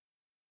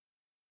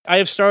I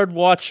have started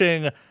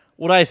watching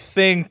what I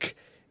think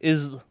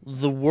is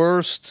the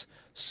worst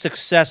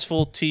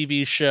successful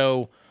TV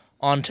show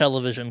on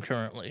television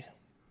currently.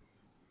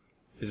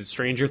 Is it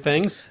Stranger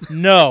Things?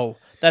 No,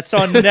 that's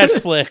on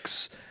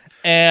Netflix,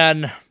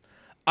 and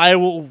I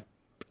will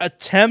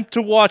attempt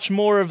to watch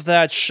more of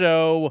that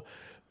show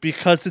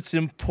because it's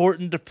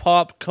important to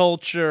pop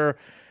culture,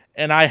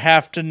 and I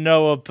have to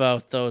know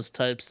about those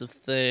types of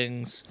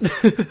things.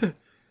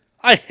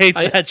 I hate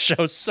that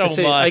show so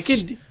much.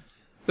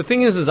 The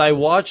thing is I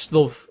watched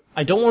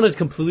I don't want to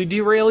completely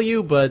derail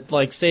you, but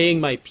like saying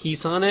my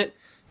piece on it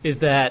is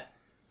that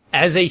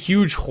as a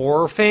huge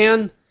horror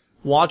fan,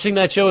 watching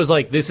that show is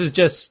like, this is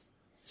just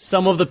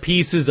some of the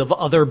pieces of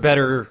other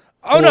better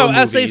horror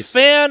as movies. a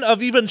fan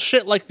of even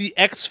shit like the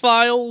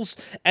X-Files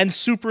and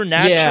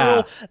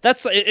Supernatural,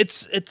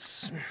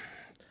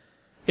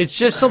 it's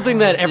just something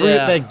that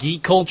that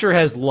geek culture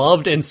has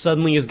loved and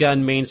suddenly has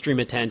gotten mainstream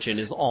attention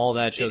is all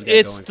that show's got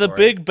going for it. It's the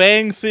Big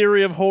Bang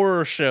Theory of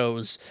horror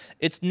shows.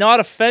 It's not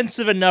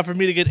offensive enough for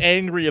me to get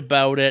angry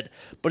about it,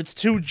 but it's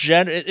too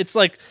it's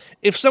like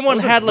if someone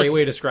had a great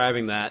way of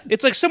describing that.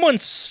 It's like someone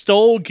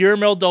stole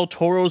Guillermo del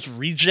Toro's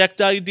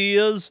reject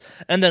ideas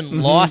and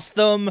then lost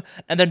them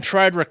and then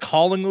tried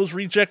recalling those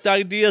reject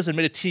ideas and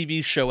made a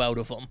TV show out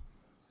of them.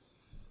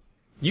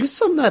 You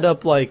summed that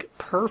up like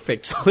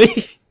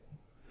perfectly.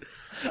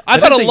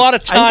 I've had a lot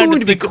of time I'm going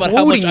to be think about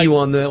how much you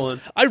on that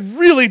one. I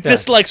really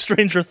dislike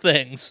Stranger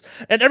Things.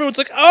 And everyone's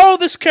like, oh,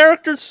 this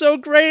character's so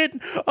great.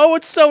 Oh,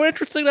 it's so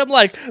interesting. And I'm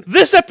like,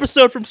 this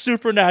episode from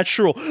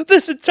Supernatural,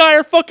 this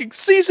entire fucking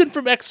season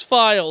from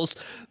X-Files,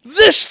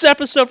 this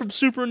episode from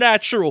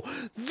Supernatural,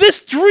 this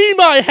dream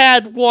I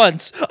had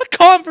once, a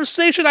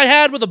conversation I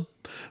had with a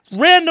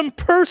random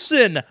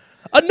person,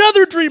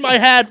 another dream I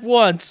had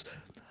once,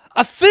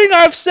 a thing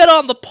I've said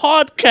on the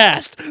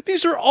podcast.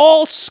 These are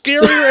all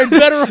scarier and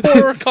better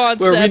horror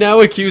concepts. Were we now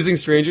accusing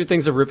Stranger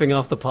Things of ripping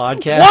off the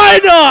podcast? Why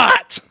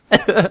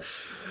not?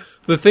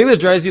 The thing that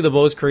drives me the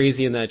most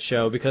crazy in that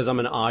show, because I'm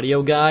an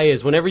audio guy,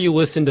 is whenever you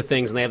listen to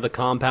things and they have the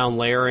compound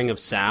layering of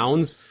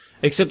sounds,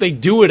 except they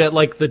do it at,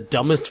 like, the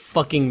dumbest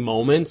fucking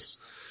moments.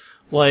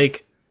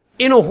 Like,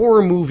 in a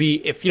horror movie,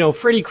 if,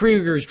 Freddy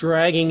Krueger's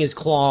dragging his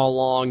claw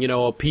along,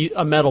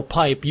 a metal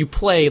pipe, you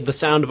play the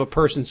sound of a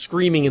person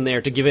screaming in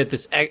there to give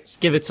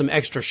it some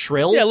extra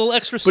shrill. Yeah, a little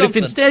extra something. But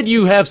if instead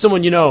you have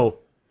someone,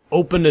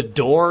 open a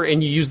door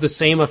and you use the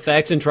same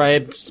effects and try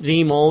to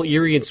seem all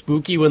eerie and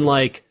spooky when,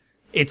 like,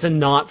 it's a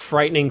not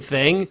frightening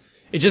thing,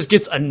 it just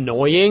gets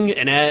annoying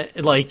and,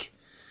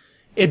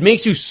 it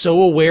makes you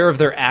so aware of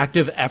their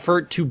active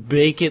effort to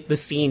make the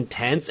scene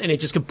tense, and it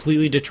just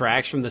completely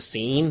detracts from the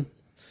scene.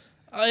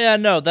 Oh yeah,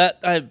 no, that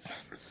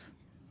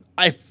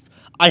I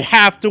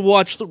have to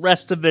watch the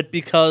rest of it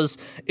because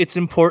it's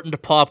important to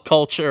pop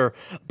culture.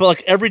 But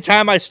like every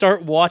time I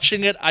start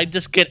watching it, I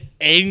just get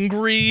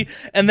angry,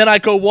 and then I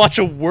go watch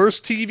a worse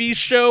TV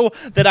show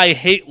that I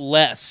hate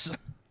less.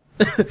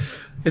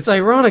 It's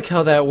ironic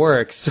how that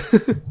works.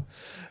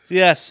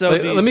 Yeah, so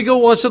let me go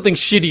watch something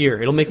shittier.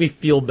 It'll make me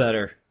feel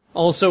better.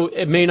 Also,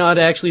 it may not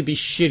actually be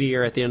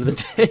shittier at the end of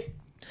the day.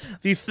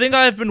 The thing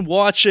I've been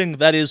watching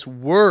that is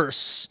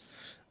worse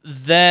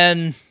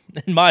than,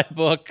 in my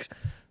book,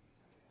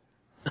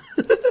 I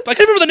can't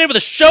remember the name of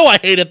the show I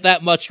hate it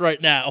that much right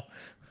now.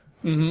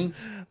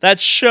 Mm-hmm. That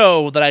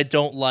show that I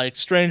don't like,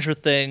 Stranger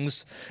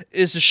Things,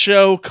 is a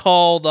show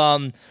called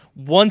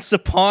Once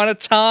Upon a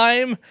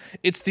Time.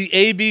 It's the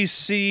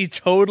ABC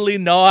Totally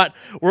Not.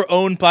 We're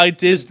owned by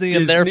Disney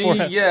and therefore...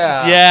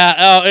 Yeah. Yeah,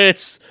 oh,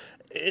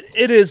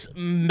 it is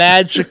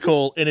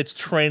magical in its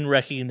train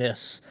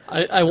wreckiness.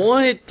 I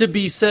want it to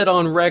be set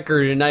on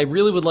record, and I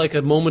really would like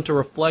a moment to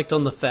reflect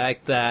on the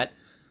fact that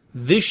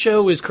this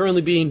show is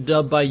currently being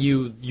dubbed by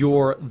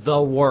you're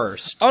the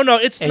worst. Oh, no,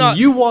 it's not. And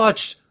you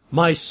watched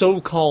My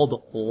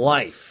So-Called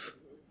Life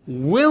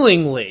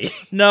willingly.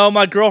 No,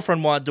 my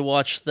girlfriend wanted to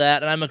watch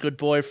that, and I'm a good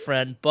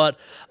boyfriend, but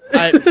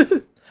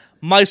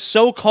My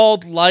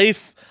So-Called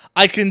Life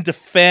I can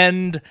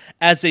defend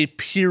as a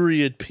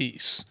period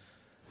piece.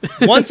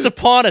 Once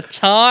Upon a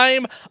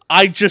Time,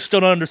 I just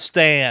don't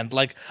understand.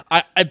 Like,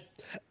 I don't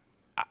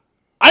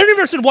even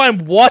understand why I'm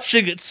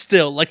watching it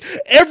still. Like,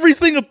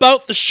 everything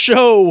about the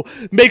show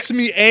makes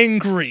me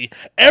angry.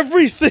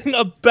 Everything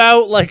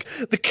about, like,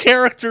 the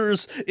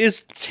characters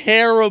is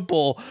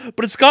terrible.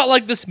 But it's got,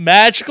 like, this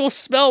magical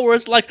smell where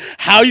it's like,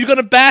 how are you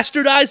gonna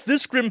bastardize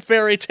this grim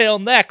fairy tale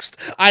next?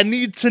 I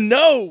need to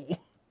know.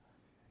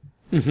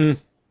 Mm-hmm.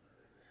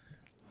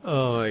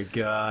 Oh, my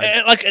God.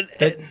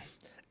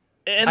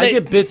 And I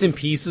get bits and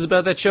pieces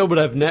about that show, but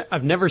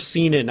I've never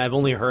seen it, and I've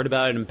only heard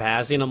about it in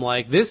passing. I'm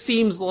like, this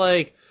seems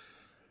like,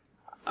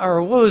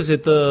 or what was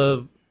it,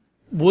 the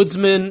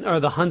woodsman or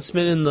the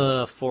huntsman in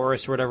the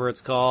forest, or whatever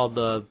it's called,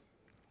 the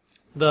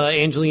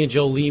Angelina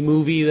Jolie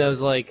movie that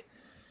was like,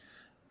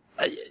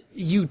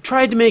 you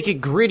tried to make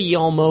it gritty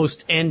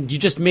almost, and you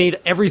just made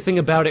everything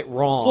about it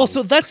wrong. Well,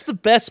 so that's the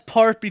best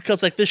part,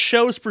 because, like, this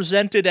show is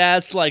presented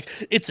as, like,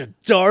 it's a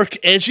dark,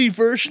 edgy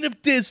version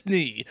of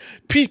Disney.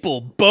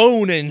 People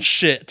bone and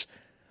shit.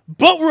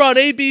 but we're on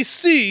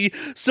ABC,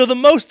 so the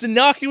most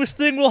innocuous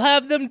thing we'll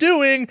have them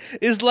doing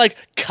is, like,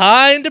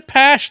 kind of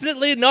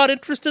passionately, not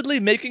interestedly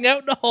making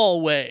out in a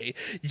hallway.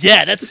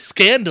 Yeah, that's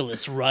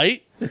scandalous,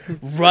 right?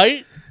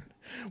 Right?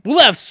 We'll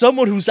have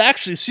someone who's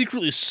actually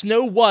secretly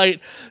Snow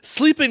White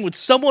sleeping with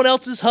someone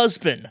else's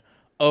husband.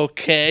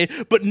 Okay,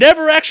 but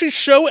never actually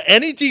show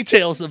any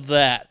details of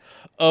that.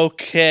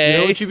 Okay. You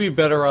know what you'd be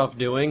better off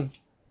doing?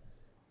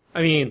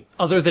 I mean,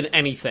 other than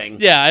anything.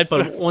 Yeah,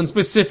 but one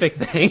specific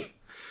thing.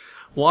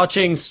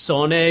 Watching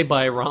Sonne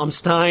by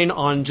Rammstein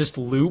on just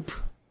loop.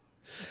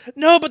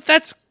 No, but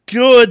that's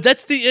good.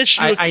 That's the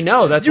issue. I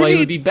know, that's why it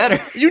would be better.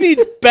 You need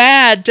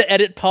bad to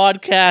edit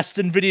podcasts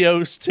and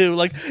videos, too.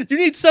 Like, you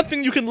need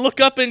something you can look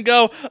up and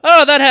go,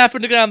 oh, that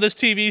happened again on this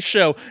TV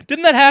show.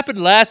 Didn't that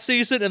happen last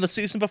season, and the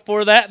season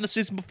before that, and the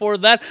season before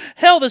that?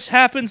 Hell, this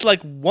happens,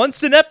 like,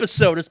 once an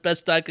episode, as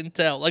best I can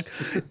tell. Like,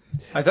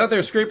 I thought they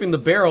were scraping the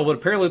barrel, but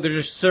apparently they're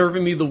just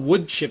serving me the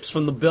wood chips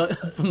from the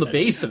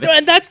base of it.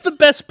 And that's the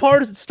best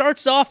part, is it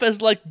starts off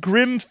as, like,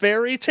 grim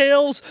fairy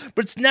tales,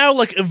 but it's now,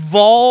 like,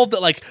 evolved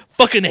at, like,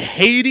 fucking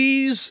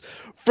Hades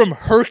from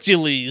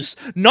Hercules.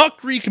 Not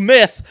Greek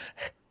myth.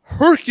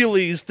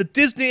 Hercules, the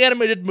Disney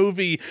animated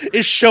movie,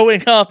 is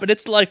showing up, and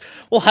it's like,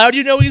 well, how do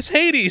you know he's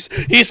Hades?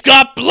 He's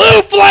got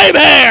blue flame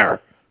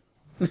hair!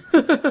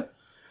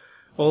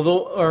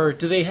 Or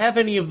do they have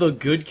any of the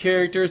good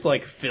characters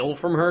like Phil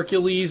from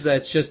Hercules?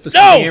 That's just the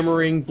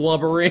stammering,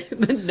 blubbering.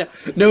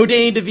 No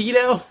Danny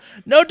DeVito.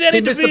 No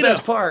Danny DeVito. That's the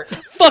best part.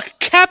 Fuck,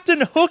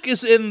 Captain Hook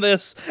is in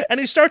this,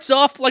 and he starts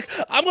off like,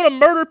 I'm gonna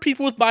murder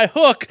people with my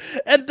hook,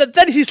 and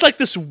then he's like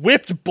this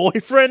whipped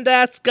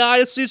boyfriend-ass guy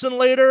a season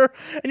later,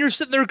 and you're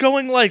sitting there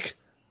going like,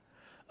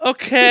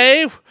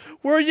 okay,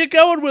 where are you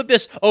going with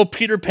this? Oh,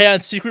 Peter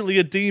Pan's secretly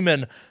a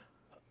demon.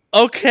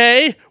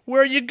 Okay,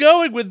 where are you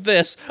going with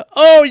this?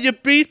 Oh, you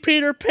beat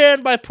Peter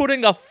Pan by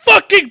putting a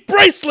fucking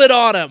bracelet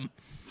on him!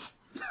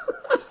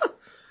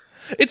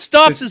 It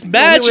stops his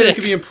magic! The only way that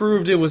could be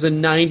improved, it was a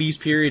 90s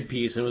period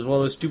piece, and it was one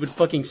of those stupid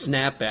fucking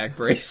snapback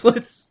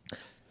bracelets.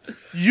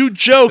 You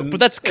joke, but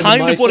that's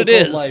kind of what it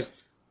is. Life.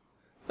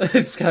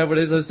 It's kind of what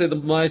it is. I would say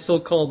My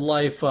So-Called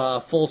Life,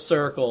 full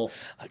circle.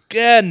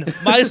 Again,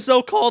 My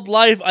So-Called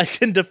Life I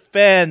can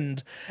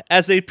defend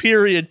as a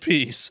period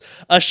piece.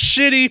 A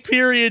shitty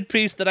period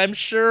piece that I'm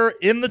sure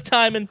in the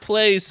time and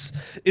place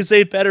is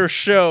a better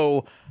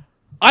show.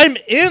 I'm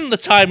in the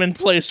time and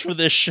place for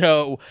this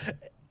show.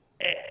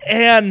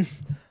 And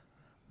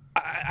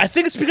I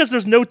think it's because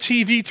there's no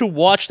TV to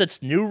watch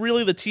that's new,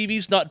 really. The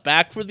TV's not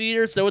back for the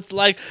year, so it's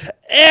like,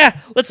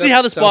 let's see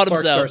how this bottoms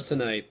out. South Park starts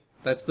tonight.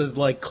 That's the,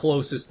 like,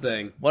 closest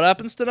thing. What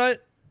happens tonight?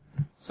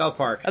 South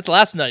Park. That's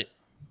last night.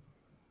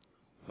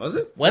 Was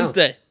it?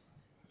 Wednesday.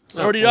 It's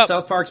already up.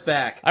 South Park's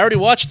back. I already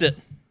watched it.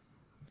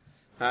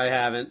 I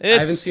haven't. I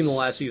haven't seen the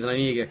last season. I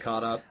need to get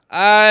caught up.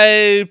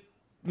 I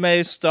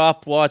may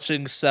stop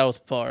watching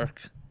South Park.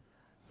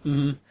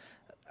 Mm-hmm.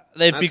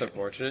 That's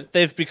unfortunate.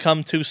 They've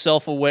become too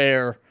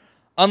self-aware.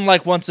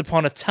 Unlike Once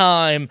Upon a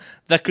Time,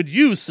 that could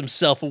use some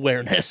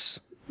self-awareness.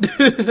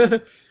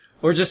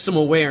 Or just some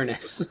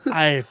awareness.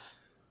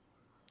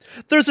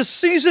 There's a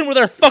season where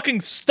they're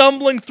fucking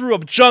stumbling through a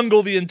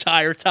jungle the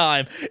entire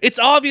time. It's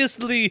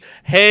obviously,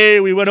 hey,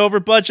 we went over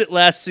budget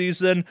last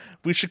season.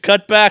 We should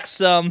cut back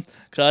some.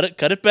 Cut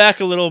it back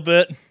a little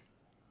bit.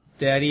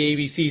 Daddy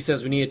ABC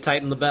says we need to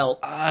tighten the belt.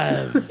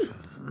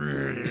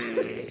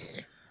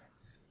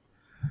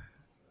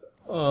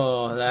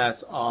 Oh,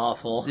 that's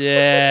awful.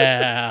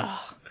 Yeah.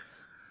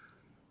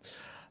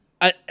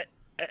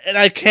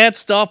 I can't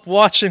stop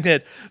watching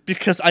it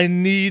because I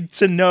need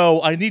to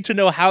know. I need to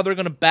know how they're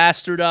going to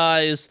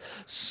bastardize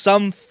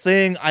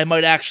something I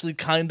might actually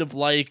kind of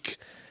like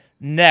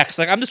next.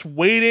 Like, I'm just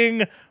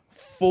waiting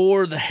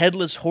for the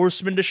Headless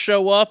Horseman to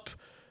show up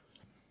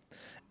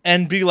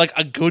and be like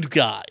a good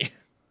guy.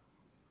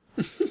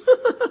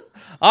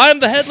 I'm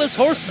the Headless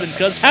Horseman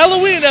because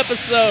Halloween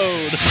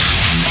episode!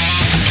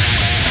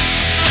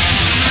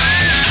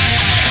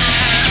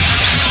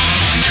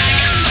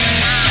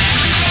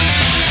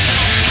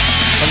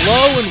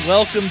 Hello and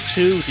welcome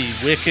to the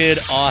Wicked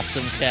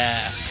Awesome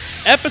Cast.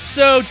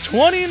 Episode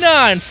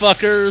 29,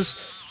 fuckers.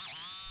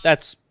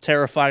 That's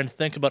terrifying to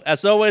think about.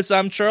 As always,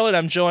 I'm Charlie, and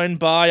I'm joined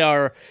by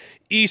our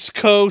East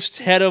Coast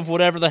head of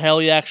whatever the hell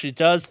he actually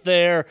does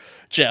there,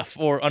 Jeff,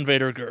 or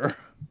Unvader Gur.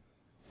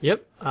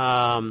 Yep.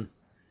 I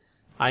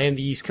am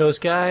the East Coast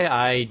guy.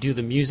 I do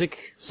the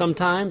music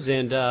sometimes,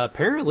 and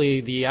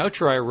apparently the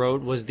outro I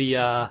wrote was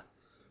the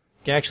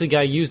actually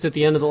got used at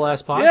the end of the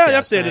last podcast. Yeah, I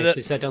updated it. I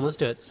actually sat down and listened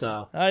to it,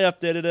 so... I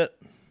updated it.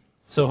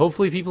 So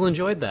hopefully people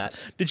enjoyed that.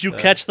 Did you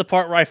catch the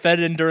part where I fed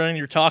in during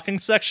your talking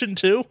section,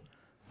 too?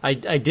 I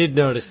did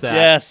notice that.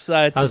 Yes.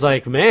 I was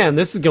like, man,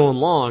 this is going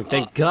long.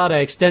 Thank God I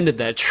extended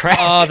that track.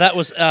 Oh, that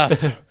was...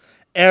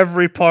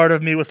 every part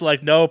of me was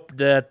like, nope,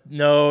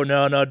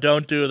 no,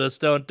 don't do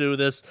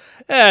this.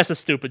 It's a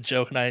stupid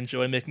joke, and I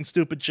enjoy making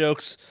stupid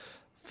jokes.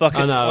 Fuck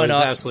it, oh, no, why it was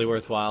not? absolutely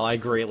worthwhile. I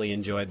greatly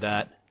enjoyed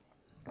that.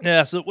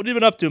 Yeah, so what have you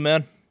been up to,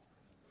 man?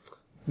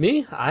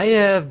 Me? I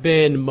have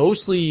been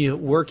mostly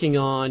working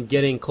on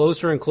getting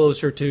closer and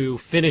closer to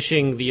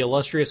finishing the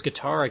illustrious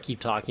guitar I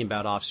keep talking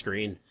about off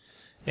screen.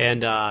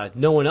 And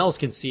no one else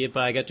can see it,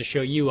 but I got to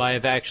show you I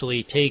have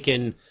actually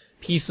taken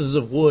pieces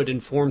of wood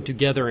and formed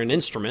together an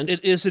instrument.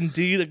 It is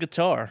indeed a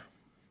guitar.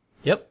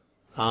 Yep.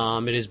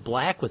 It is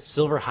black with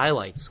silver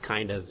highlights,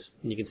 kind of.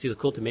 And you can see the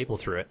quilted maple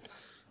through it.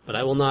 But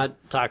I will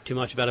not talk too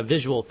much about a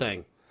visual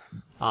thing.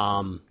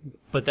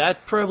 But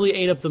that probably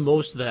ate up the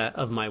most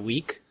of my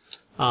week.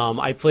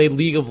 I played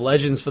League of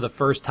Legends for the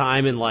first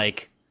time in,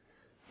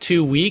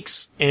 2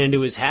 weeks, and it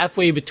was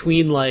halfway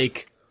between,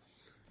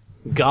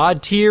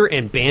 God tier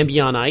and Bambi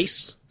on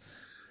Ice.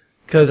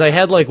 Because I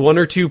had, 1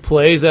 or 2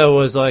 plays that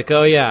was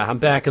oh yeah, I'm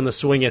back in the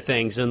swing of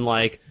things, and,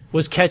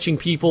 was catching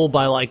people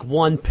by,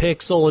 1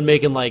 pixel and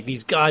making,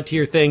 these God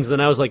tier things. Then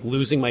I was,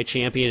 losing my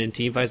champion in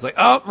teamfights,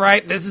 oh,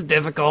 right, this is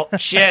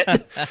difficult. Shit.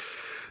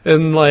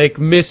 And,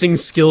 missing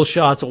skill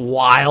shots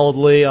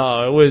wildly.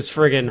 Oh, it was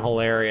friggin'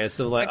 hilarious.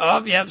 So,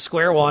 oh, yep,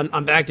 square one.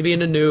 I'm back to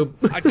being a noob.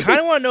 I kind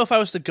of want to know if I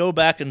was to go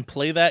back and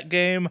play that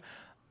game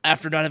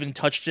after not having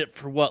touched it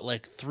for,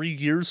 3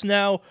 years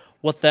now,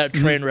 what that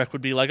train wreck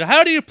would be like.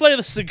 How do you play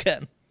this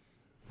again?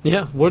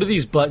 Yeah, what do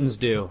these buttons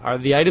do? Are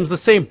the items the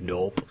same?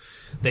 Nope.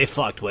 They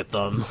fucked with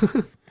them.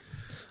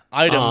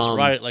 Items,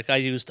 right, I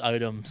used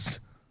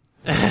items.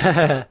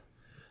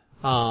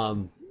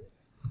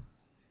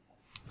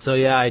 So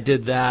yeah, I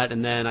did that,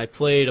 and then I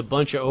played a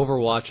bunch of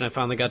Overwatch, and I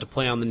finally got to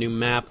play on the new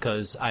map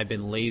because I've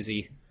been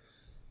lazy.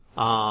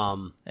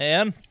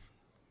 And?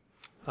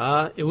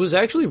 It was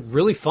actually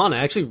really fun.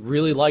 I actually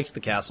really liked the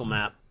castle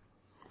map.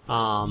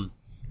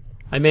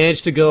 I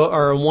managed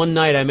to one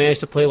night I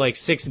managed to play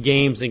 6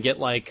 games and get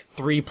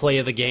 3 play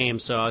of the game,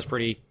 so I was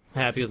pretty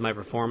happy with my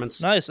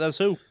performance. Nice, that's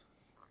who?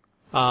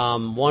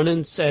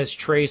 One says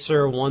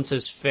Tracer, one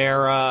says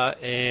Pharah,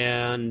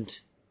 and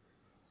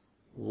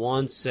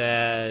one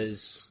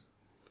says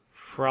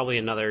probably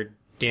another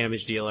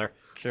damage dealer.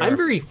 Sure. I'm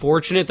very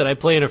fortunate that I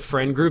play in a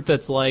friend group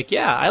that's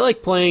yeah, I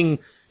like playing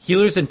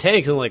healers and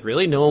tanks, and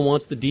really, no one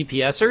wants the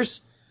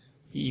DPSers?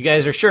 You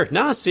guys are sure?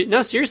 No,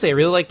 seriously, I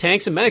really like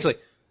tanks and medics.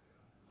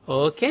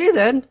 Okay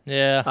then.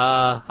 Yeah.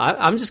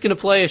 I'm just gonna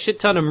play a shit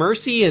ton of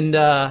Mercy and,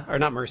 or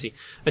not Mercy,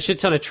 a shit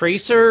ton of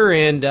Tracer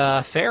and,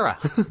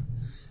 Pharah.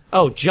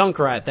 Oh,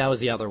 Junkrat, that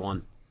was the other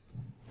one.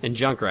 And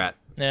Junkrat.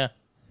 Yeah.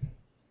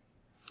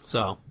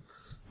 So,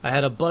 I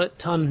had a butt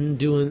ton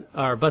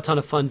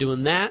of fun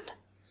doing that.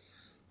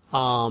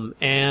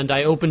 And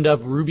I opened up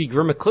Ruby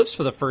Grim Eclipse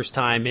for the first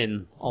time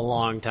in a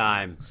long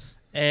time.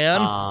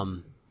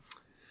 And?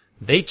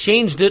 They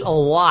changed it a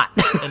lot.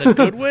 In a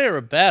good way or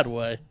a bad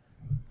way?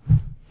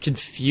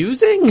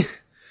 Confusing?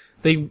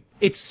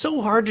 It's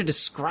so hard to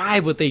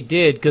describe what they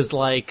did, because,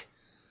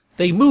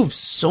 they move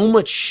so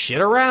much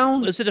shit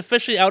around. Is it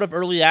officially out of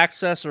early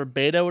access or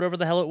beta, whatever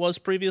the hell it was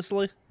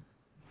previously?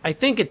 I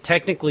think it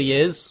technically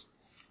is.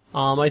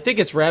 I think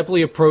it's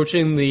rapidly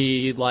approaching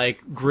the,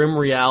 grim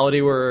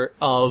reality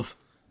of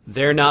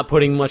they're not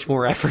putting much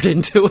more effort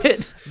into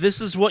it.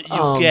 This is what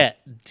you get.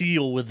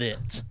 Deal with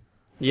it.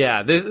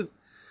 Yeah,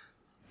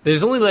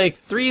 there's only,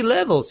 3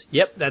 levels.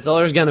 Yep, that's all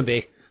there's gonna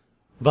be.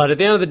 But at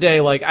the end of the day,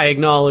 I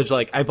acknowledge,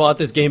 I bought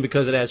this game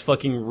because it has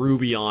fucking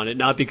Ruby on it,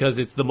 not because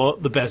it's the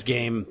best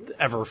game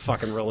ever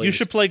fucking released. You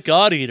should play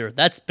God Eater.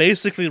 That's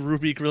basically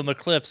Ruby Grim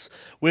Eclipse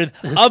with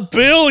a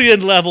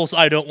billion levels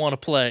I don't want to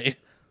play.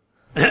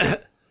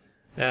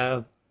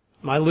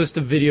 My list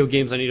of video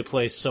games I need to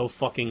play is so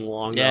fucking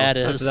long. Yeah, though.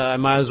 it is. After that, I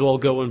might as well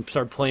go and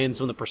start playing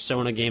some of the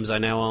Persona games I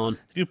now own.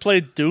 Have you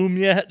played Doom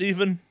yet,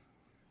 even?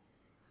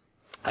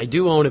 I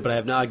do own it, but I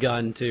have not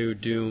gotten to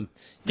Doom.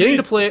 Getting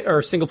to play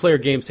single-player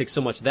games takes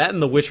so much. That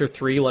and The Witcher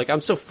 3, I'm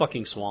so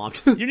fucking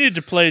swamped. You need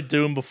to play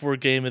Doom before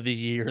Game of the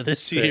Year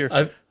this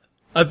year.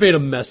 I've made a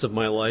mess of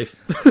my life.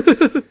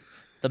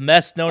 The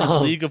mess known as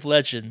League of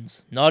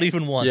Legends. Not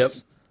even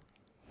once.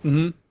 Yep.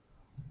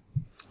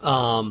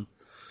 Mm-hmm.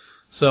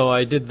 So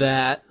I did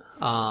that.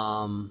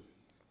 God,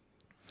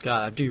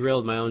 I've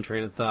derailed my own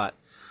train of thought.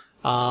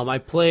 I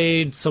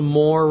played some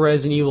more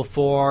Resident Evil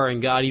 4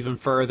 and got even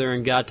further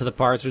and got to the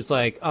parts where it's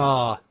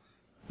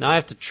now I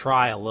have to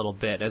try a little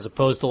bit, as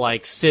opposed to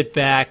sit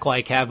back,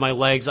 have my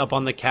legs up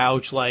on the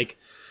couch,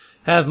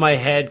 have my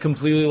head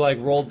completely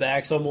rolled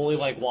back, so I'm only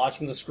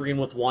watching the screen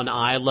with one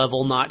eye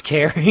level, not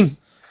caring.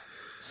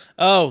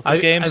 Oh, the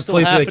game's I've still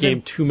played happening? through the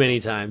game too many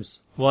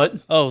times. What?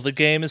 Oh, the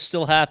game is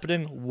still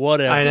happening?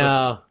 Whatever. I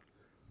know.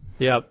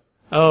 Yep.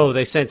 Oh,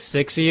 they sent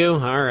 6 of you?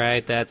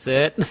 Alright, that's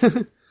it.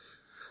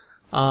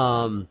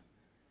 And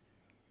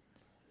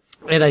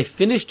I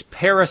finished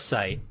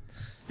Parasite,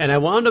 and I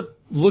wound up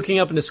looking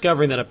up and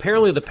discovering that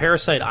apparently the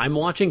Parasite I'm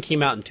watching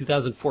came out in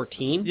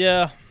 2014.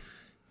 Yeah.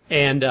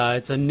 And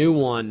it's a new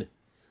one.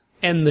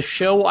 And the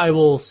show, I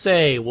will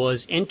say,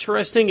 was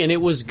interesting, and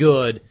it was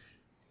good.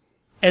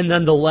 And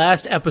then the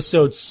last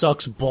episode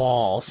sucks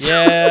balls.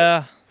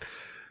 Yeah.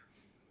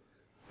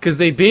 Because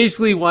they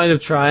basically wind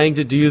up trying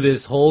to do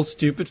this whole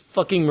stupid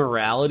fucking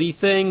morality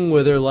thing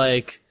where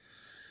they're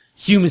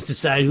humans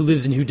decide who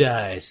lives and who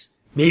dies.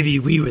 maybe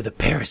we were the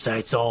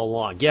parasites all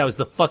along. Yeah, it was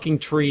the fucking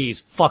trees.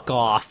 Fuck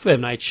off,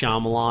 M. Night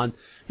Shyamalan.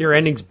 Your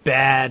ending's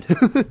bad.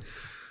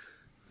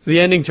 The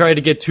ending tried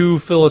to get too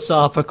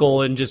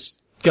philosophical and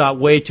just got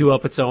way too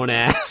up its own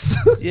ass.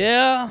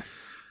 Yeah.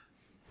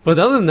 But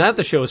other than that,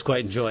 the show is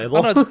quite enjoyable.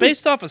 I don't know, it's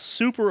based off a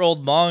super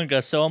old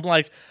manga, so I'm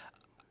like,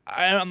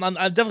 I'm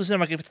definitely saying,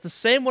 like, if it's the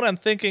same one I'm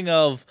thinking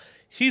of,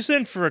 he's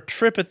in for a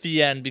trip at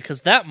the end,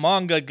 because that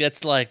manga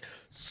gets, like,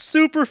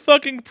 super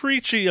fucking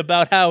preachy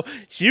about how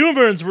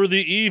humans were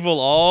the evil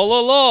all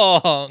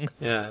along.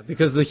 Yeah,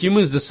 because the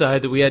humans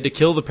decided that we had to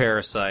kill the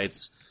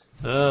parasites.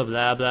 Oh,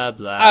 blah, blah,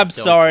 blah. I'm Don't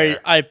sorry,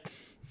 care.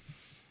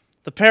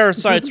 the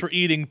parasites were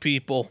eating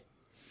people.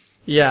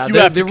 Yeah, You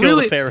have to kill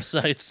really, the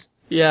parasites.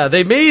 yeah,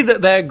 they made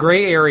that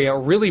gray area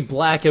really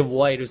black and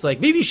white. It was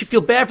like, maybe you should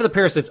feel bad for the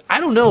parasites. I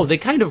don't know. They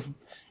kind of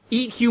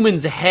eat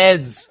humans'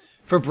 heads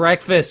for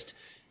breakfast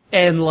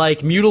and,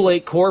 like,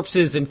 mutilate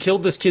corpses and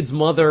killed this kid's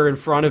mother in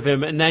front of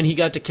him, and then he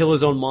got to kill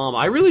his own mom.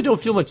 I really don't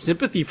feel much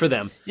sympathy for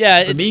them.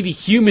 Yeah, But maybe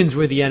humans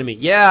were the enemy.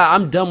 Yeah,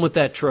 I'm done with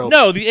that trope.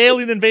 No, the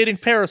alien invading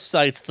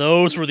parasites,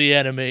 those were the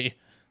enemy.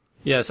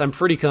 Yes, I'm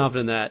pretty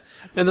confident in that.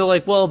 And they're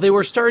like, well, they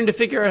were starting to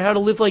figure out how to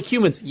live like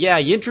humans. Yeah,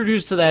 you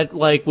introduced to that,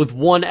 like, with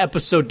one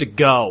episode to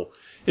go.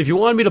 If you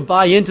wanted me to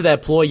buy into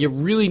that ploy, you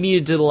really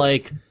needed to,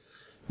 like,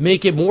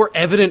 make it more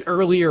evident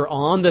earlier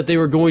on that they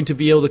were going to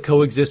be able to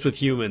coexist with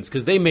humans,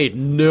 because they made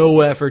no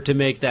effort to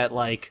make that,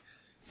 like,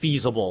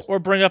 feasible. Or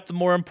bring up the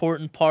more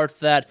important part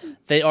that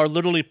they are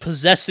literally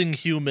possessing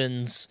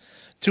humans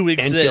to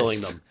exist. And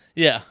killing them.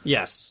 Yeah.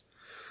 Yes.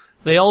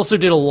 They also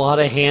did a lot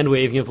of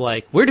hand-waving of,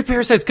 like, where do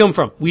parasites come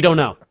from? We don't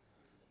know.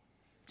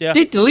 Yeah.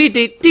 Deet, delete,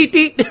 deet, deet,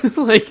 deet.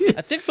 Like,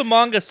 I think the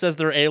manga says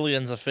they're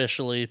aliens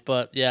officially,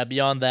 but yeah,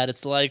 beyond that,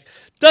 it's like,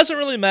 doesn't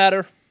really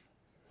matter.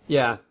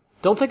 yeah,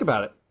 don't think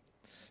about it.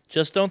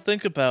 Just don't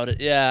think about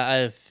it.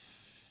 Yeah,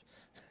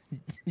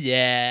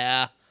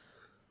 yeah.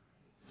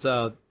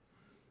 So,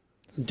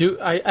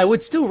 I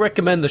would still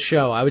recommend the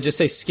show. I would just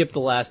say skip the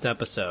last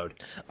episode.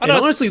 And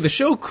no, honestly, the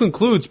show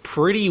concludes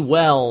pretty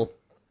well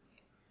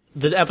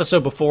the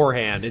episode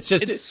beforehand. It's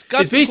just, It's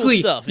got some cool basically,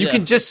 stuff, you yeah.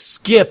 can just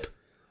skip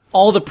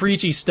all the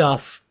preachy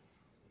stuff.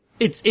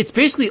 It's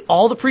basically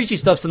all the preachy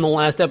stuff's in the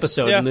last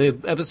episode, Yeah. and the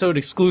episode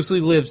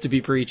exclusively lives to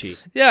be preachy.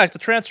 Yeah, like the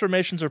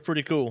transformations are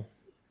pretty cool.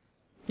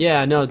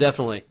 Yeah, no,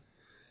 definitely.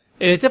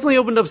 And it definitely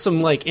opened up some,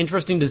 like,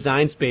 interesting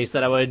design space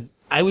that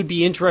I would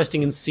be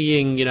interested in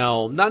seeing, you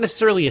know, not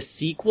necessarily a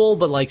sequel,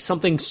 but, like,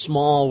 something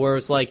small where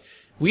it's like,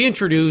 we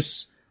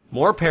introduce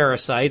more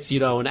parasites, you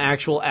know, an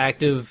actual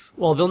active,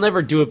 well, they'll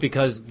never do it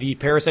because the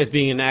parasites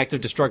being an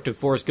active destructive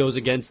force goes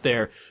against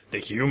the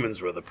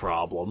humans were the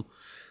problem,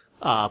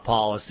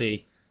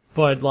 policy.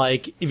 But,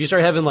 like, if you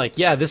start having, like,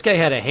 yeah, this guy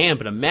had a hand,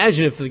 but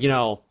imagine if, you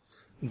know,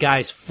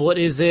 guy's foot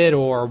is it,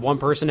 or one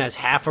person has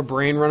half a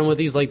brain running with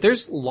these. Like,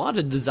 there's a lot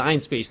of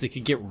design space that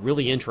could get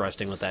really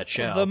interesting with that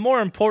show. The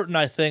more important,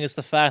 I think, is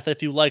the fact that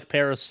if you like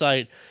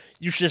Parasite,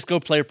 you should just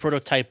go play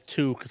Prototype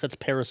 2, because that's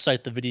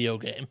Parasite the video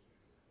game.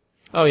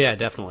 Oh, yeah,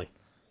 definitely.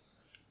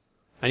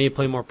 I need to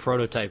play more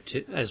Prototype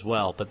as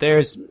well, but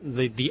there's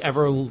the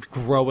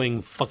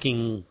ever-growing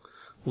fucking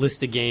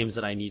list of games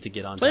that I need to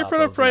get on Play top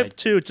of. Prototype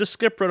 2, just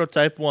skip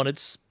Prototype 1.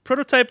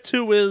 Prototype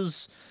 2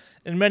 is,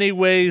 in many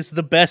ways,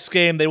 the best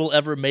game they will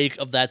ever make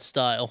of that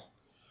style.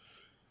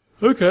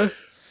 Okay.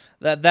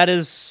 That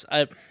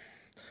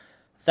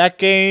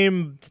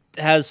game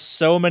has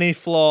so many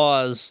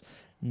flaws.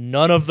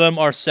 None of them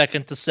are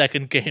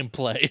second-to-second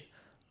gameplay.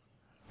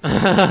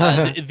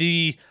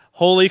 The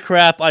holy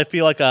crap, I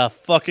feel like a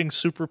fucking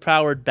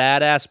superpowered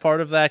badass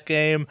part of that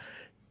game.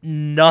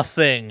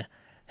 Nothing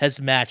has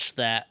matched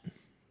that.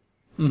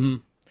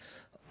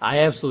 I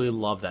absolutely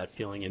love that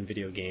feeling in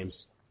video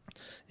games.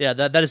 Yeah,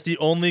 that is the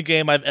only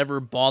game I've ever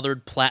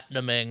bothered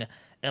platinuming,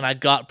 and I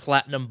got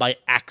platinum by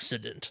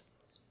accident.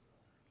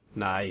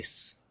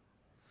 Nice.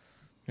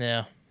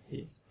 Yeah.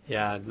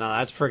 Yeah, no,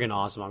 that's friggin'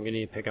 awesome. I'm gonna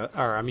need to I'm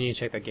gonna need to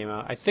check that game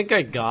out. I think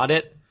I got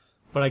it,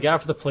 but I got it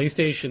for the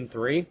PlayStation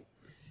 3.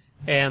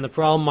 And the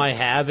problem I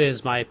have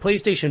is my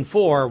PlayStation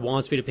 4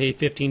 wants me to pay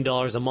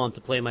 $15 a month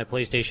to play my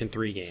PlayStation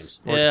 3 games.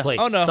 Or Yeah. to play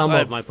Oh, no, some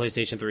of my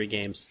PlayStation 3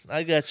 games.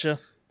 I getcha.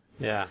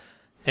 Yeah.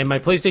 And my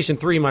PlayStation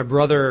 3, my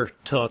brother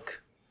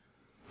took.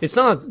 It's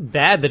not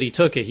bad that he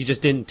took it, he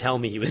just didn't tell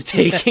me he was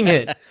taking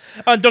it.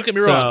 Don't get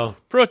me wrong.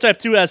 Prototype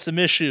 2 has some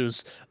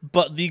issues,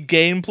 but the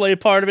gameplay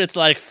part of it's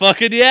like,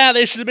 fucking yeah,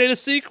 they should have made a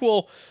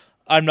sequel.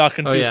 I'm not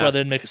confused why they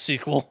didn't make a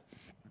sequel.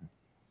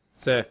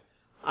 So,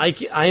 I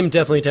am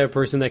definitely the type of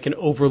person that can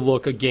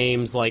overlook a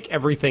game's, like,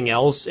 everything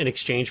else in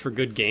exchange for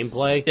good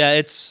gameplay. Yeah,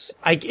 it's...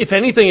 If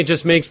anything, it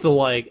just makes the,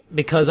 like,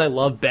 because I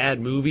love bad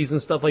movies and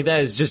stuff like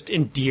that, it's just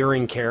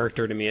endearing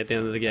character to me at the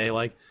end of the day.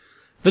 Like,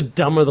 the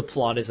dumber the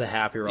plot is, the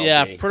happier I'll be.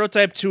 Yeah,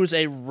 Prototype 2 is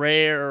a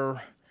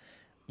rare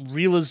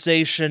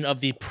realization of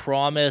the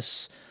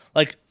promise.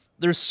 Like,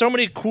 there's so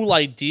many cool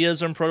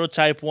ideas in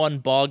Prototype 1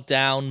 bogged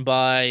down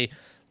by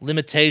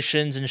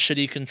limitations and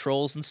shitty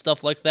controls and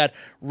stuff like that.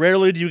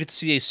 Rarely do you get to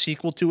see a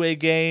sequel to a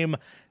game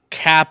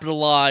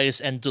capitalize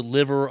and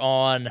deliver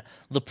on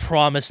the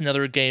promise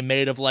another game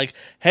made of like,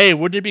 hey,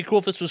 wouldn't it be cool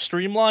if this was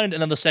streamlined?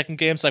 And then the second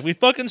game's like, we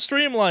fucking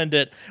streamlined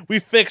it. We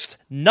fixed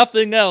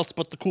nothing else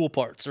but the cool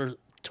parts are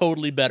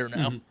totally better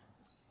now. Mm-hmm.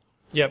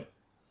 Yep.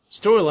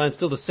 Storyline's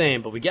still the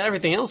same, but we got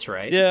everything else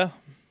right. Yeah.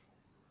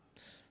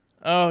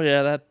 Oh,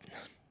 yeah, that...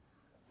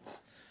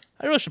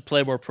 I really should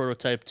play more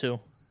Prototype, too.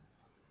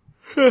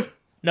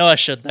 No, I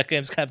shouldn't. That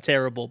game's kind of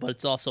terrible, but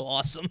it's also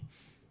awesome.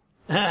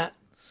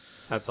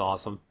 That's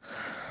awesome.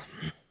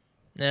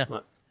 Yeah.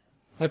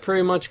 That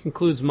pretty much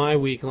concludes my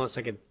week, unless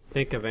I can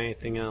think of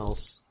anything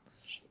else.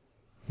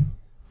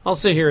 I'll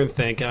sit here and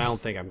think, and I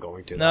don't think I'm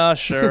going to. No,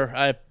 sure.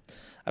 I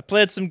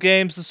played some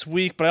games this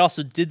week, but I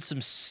also did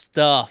some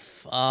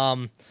stuff.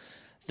 I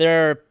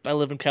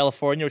live in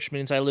California, which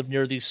means I live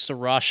near the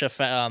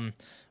Sriracha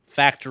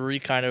factory,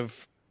 kind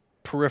of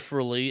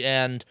peripherally,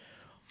 and...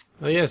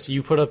 Oh, yes,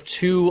 you put up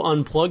 2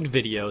 Unplugged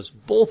videos,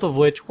 both of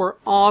which were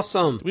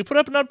awesome. We put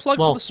up an Unplugged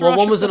for the Sriracha.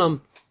 One was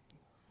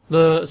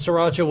the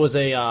Sriracha was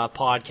a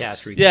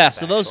podcast recap. Yeah,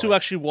 so those who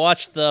actually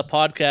watched the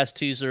podcast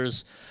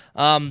teasers,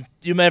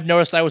 you may have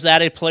noticed I was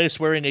at a place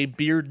wearing a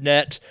beard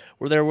net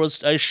where there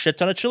was a shit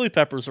ton of chili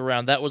peppers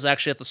around. That was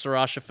actually at the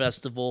Sriracha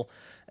Festival.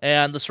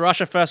 And the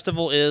Sriracha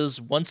Festival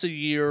is once a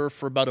year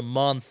for about a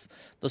month.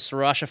 The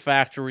Sriracha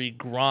factory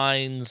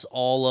grinds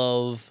all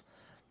of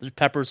the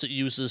peppers it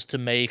uses to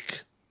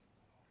make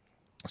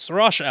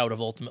Sriracha out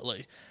of,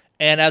 ultimately.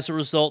 And as a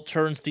result,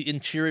 turns the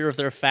interior of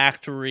their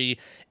factory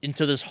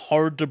into this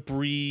hard to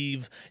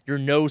breathe, your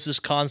nose is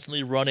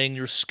constantly running,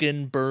 your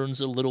skin burns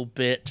a little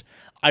bit,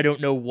 I don't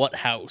know what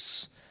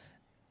house.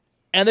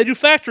 And they do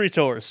factory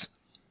tours.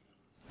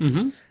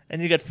 Mm-hmm.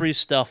 And you get free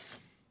stuff.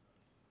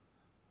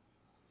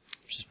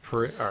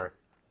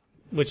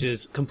 Which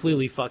is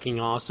completely fucking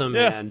awesome,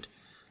 yeah. And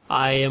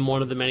I am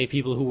one of the many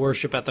people who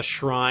worship at the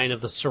shrine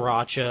of the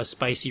Sriracha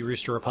Spicy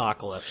Rooster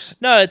Apocalypse.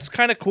 No, it's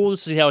kind of cool to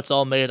see how it's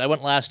all made. I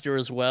went last year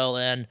as well,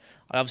 and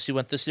I obviously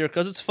went this year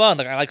because it's fun.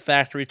 Like, I like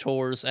factory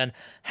tours, and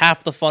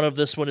half the fun of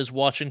this one is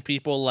watching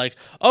people like,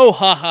 oh,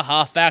 ha, ha,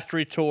 ha,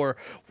 factory tour.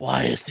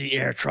 Why is the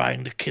air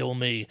trying to kill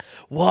me?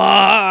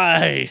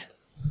 Why?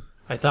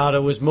 I thought it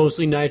was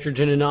mostly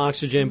nitrogen and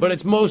oxygen, but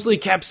it's mostly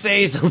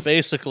capsaicin.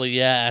 Basically,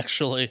 yeah,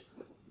 actually.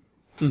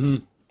 Mm-hmm.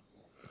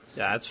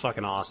 Yeah, that's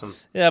fucking awesome.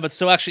 Yeah, but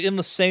so actually in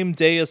the same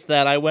day as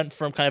that, I went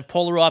from kind of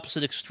polar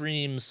opposite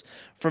extremes,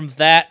 from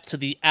that to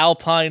the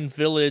Alpine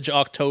Village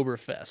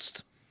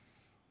Oktoberfest.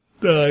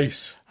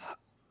 Nice.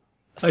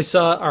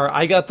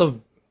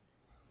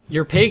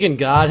 Your pagan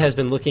god has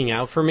been looking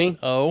out for me.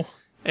 Oh?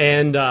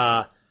 And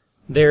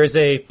there's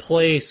a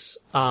place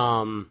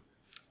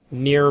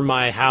near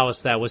my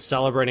house that was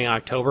celebrating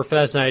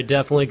Oktoberfest, and I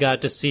definitely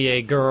got to see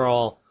a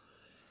girl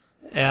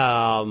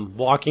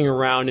walking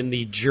around in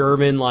the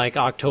German, like,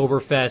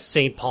 Oktoberfest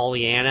St.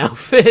 Paulian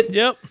outfit.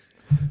 Yep.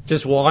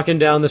 Just walking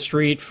down the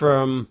street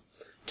to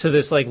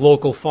this, like,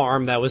 local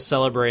farm that was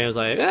celebrating. I was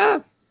like,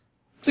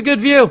 it's a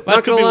good view.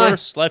 Life could be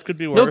worse. Life could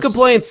be worse. No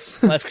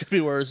complaints. Life could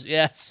be worse.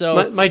 Yeah,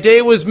 so... My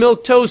day was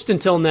milk toast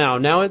until now.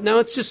 Now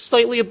it's just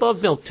slightly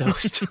above milk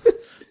toast.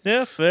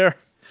 Yeah, fair.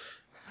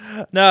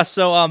 No,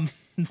 so,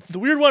 the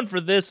weird one for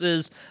this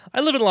is,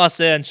 I live in Los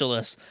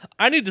Angeles.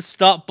 I need to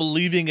stop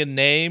believing in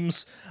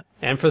names.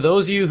 And for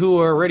those of you who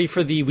are ready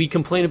for the we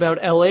complain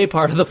about LA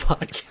part of the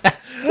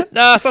podcast.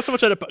 Nah, it's not so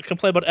much I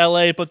complain about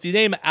LA, but the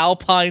name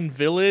Alpine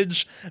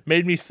Village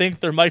made me think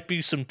there might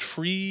be some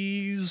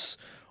trees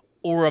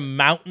or a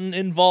mountain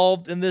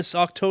involved in this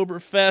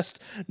Oktoberfest.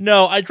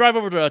 No, I drive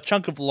over to a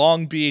chunk of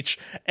Long Beach,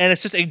 and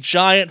it's just a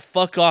giant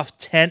fuck-off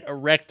tent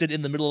erected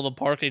in the middle of a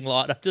parking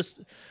lot.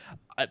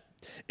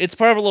 It's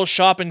part of a little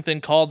shopping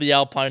thing called the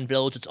Alpine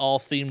Village. It's all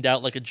themed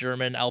out like a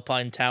German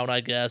Alpine town,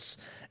 I guess.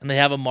 And they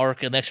have a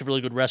market, and they actually have a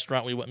really good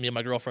restaurant me and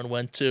my girlfriend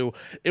went to.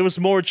 It was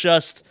more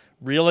just,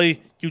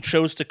 really? You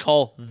chose to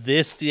call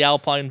this the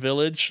Alpine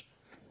Village?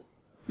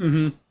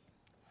 Mm-hmm.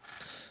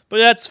 But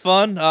yeah, it's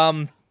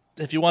fun.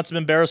 If you want some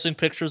embarrassing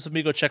pictures of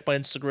me, go check my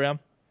Instagram.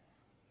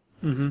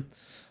 Mm-hmm.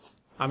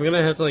 I'm going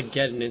to have to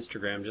get an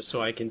Instagram just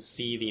so I can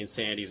see the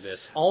insanity of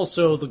this.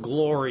 Also, the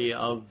glory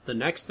of the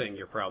next thing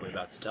you're probably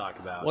about to talk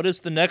about. What is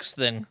the next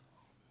thing?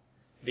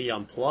 The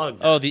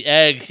Unplugged. Oh, the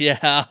egg,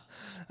 yeah.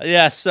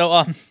 Yeah,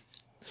 so,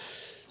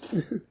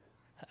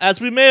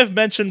 as we may have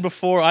mentioned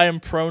before, I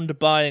am prone to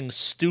buying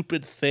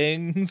stupid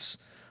things,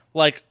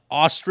 like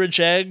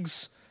ostrich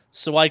eggs,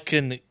 so I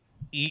can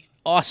eat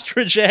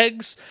ostrich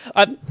eggs.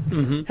 I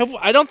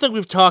don't think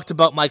we've talked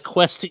about my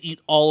quest to eat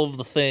all of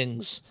the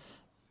things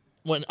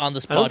on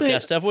this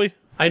podcast, have we?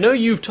 I know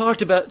you've talked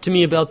to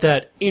me about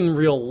that in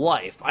real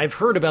life. I've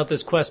heard about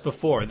this quest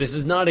before. This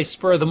is not a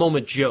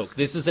spur-of-the-moment joke.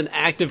 This is an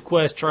active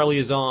quest Charlie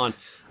is on.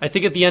 I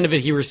think at the end of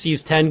it, he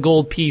receives 10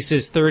 gold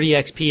pieces, 30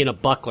 XP, and a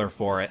buckler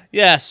for it.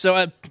 Yeah, so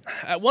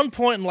at one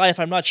point in life,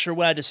 I'm not sure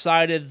when I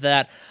decided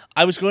that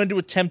I was going to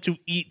attempt to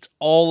eat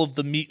all of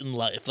the meat in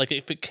life. Like,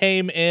 if it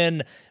came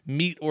in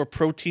meat or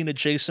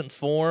protein-adjacent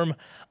form,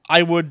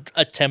 I would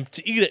attempt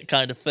to eat it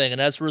kind of thing. And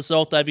as a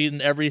result, I've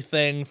eaten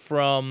everything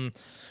from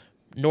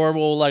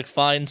normal, like,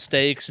 fine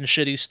steaks and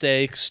shitty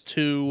steaks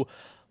to,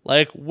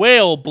 like,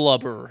 whale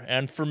blubber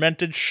and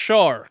fermented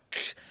shark.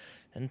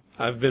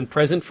 I've been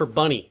present for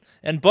bunny.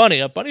 And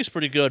bunny. Bunny's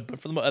pretty good,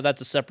 but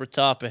that's a separate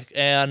topic.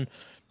 And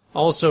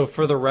also,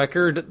 for the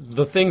record,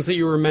 the things that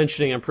you were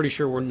mentioning, I'm pretty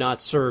sure were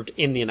not served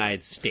in the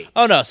United States.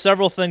 oh no,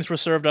 several things were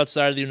served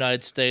outside of the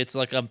United States.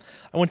 Like I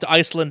went to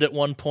Iceland at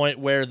one point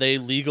where they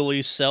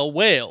legally sell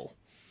whale.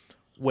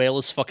 Whale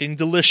is fucking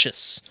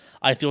delicious.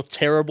 I feel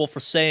terrible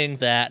for saying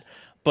that,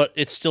 but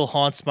it still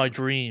haunts my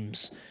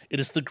dreams. It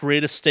is the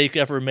greatest steak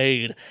ever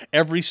made.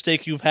 Every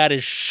steak you've had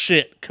is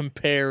shit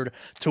compared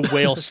to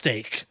whale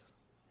steak.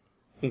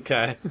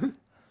 Okay.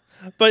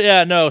 But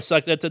yeah, no, so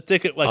like the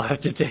ticket, like I'll have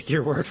to take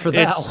your word for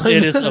that one.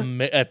 It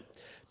is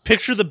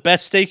picture the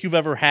best steak you've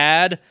ever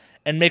had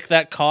and make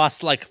that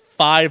cost like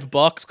 $5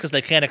 because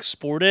they can't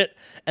export it,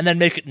 and then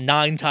make it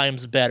 9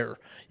 times better.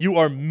 You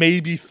are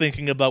maybe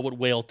thinking about what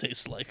whale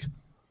tastes like.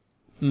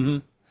 Mm-hmm.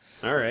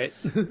 All right.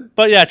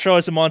 But yeah,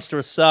 Charlie's a monster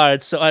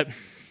aside, so I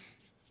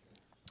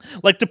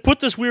like to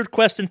put this weird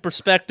quest in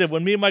perspective.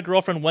 When me and my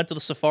girlfriend went to the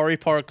Safari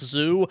Park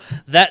Zoo,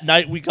 that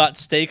night we got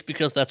steak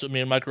because that's what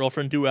me and my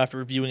girlfriend do after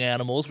reviewing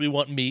animals. We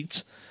want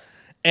meat.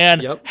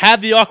 And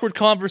had the awkward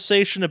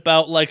conversation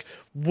about, like,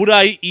 would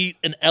I eat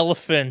an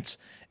elephant?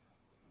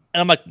 And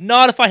I'm like,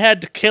 not if I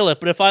had to kill it,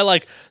 but if I,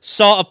 like,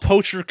 saw a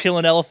poacher kill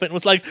an elephant and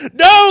was like,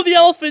 no, the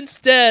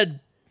elephant's dead.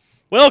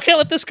 Well, can't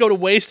let this go to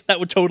waste. That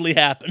would totally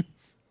happen.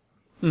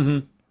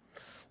 Mm-hmm.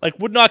 Like,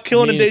 would not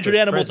kill an endangered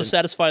animal to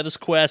satisfy this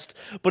quest,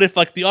 but if,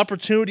 like, the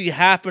opportunity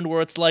happened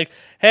where it's like,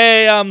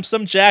 hey,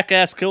 some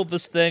jackass killed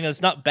this thing and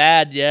it's not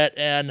bad yet,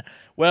 and,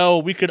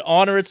 well, we could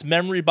honor its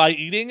memory by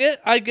eating it,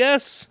 I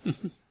guess?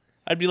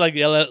 I'd be like,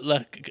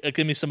 yeah,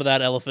 give me some of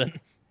that elephant.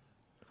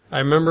 I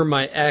remember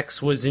my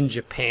ex was in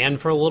Japan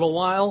for a little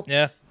while.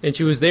 Yeah. And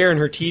she was there, and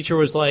her teacher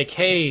was like,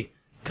 hey,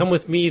 come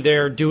with me.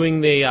 They're doing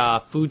the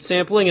food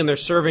sampling, and they're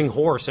serving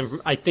horse, and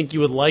I think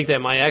you would like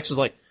that. My ex was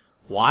like,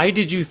 why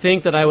did you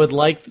think that I would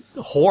like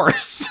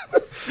horse?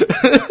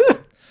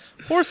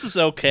 Horse is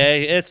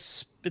okay.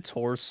 It's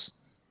horse.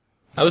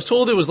 I was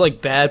told it was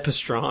like bad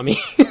pastrami.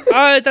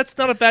 That's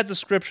not a bad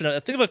description. I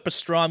think of like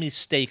pastrami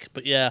steak,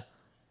 but yeah.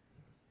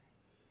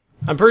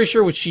 I'm pretty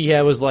sure what she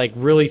had was like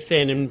really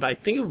thin, and I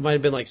think it might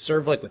have been like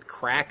served like with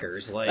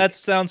crackers. Like that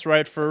sounds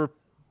right for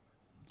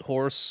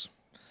horse.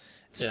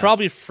 It's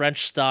probably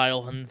French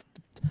style, and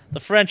the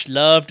French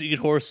love to eat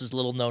horses.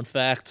 Little known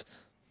fact.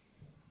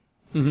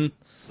 Mm-hmm.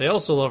 They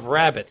also love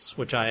rabbits,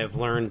 which I have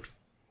learned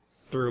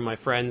through my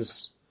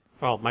friend's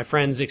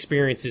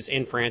experiences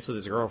in France with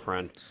his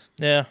girlfriend.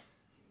 Yeah.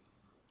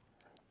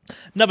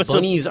 No, but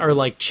bunnies are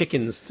like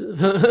chickens to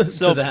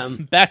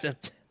them.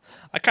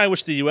 I kind of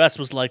wish the U.S.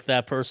 was like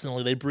that,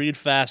 personally. They breed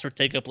faster,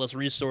 take up less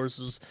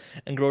resources,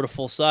 and grow to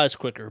full size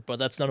quicker, but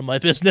that's none of my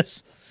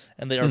business.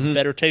 And they are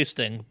better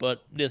tasting,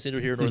 but it's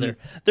neither here nor there.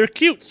 They're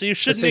cute, so you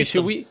shouldn't eat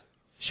them.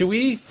 Should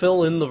we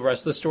fill in the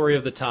rest of the story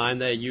of the time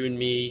that you and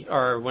me,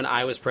 or when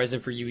I was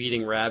present for you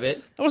eating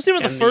rabbit? That wasn't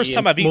even the first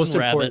time I've eaten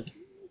rabbit.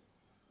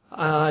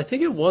 I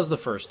think it was the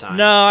first time.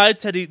 No, I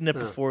had eaten it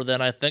before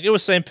then, I think. It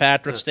was St.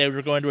 Patrick's Day. We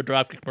were going to a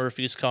Dropkick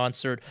Murphys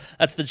concert.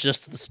 That's the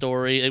gist of the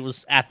story. It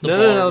was at the bar.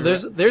 No.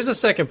 There's a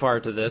second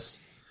part to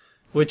this,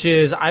 which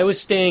is I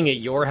was staying at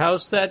your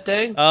house that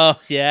day. Oh,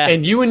 yeah.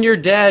 And you and your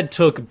dad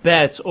took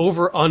bets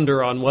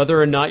over-under on whether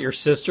or not your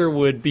sister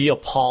would be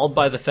appalled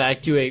by the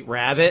fact you ate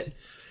rabbit.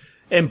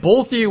 And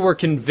both of you were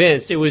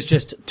convinced it was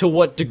just to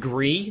what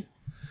degree.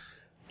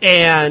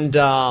 And we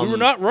were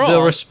not wrong.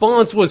 The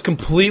response was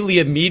completely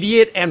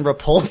immediate and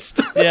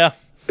repulsed. Yeah.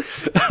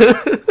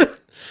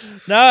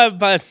 No,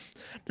 but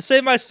to say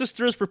my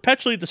sister is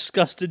perpetually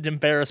disgusted and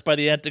embarrassed by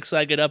the antics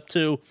I get up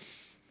to,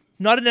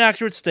 not an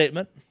accurate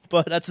statement,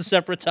 but that's a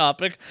separate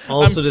topic.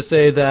 Also to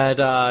say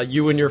that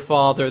you and your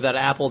father, that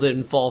apple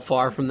didn't fall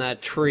far from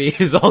that tree,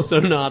 is also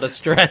not a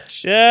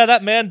stretch. Yeah,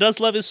 that man does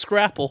love his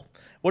scrapple.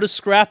 What is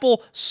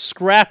scrapple?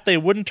 Scrap they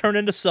wouldn't turn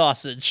into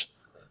sausage.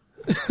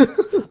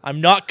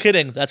 I'm not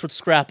kidding. That's what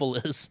scrapple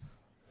is.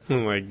 Oh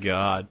my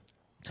god.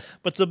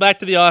 But so back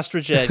to the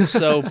ostrich eggs.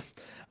 So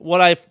what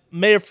I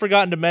may have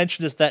forgotten to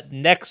mention is that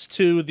next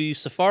to the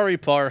safari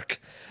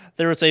park,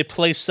 there is a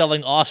place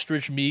selling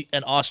ostrich meat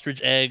and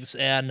ostrich eggs,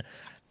 and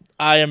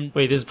I am...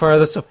 Wait, this is part of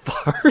the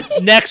safari?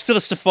 Next to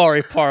the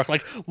safari park,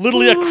 like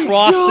literally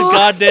across the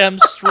goddamn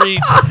street.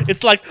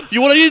 It's like,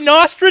 you want to eat an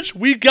ostrich?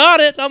 We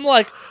got it. And I'm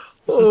like...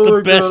 This is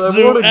the best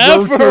zoo ever! I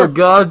want to go to a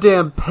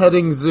goddamn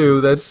petting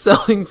zoo that's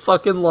selling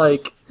fucking,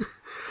 like,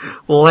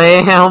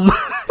 lamb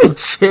and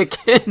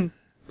chicken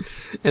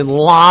and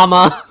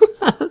llama.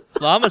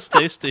 Llama's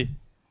tasty.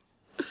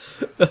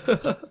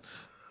 Oh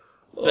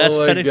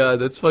my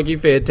god, that's fucking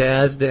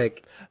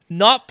fantastic.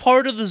 Not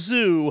part of the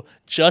zoo,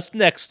 just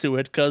next to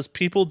it, because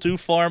people do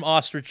farm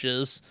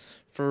ostriches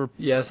for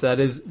Yes,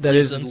 that is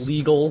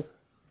legal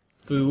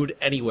food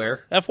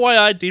anywhere.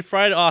 FYI,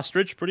 deep-fried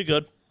ostrich, pretty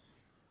good.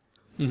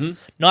 Mm-hmm.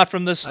 Not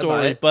from this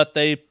story, but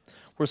they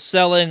were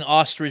selling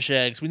ostrich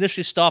eggs. We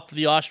initially stopped for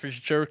the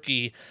ostrich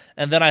jerky,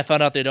 and then I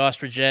found out they had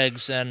ostrich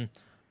eggs, and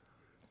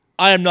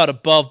I am not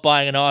above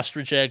buying an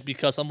ostrich egg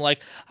because I'm like,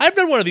 I've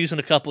done one of these in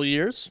a couple of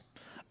years.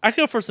 I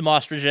could go for some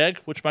ostrich egg,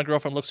 which my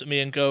girlfriend looks at me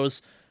and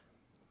goes,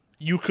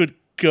 you could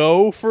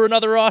go for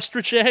another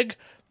ostrich egg?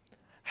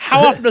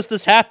 How often does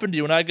this happen to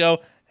you? And I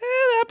go,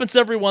 it happens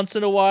every once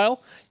in a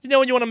while. You know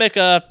when you want to make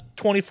a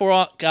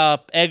 24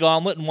 egg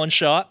omelet in one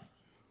shot?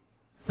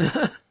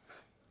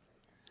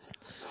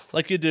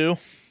 Like you do.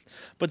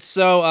 But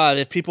so,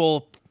 if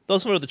people,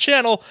 those who know the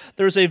channel,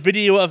 there's a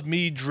video of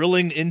me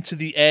drilling into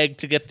the egg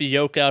to get the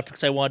yolk out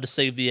because I wanted to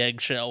save the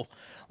eggshell.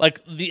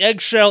 Like, the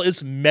eggshell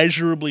is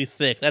measurably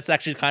thick. That's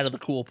actually kind of the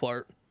cool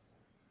part.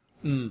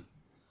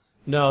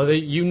 No,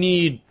 you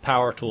need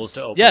power tools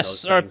to open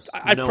yes, those things.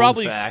 I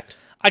probably,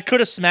 I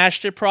could have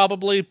smashed it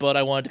probably, but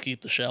I wanted to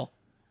keep the shell.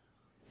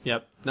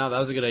 Yep. No, that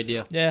was a good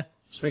idea. Yeah.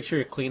 Just make sure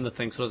you clean the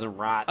thing so it doesn't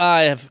rot.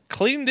 I have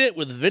cleaned it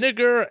with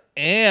vinegar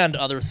and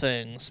other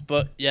things,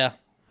 but yeah.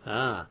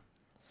 Ah.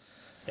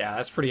 Yeah,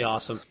 that's pretty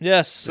awesome.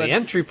 Yes. The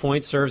entry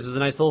point serves as a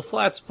nice little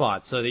flat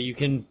spot so that you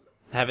can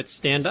have it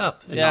stand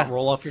up and not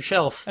roll off your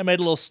shelf. I made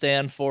a little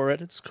stand for it.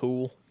 It's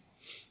cool.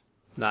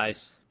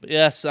 Nice. But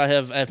yes, I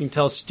have. You can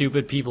tell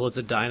stupid people it's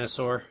a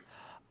dinosaur.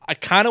 I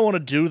kind of want to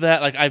do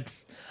that. Like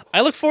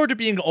I look forward to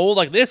being old.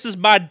 Like, this is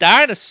my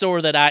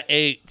dinosaur that I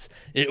ate.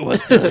 It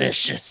was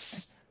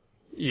delicious.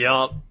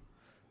 Yup.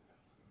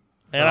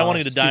 And I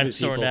want to eat a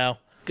dinosaur people. now.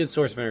 Good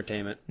source of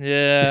entertainment.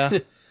 Yeah.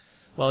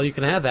 Well, you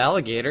can have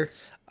alligator.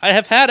 I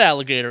have had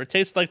alligator. It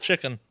tastes like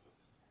chicken.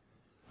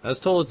 I was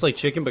told it's like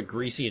chicken, but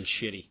greasy and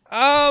shitty.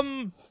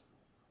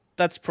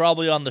 That's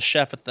probably on the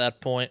chef at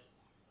that point.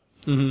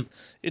 Mm-hmm.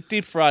 It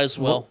deep fries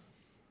well.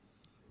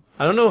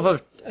 I don't know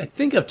if I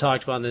think I've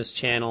talked about on this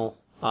channel.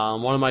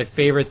 One of my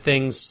favorite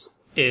things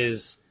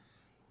is,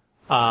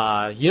 you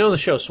know the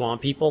show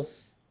Swamp People?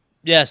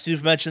 Yes,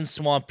 you've mentioned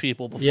Swamp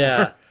People before.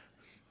 Yeah.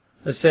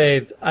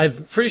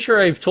 I'm pretty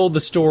sure I've told the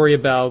story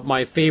about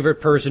my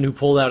favorite person who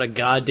pulled out a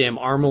goddamn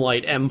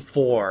Armalite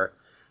M4.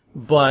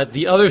 But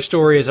the other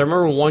story is, I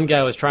remember one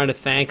guy was trying to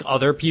thank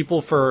other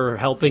people for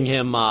helping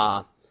him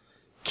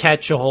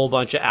catch a whole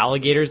bunch of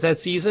alligators that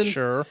season.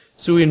 Sure.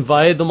 So he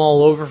invited them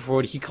all over for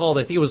what he called,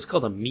 I think it was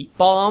called a meat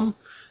bomb.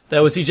 That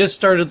was, he just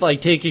started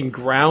like taking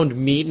ground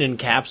meat and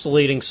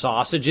encapsulating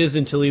sausages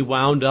until he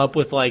wound up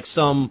with like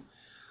some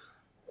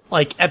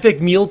like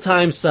epic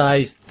mealtime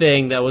sized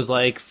thing that was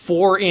like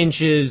 4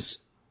 inches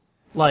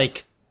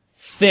like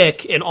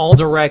thick in all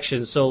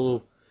directions.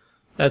 So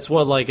that's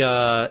what, like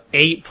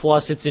 8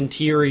 plus its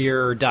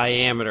interior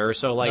diameter.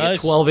 So like nice.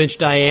 A 12-inch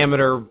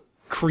diameter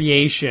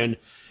creation.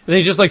 And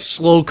they just like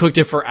slow cooked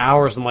it for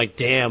hours. I'm like,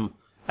 damn,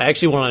 I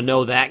actually want to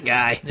know that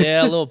guy.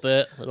 Yeah, a little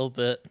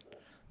bit.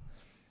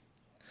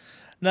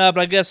 No,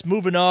 but I guess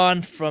moving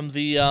on from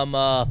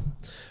the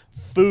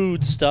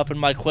food stuff and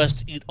my quest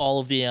to eat all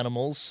of the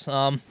animals.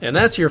 And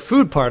that's your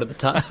food part of the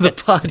the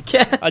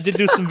podcast. I did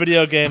do some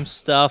video game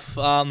stuff.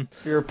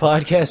 Your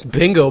podcast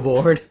bingo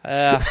board.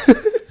 I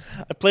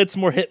played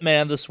some more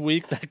Hitman this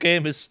week. That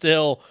game is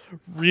still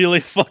really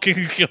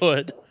fucking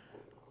good.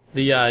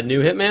 The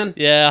new Hitman?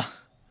 Yeah.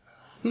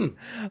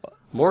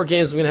 More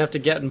games I'm gonna have to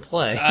get and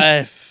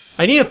play.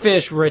 I need to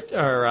finish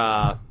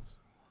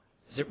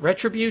is it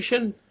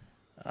Retribution?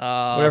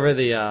 Whatever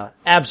the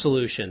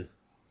Absolution.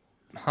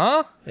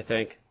 Huh? I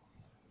think.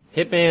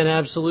 Hitman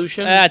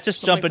Absolution?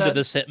 Just jump into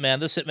this Hitman.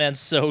 This Hitman's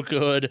so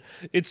good.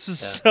 It's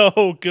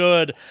so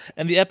good.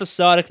 And the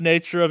episodic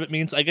nature of it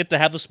means I get to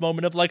have this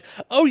moment of like,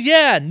 oh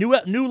yeah,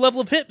 new level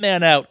of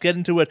Hitman out. Get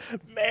into it.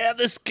 Man,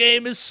 this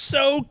game is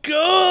so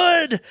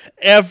good.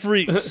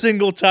 Every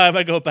single time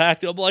I go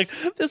back to it, I'm like,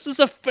 this is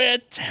a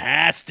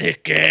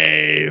fantastic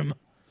game.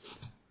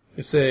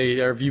 You say,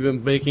 have you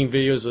been making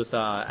videos with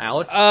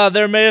Alex?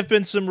 There may have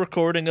been some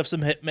recording of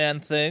some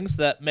Hitman things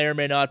that may or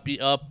may not be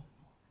up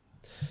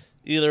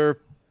either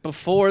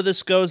before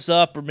this goes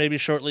up or maybe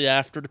shortly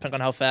after,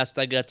 depending on how fast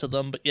I get to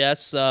them. But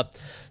yes,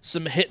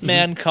 some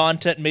Hitman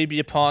content may be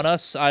upon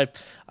us. I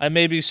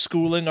may be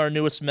schooling our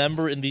newest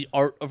member in the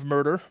art of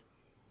murder.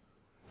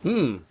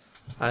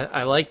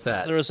 I like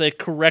that. There is a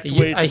correct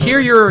way to I hear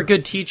you're a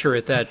good teacher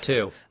at that,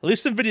 too. At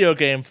least in video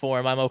game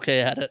form, I'm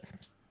okay at it.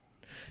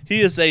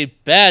 He is a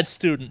bad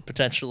student,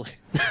 potentially.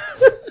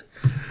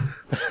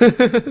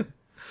 Needs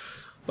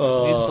to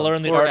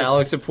learn the poor art.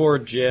 Alex and poor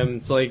Jim.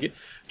 It's like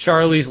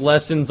Charlie's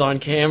lessons on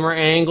camera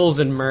angles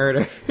and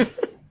murder.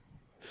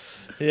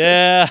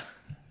 Yeah.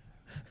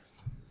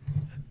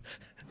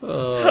 I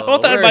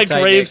want that in my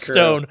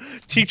gravestone.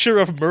 Teacher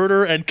of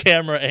murder and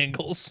camera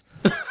angles.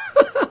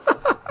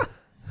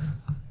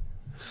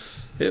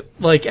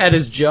 Like at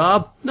his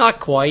job? Not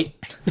quite.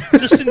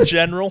 Just in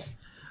general.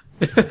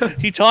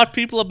 He taught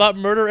people about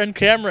murder and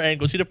camera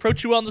angles. He'd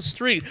approach you on the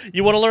street.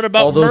 You want to learn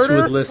about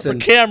murder or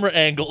camera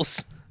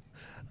angles?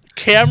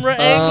 Camera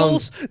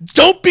angles?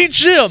 Don't be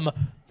Jim!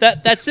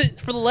 That's it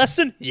for the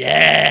lesson?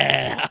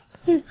 Yeah!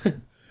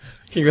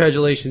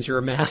 Congratulations, you're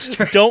a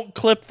master. Don't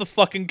clip the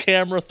fucking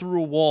camera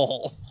through a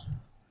wall.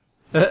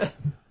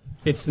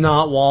 It's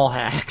not wall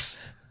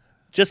hacks.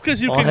 Just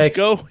because you can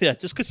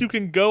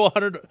go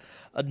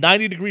a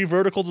 90-degree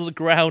vertical to the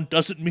ground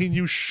doesn't mean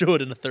you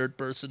should in a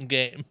third-person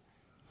game.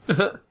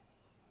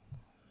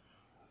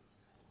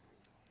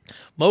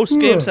 Most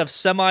games have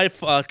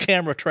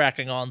camera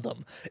tracking on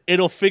them.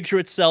 It'll figure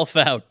itself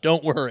out.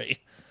 Don't worry.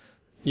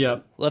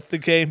 Yep. Let the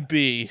game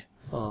be.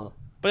 But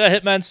yeah,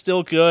 Hitman's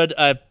still good.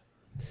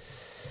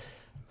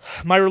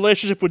 My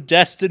relationship with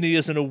Destiny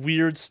is in a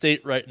weird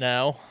state right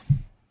now.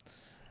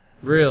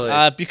 Really?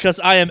 Because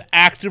I am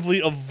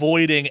actively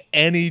avoiding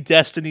any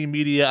Destiny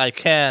media I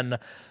can,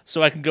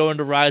 so I can go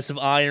into Rise of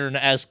Iron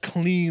as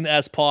clean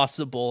as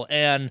possible.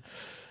 And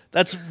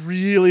that's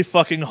really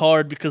fucking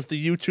hard because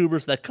the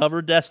YouTubers that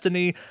cover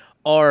Destiny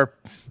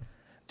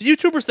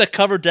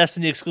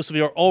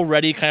exclusively are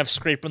already kind of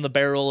scraping the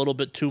barrel a little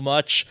bit too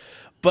much.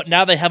 But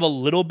now they have a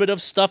little bit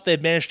of stuff.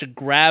 They've managed to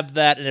grab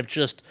that and have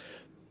just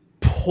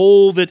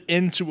pulled it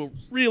into a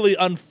really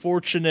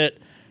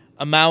unfortunate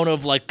amount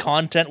of like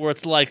content where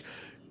it's like,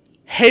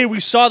 hey, we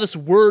saw this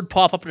word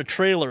pop up in a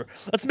trailer.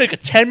 Let's make a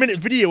 10-minute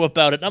video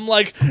about it. And I'm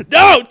like,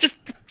 no, just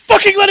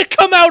fucking let it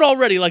come out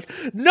already. Like,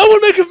 no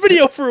one make a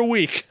video for a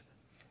week.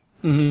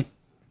 Mm-hmm.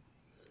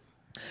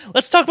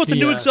 Let's talk about the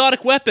new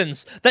exotic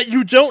weapons that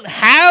you don't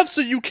have, so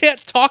you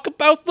can't talk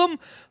about them.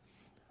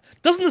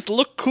 Doesn't this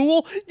look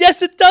cool?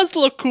 Yes, it does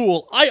look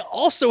cool. I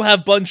also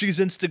have Bungie's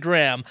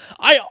Instagram.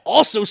 I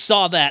also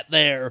saw that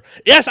there.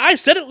 Yes, I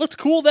said it looked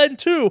cool then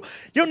too.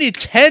 You don't need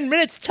 10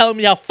 minutes telling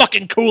me how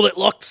fucking cool it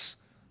looks.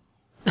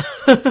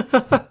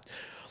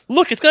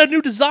 Look, it's got a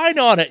new design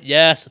on it.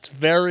 Yes, it's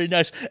very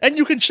nice. And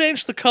you can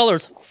change the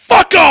colors.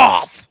 Fuck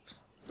off!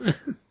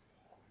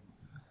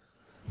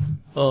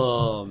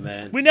 Oh,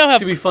 man. We now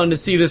have... It's going to be fun to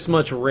see this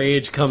much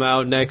rage come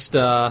out next,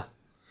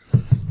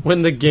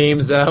 when the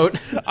game's out.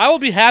 I will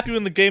be happy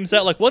when the game's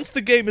out. Like, once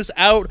the game is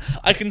out,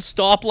 I can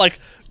stop, like,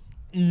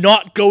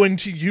 not going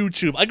to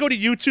YouTube. I go to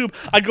YouTube,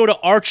 I go to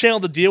our channel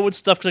to deal with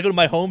stuff because I go to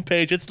my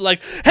homepage. It's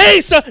like,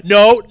 hey,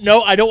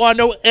 no, I don't want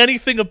to know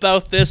anything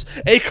about this.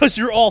 A, because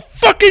you're all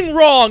fucking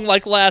wrong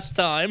like last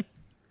time.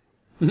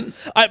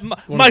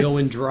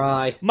 Going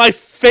dry. My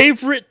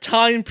favorite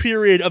time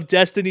period of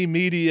Destiny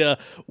media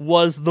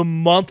was the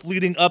month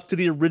leading up to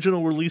the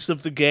original release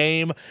of the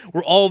game,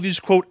 where all these,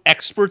 quote,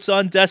 experts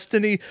on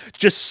Destiny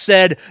just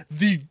said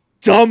the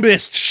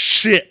dumbest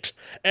shit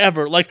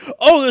ever. Like,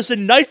 oh, there's a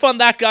knife on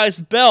that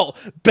guy's belt.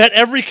 Bet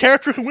every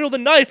character can wield a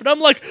knife. And I'm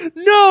like,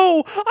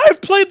 no,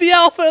 I've played the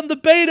alpha and the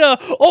beta.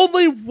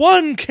 Only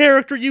one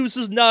character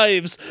uses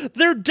knives.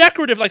 They're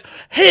decorative. Like,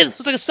 hey, this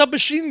looks like a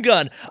submachine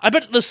gun. I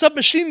bet the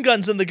submachine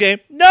gun's in the game.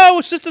 No,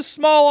 it's just a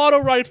small auto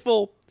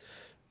rifle.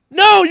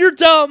 No, you're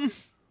dumb.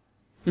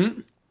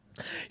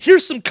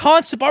 Here's some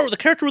concept art with a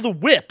character with a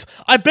whip.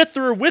 I bet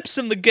there are whips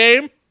in the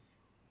game.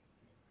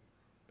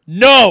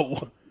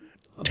 No.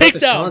 Take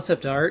down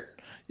concept art.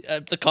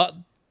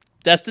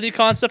 Destiny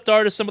concept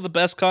art is some of the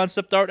best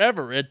concept art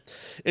ever.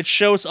 It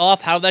shows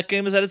off how that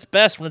game is at its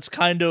best when it's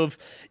kind of,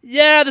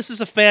 yeah, this is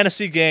a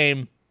fantasy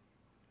game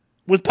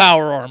with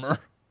power armor.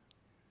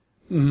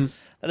 Mm-hmm.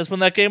 That is when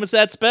that game is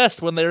at its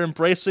best, when they're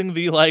embracing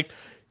the, like,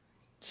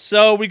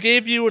 so we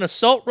gave you an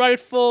assault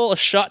rifle, a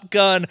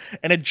shotgun,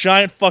 and a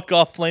giant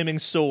fuck-off flaming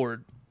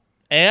sword.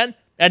 And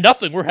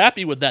nothing. We're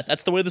happy with that.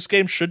 That's the way this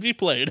game should be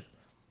played.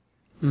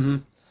 Mm-hmm.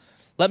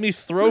 Let me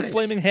throw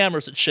flaming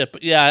hammers at shit.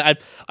 But yeah,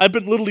 I've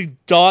been literally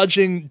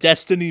dodging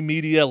Destiny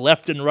media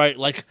left and right.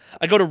 Like,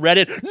 I go to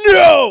Reddit.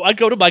 No! I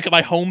go to my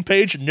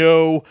homepage.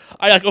 No.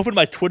 I like open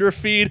my Twitter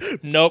feed.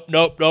 Nope.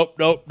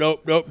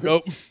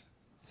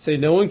 Say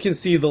no one can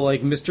see the,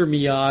 like, Mr.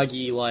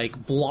 Miyagi,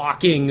 like,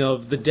 blocking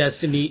of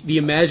the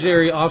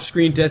imaginary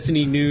off-screen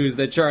Destiny news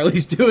that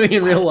Charlie's doing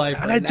in real life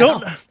right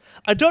now.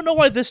 I don't know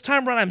why this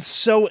time around I'm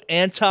so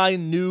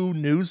anti-new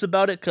news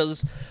about it,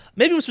 because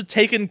maybe it was with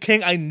Taken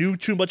King. I knew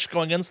too much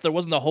going in, so there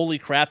wasn't a holy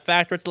crap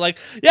factor. It's like,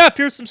 yeah,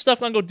 here's some stuff,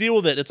 I'm gonna go deal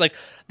with it. It's like,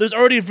 there's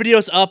already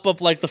videos up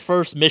of, like, the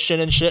first mission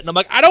and shit, and I'm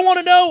like, I don't want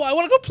to know, I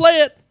want to go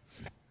play it.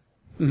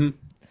 Mm-hmm.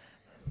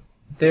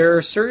 There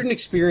are certain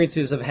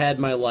experiences I've had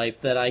in my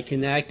life that I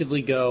can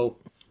actively go,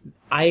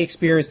 I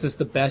experienced this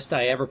the best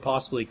I ever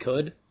possibly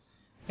could.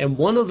 And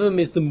one of them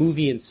is the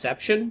movie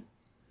Inception.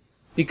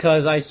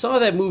 Because I saw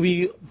that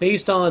movie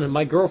based on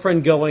my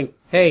girlfriend going,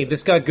 hey,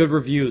 this got good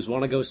reviews,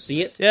 want to go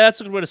see it? Yeah,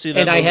 that's a good way to see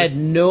that movie. I had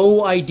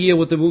no idea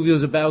what the movie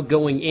was about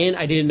going in.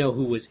 I didn't know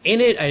who was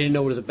in it. I didn't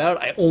know what it was about.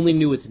 I only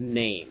knew its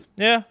name.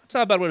 Yeah, it's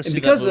not a bad way to see that movie.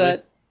 And because of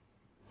that...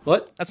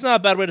 What? That's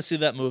not a bad way to see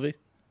that movie.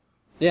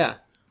 Yeah.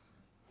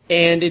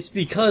 And it's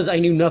because I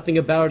knew nothing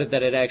about it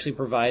that it actually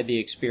provided the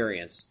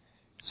experience.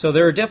 So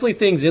there are definitely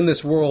things in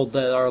this world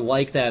that are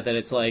like that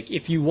it's like,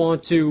 if you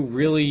want to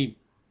really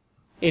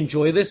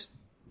enjoy this,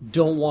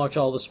 don't watch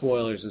all the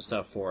spoilers and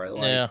stuff for it.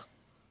 Like, yeah.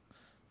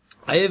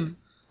 I have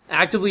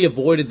actively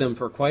avoided them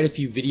for quite a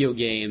few video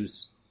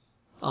games,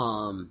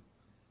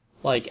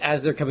 like,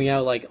 as they're coming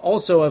out. Like,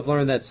 also I've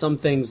learned that some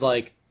things,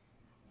 like,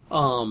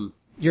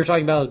 you're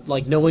talking about,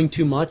 like, knowing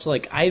too much.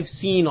 Like, I've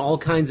seen all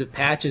kinds of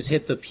patches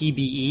hit the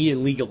PBE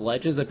in League of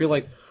Legends that you're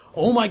like,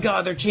 oh my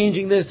god, they're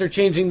changing this, they're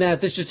changing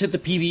that, this just hit the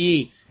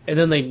PBE, and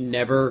then they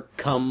never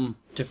come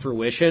to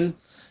fruition.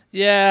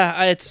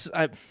 Yeah,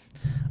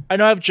 I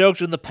know I've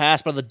joked in the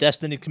past about the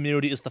Destiny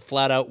community is the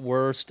flat-out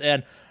worst,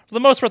 and for the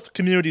most part, the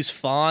community's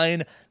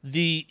fine.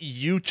 The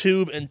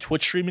YouTube and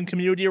Twitch streaming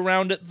community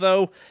around it,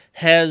 though,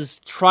 has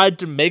tried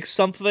to make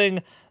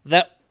something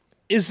that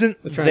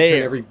isn't They're trying there. to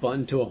turn every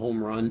button to a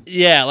home run.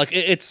 Yeah, like,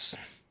 it's...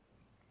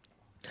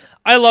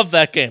 I love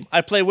that game.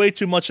 I play way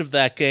too much of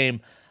that game.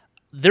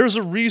 There's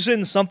a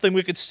reason Something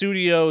Wicked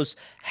Studios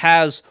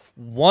has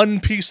one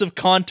piece of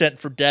content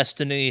for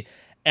Destiny,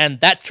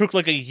 and that took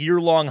like a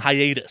year-long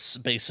hiatus,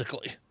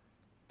 basically.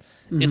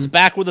 Mm-hmm. It's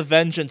back with a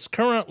vengeance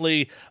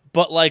currently,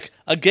 but like,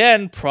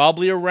 again,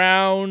 probably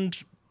around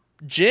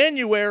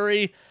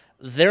January,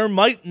 there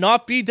might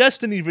not be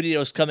Destiny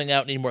videos coming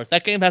out anymore.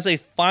 That game has a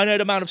finite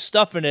amount of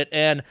stuff in it,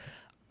 and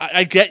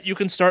I get you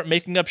can start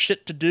making up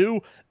shit to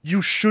do.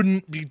 You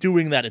shouldn't be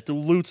doing that. It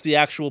dilutes the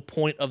actual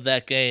point of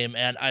that game,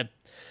 and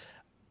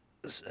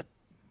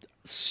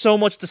so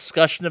much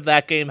discussion of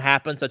that game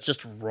happens that's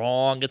just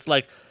wrong. It's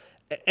like,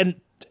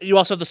 and you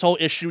also have this whole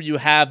issue. You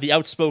have the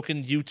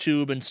outspoken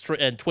YouTube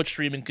and Twitch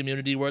streaming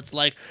community where it's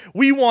like,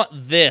 we want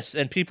this,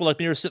 and people like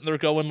me are sitting there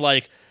going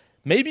like,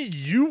 maybe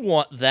you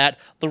want that.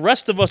 The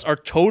rest of us are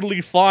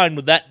totally fine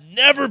with that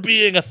never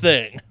being a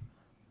thing.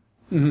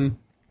 Mm-hmm.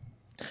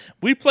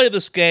 We play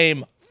this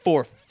game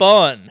for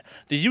fun.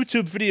 The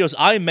YouTube videos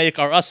I make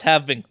are us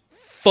having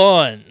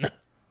fun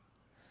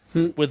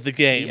with the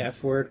game. The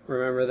F word,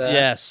 remember that?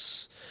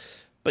 Yes.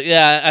 But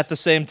yeah, at the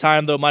same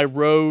time, though, my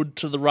road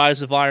to the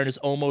Rise of Iron is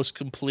almost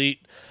complete.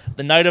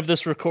 The night of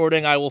this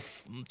recording, I will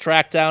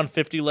track down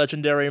 50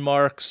 legendary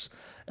marks,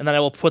 and then I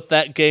will put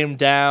that game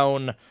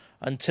down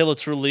until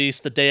it's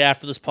released the day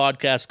after this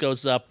podcast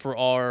goes up for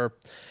our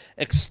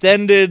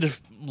extended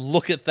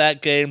look at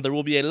that game. There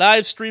will be a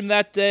live stream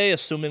that day,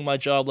 assuming my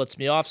job lets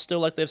me off still,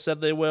 like they've said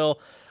they will.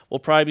 We'll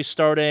probably be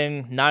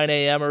starting 9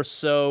 a.m. or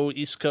so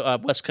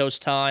West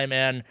Coast time,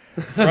 and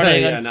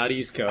running. Yeah, not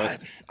East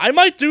Coast. I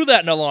might do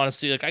that in all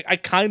honesty. Like I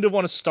kind of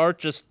want to start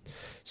just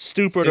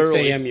stupid 6 early. 6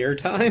 a.m. your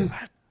time?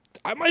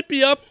 I might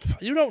be up.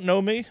 You don't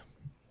know me.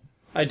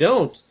 I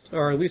don't,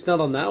 or at least not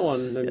on that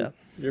one. And Yeah.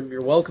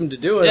 You're welcome to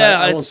do it. Yeah,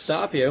 I won't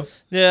stop you.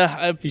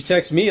 Yeah, If you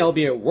text me, I'll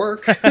be at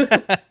work.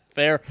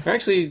 fair. Or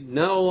actually,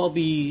 no, I'll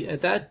be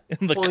at that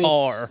In the point,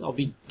 car. I'll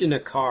be in a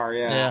car,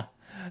 Yeah.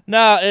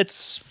 No,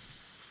 it's...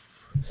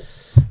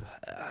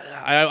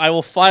 I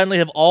will finally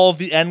have all of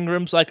the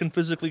engrams I can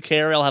physically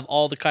carry. I'll have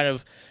all the kind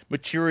of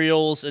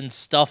materials and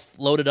stuff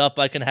loaded up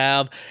I can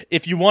have.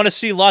 If you want to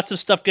see lots of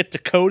stuff get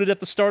decoded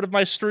at the start of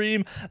my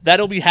stream,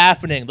 that'll be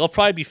happening. There'll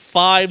probably be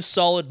 5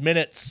 solid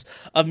minutes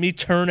of me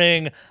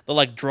turning the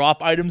like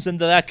drop items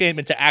into that game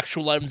into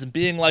actual items and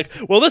being like,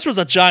 well, this was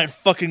a giant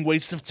fucking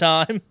waste of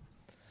time.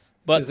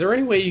 But Is there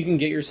any way you can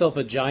get yourself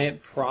a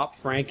giant prop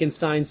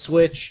Frankenstein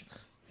switch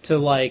to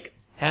like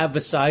have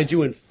beside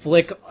you and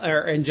flick,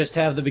 and just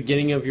have the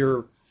beginning of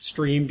your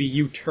stream be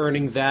you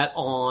turning that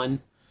on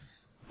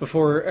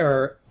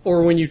before,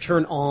 or when you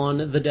turn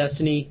on the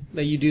Destiny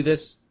that you do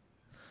this?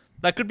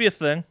 that could be a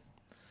thing.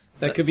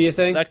 That could be a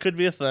thing? That could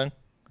be a thing.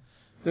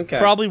 Okay.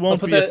 probably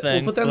won't be a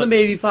thing, We'll put that in but- the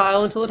maybe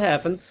pile until it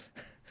happens.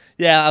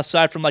 Yeah,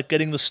 aside from like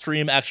getting the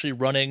stream actually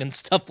running and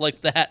stuff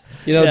like that.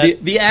 You know, Yeah.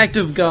 the act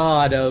of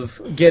God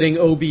of getting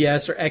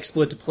OBS or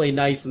XSplit to play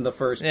nice in the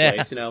first Yeah.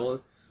 place. You know,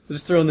 we'll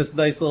just throw in this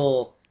nice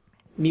little,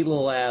 neat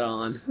little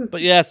add-on. But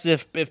yes,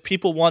 if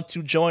people want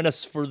to join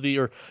us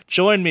or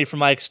join me for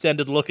my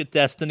extended look at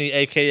Destiny,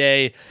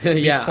 aka me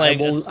Yeah,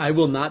 playing I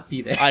will not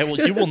be there.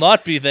 you will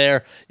not be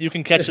there. You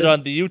can catch it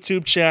on the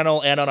YouTube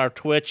channel and on our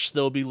Twitch.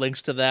 There'll be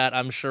links to that.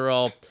 I'm sure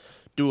I'll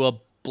do a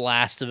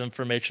blast of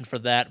information for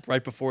that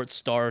right before it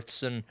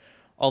starts and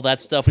all that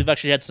stuff. We've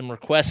actually had some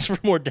requests for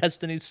more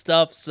Destiny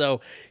stuff,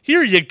 so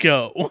here you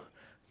go.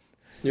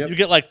 Yep. You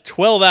get like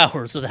 12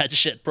 hours of that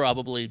shit,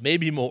 probably,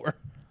 maybe more.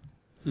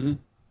 Oh,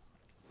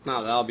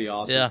 that'll be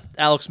awesome. Yeah,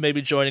 Alex may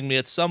be joining me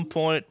at some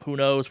point. Who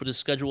knows what his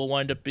schedule will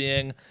wind up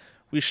being.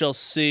 We shall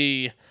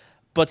see.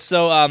 But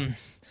so, in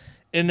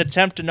an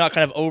attempt to not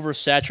kind of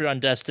oversaturate on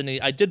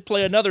Destiny, I did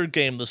play another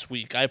game this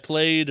week. I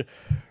played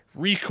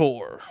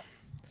Recore,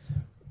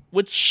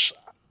 which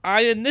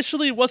I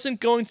initially wasn't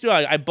going to do.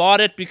 I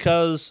bought it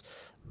because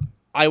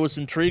I was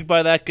intrigued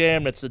by that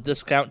game. It's a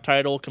discount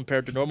title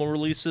compared to normal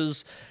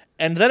releases.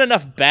 And then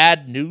enough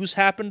bad news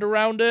happened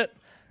around it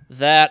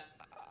that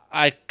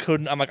I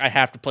couldn't. I'm like, I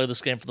have to play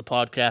this game for the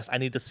podcast. I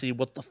need to see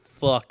what the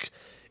fuck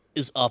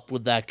is up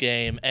with that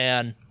game.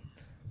 And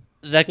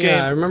that game.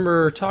 Yeah, I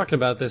remember talking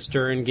about this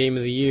during Game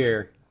of the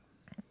Year.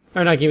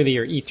 Or not Game of the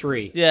Year,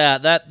 E3. Yeah,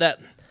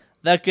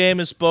 that game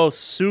is both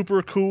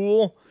super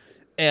cool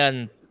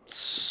and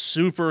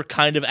super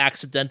kind of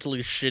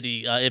accidentally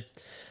shitty.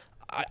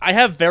 I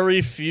have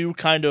very few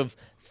kind of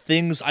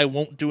things I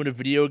won't do in a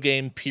video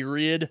game,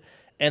 period.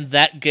 And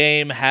that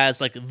game has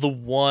like the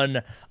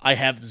one I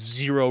have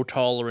zero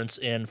tolerance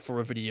in for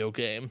a video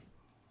game.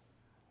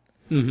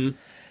 And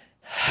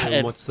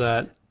what's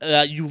that?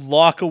 You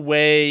lock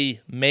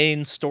away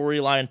main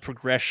storyline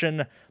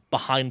progression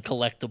behind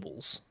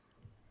collectibles.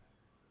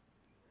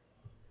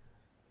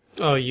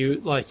 Oh, you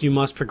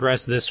must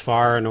progress this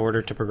far in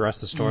order to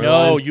progress the storyline?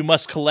 No, you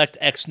must collect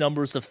X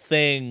numbers of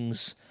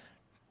things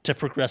to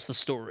progress the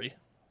story.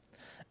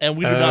 And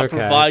we do not Okay.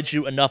 provide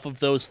you enough of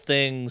those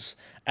things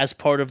as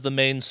part of the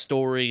main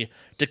story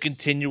to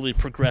continually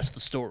progress the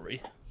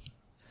story.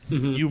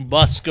 You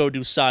must go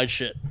do side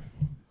shit.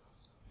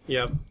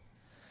 Yep.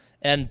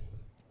 And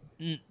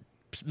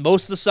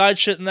most of the side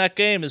shit in that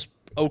game is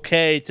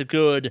okay to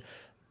good,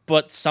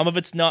 but some of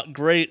it's not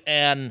great,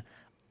 and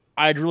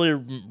I'd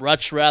really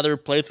much rather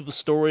play through the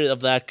story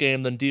of that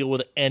game than deal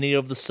with any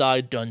of the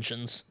side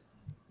dungeons.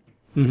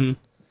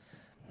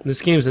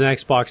 This game's an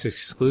Xbox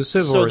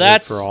exclusive, So or is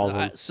that's it for all of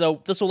them?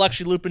 so this will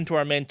actually loop into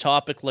our main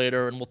topic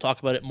later, and we'll talk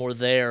about it more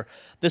there.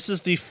 This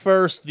is the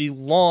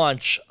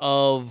launch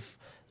of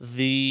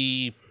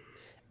the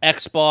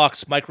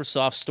Xbox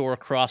Microsoft Store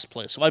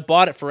crossplay. So I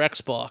bought it for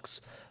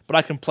Xbox, but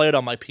I can play it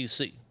on my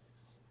PC.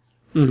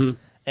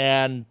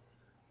 And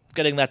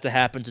getting that to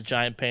happen is a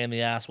giant pain in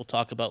the ass. We'll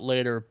talk about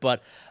later.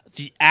 But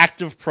the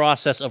active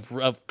process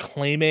of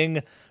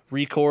claiming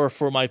Recore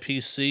for my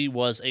PC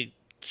was a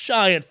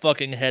giant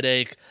fucking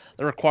headache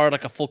that required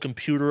like a full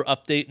computer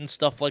update and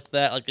stuff like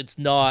that. Like, it's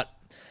not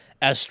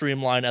as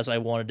streamlined as I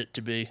wanted it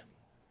to be.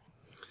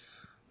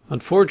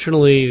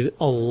 Unfortunately,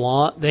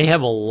 they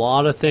have a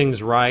lot of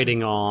things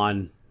riding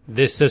on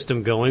this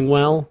system going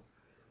well.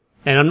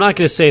 And I'm not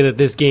going to say that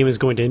this game is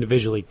going to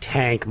individually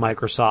tank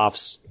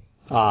Microsoft's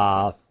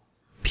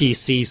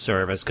PC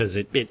service, because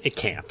it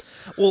can't.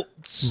 Well,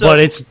 But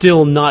it's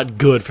still not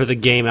good for the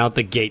game out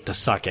the gate to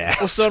suck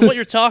ass. So what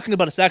you're talking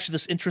about is actually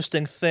this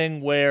interesting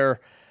thing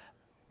where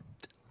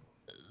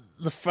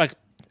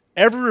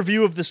every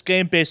review of this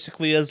game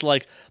basically is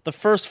like the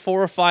first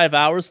 4 or 5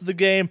 hours of the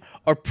game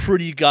are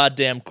pretty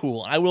goddamn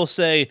cool. I will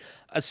say,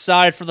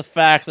 aside from the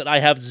fact that I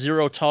have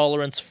zero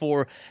tolerance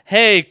for,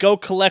 hey, go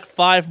collect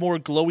 5 more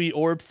glowy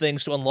orb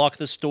things to unlock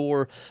this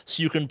door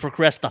so you can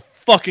progress the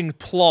fucking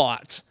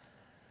plot.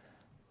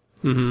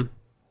 The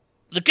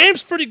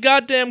game's pretty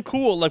goddamn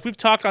cool. Like, we've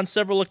talked on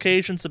several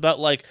occasions about,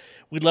 like,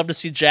 we'd love to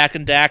see Jak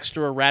and Daxter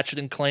or Ratchet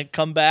and Clank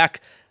come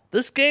back.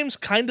 This game's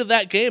kind of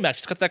that game, actually.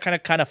 It's got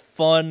that kind of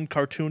fun,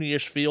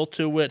 cartoony-ish feel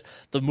to it.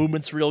 The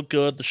movement's real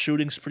good. The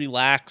shooting's pretty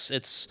lax.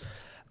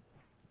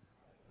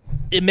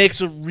 It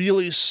makes a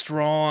really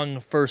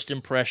strong first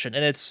impression,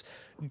 and it's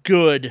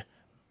good.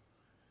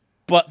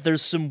 But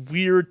there's some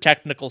weird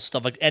technical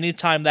stuff. Like,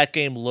 anytime that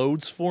game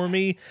loads for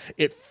me,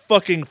 it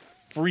fucking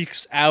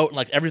freaks out.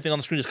 Like, everything on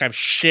the screen just kind of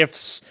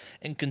shifts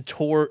and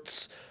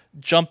contorts.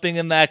 Jumping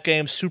in that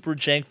game, super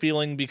jank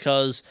feeling,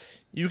 because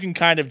you can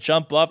kind of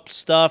jump up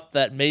stuff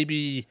that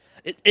maybe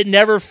it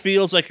never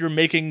feels like you're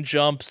making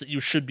jumps that you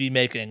should be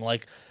making.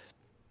 Like,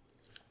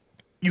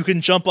 you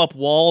can jump up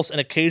walls, and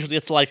occasionally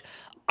it's like,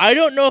 I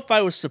don't know if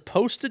I was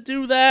supposed to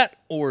do that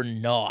or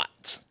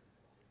not.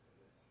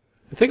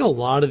 I think a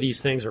lot of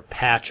these things are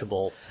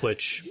patchable,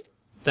 which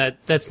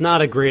that's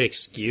not a great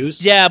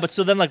excuse. Yeah, but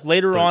so then like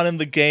later on in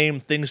the game,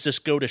 things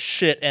just go to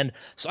shit. And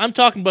so I'm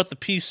talking about the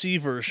PC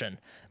version.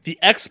 The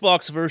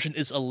Xbox version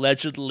is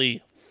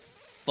allegedly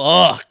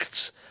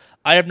fucked.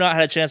 I have not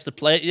had a chance to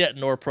play it yet,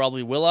 nor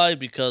probably will I,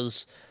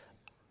 because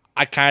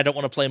I kind of don't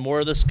want to play more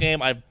of this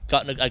game. I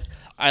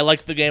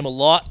like the game a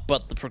lot,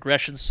 but the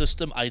progression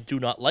system I do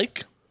not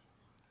like.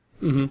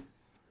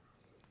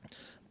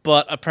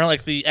 But apparently,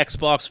 like, the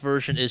Xbox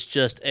version is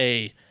just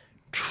a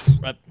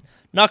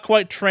not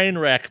quite train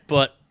wreck,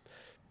 but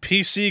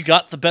PC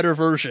got the better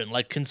version,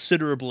 like,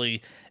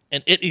 considerably,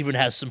 and it even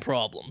has some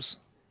problems.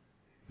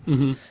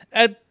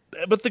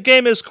 But the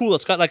game is cool.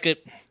 It's got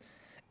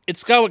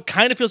what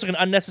kind of feels like an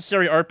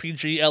unnecessary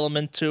RPG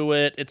element to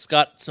it. It's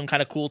got some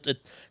kind of cool. It's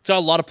got a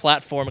lot of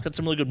platform. It's got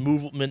some really good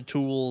movement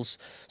tools.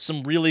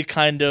 Some really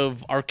kind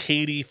of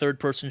arcadey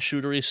third-person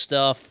shootery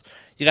stuff.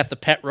 You got the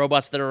pet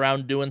robots that are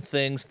around doing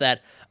things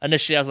that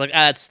initially I was like,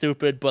 that's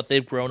stupid, but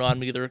they've grown on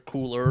me. They're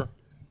cooler.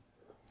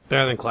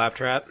 Better than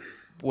Claptrap.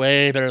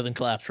 Way better than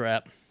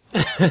Claptrap.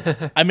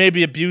 I may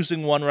be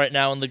abusing one right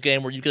now in the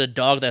game where you get a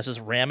dog that has this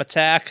ram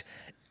attack,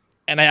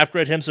 and I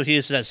upgrade him so he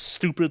has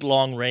stupid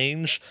long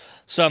range.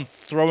 So I'm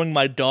throwing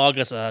my dog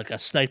as a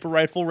sniper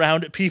rifle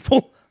round at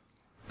people.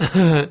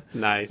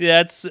 Nice.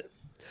 Yeah,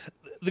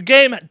 the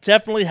game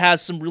definitely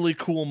has some really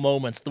cool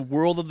moments. The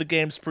world of the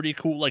game's pretty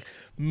cool. Like,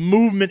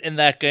 movement in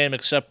that game,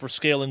 except for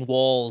scaling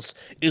walls,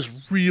 is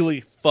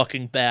really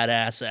fucking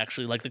badass,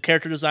 actually. Like, the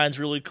character design's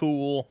really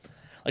cool.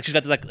 Like, she's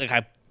got this, like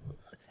a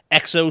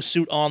exo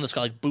suit on that's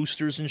got, like,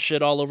 boosters and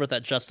shit all over it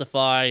that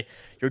justify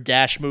your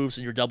dash moves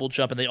and your double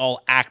jump, and they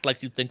all act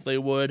like you'd think they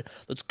would.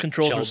 The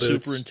controls are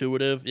super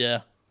intuitive, yeah.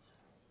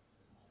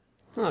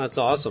 Oh, that's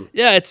awesome.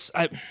 Yeah, It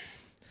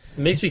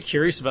makes me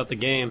curious about the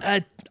game.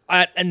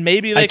 And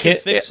maybe they can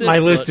fix it. My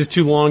list is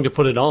too long to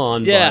put it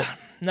on. Yeah,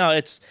 but no,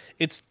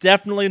 it's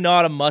definitely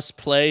not a must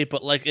play,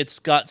 but like it's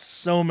got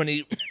so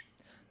many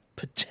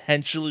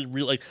potentially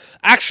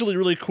actually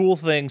really cool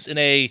things in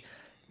a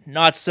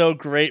not so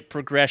great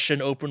progression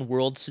open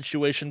world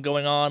situation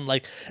going on.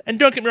 Like, and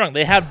don't get me wrong,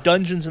 they have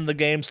dungeons in the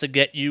games to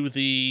get you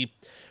the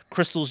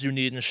crystals you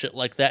need and shit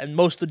like that, and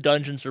most of the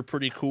dungeons are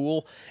pretty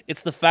cool.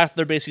 It's the fact that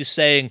they're basically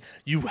saying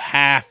you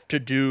have to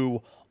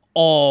do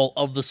all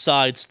of the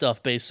side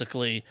stuff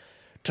basically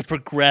to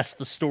progress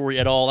the story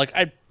at all. Like,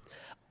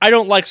 I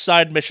don't like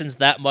side missions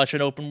that much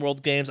in open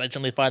world games. I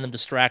generally find them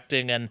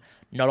distracting and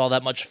not all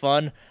that much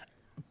fun.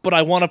 But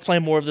I want to play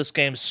more of this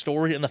game's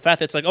story, and the fact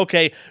that it's like,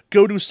 okay,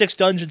 go do 6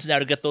 dungeons now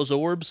to get those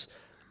orbs,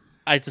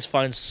 I just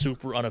find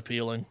super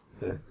unappealing.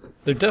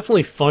 They're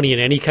definitely funny in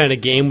any kind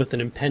of game with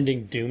an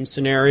impending doom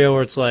scenario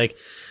where it's like,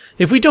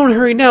 if we don't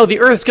hurry now, the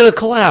Earth's gonna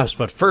collapse,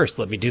 but first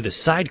let me do this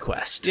side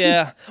quest.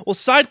 Yeah, well,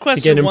 side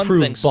quests get are one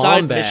improved thing. bomb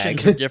Side bag.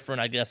 missions are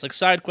different, I guess. Like,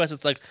 side quests,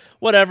 it's like,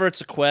 whatever,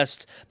 it's a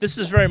quest. This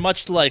is very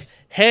much like,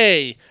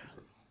 hey,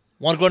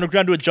 want to go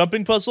underground to a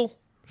jumping puzzle?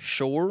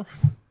 Sure.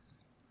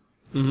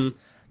 Mm-hmm.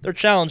 They're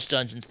challenge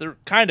dungeons. They're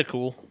kind of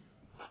cool.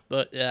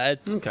 But, yeah.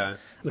 Okay.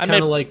 I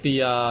Kind of like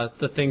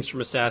the things from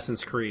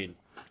Assassin's Creed.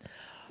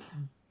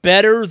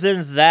 Better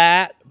than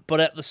that, but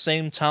at the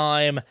same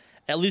time,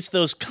 at least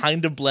those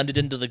kind of blended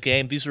into the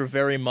game. These are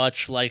very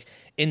much like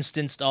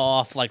instanced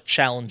off, like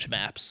challenge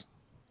maps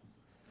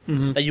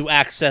that you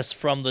access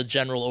from the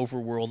general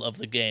overworld of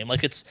the game.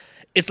 Like it's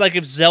like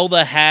if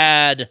Zelda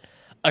had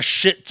a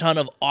shit ton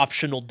of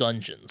optional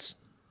dungeons.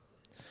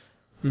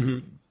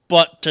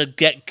 But to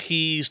get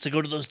keys to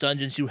go to those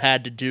dungeons, you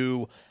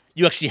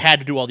actually had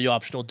to do all the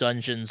optional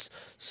dungeons,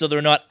 so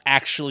they're not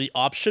actually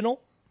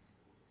optional.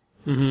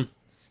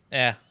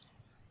 Yeah.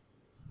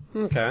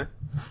 Okay.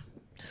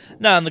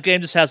 No, and the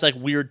game just has like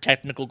weird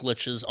technical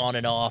glitches on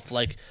and off.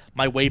 Like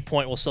my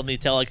waypoint will suddenly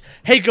tell like,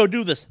 "Hey, go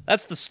do this."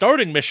 That's the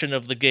starting mission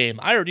of the game.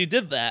 I already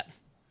did that.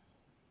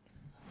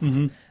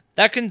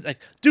 That can like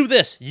do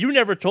this. You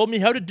never told me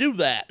how to do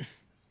that.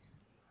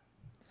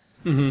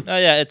 Oh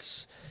yeah,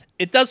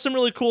 it does some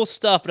really cool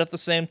stuff, but at the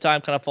same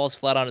time, kind of falls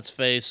flat on its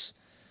face,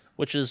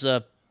 which is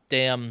a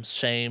damn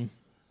shame.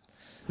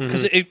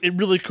 Because it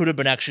really could have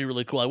been actually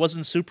really cool. I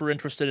wasn't super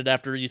interested in it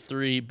after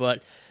E3,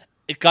 but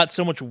it got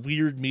so much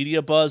weird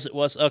media buzz. It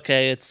was,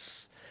 okay,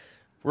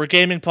 we're a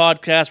gaming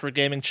podcast, we're a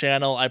gaming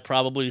channel. I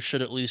probably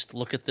should at least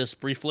look at this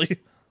briefly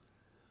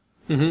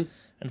and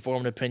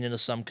form an opinion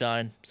of some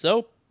kind.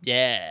 So,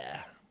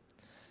 yeah.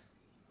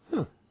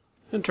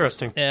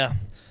 Interesting. Yeah.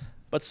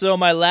 But so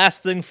my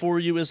last thing for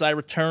you is I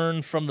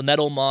return from the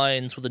metal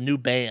mines with a new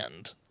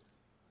band.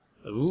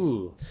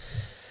 Ooh.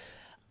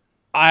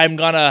 I'm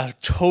gonna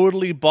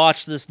totally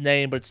botch this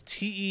name, but it's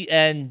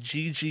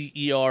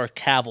Tengger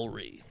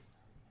Cavalry.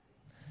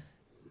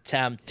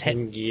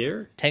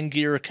 Tengir?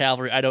 Tengir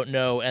Cavalry, I don't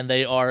know, and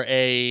they are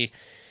a...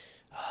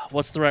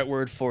 what's the right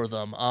word for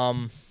them?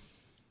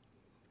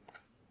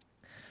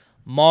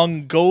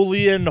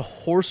 Mongolian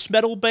horse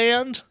metal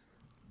band?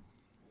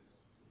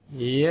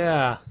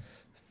 Yeah.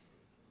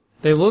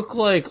 They look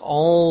like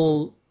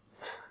all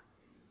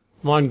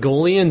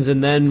Mongolians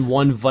and then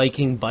one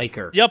Viking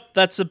biker. Yep,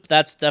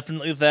 that's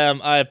definitely them.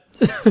 I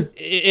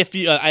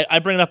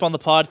bring it up on the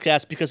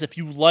podcast because if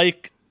you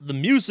like the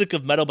music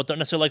of metal but don't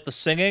necessarily like the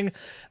singing,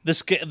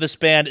 this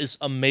band is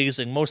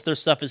amazing. Most of their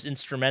stuff is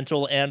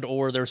instrumental, and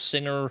or their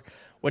singer,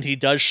 when he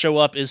does show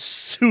up, is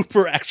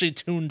super actually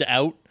tuned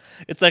out.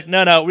 It's like,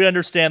 no, we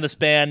understand this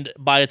band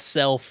by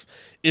itself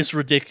is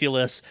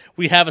ridiculous.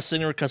 We have a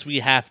singer because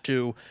we have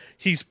to.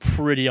 He's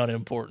pretty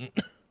unimportant.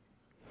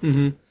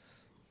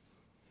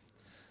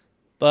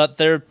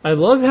 But I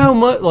love how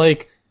much,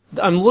 like,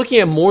 I'm looking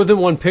at more than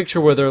one picture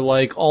where they're,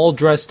 like, all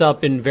dressed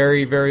up in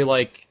very, very,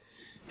 like,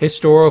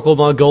 historical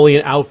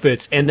Mongolian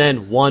outfits, and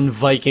then one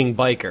Viking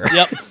biker.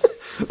 Yep.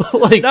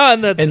 Like, No,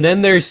 and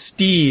then there's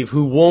Steve,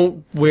 who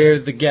won't wear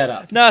the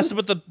getup. No, so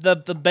but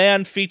the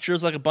band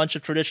features like a bunch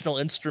of traditional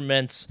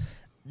instruments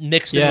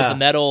mixed in with the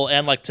metal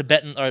and like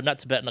Tibetan, or not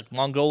Tibetan, like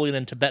Mongolian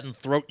and Tibetan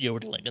throat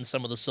yodeling in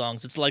some of the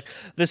songs. It's like,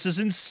 this is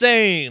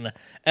insane,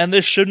 and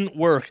this shouldn't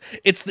work.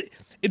 It's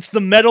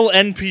the metal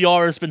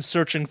NPR has been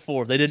searching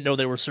for. They didn't know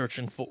they were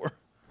searching for.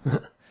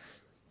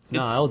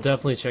 No, I'll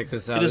definitely check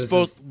this out. It is This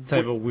both is the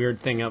type of weird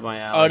thing up my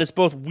alley. It is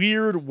both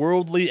weird,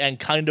 worldly, and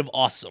kind of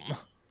awesome.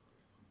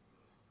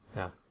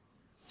 Yeah.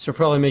 This will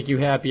probably make you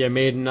happy. I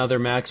made another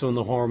Maximum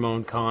the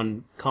Hormone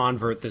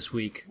convert this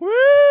week.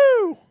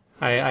 Woo!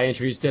 I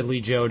introduced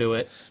Deadly Joe to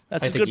it. I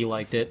think you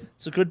liked it.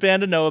 It's a good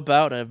band to know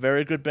about, a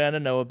very good band to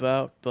know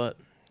about, but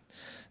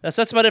that's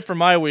about it for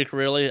my week,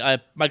 really.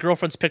 My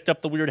girlfriend's picked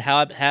up the weird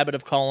habit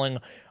of calling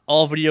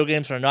all video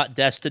games that are not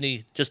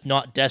Destiny, just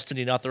not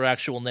Destiny, not their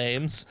actual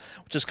names,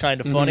 which is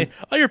kind of funny.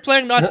 Oh, you're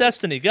playing not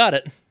Destiny, got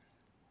it.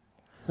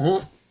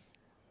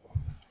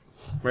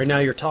 Right now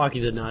you're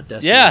talking to not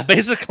Destiny. Yeah,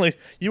 basically.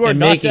 You are and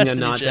not making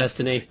Destiny, a not Jeff.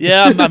 Destiny.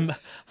 Yeah,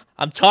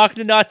 I'm talking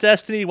to not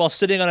Destiny while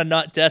sitting on a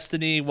not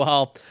Destiny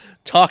while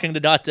talking to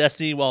not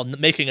Destiny while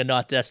making a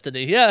not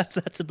Destiny. Yeah,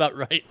 that's about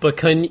right. But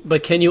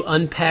can you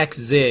unpack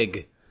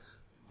Zig?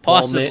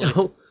 Possibly.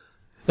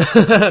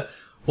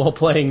 While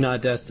playing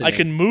not Destiny. I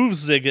can move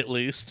Zig at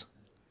least.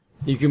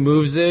 You can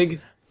move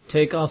Zig,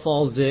 take off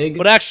all Zig.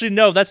 But actually,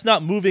 no, that's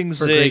not moving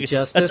For Zig. great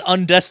justice? That's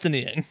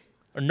undestinying.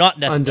 Or not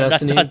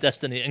Undestinying? not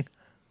destinying.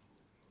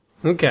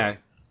 Okay.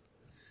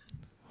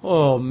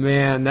 Oh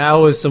man, that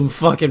was some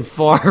fucking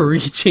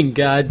far-reaching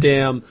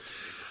goddamn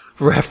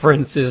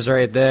references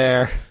right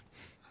there.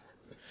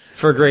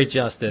 For great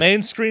justice.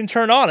 Main screen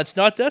turn on. It's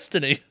not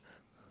Destiny.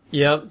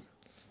 Yep.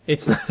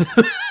 It's not.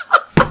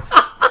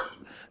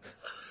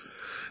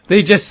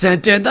 They just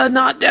sent in the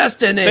not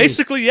Destiny.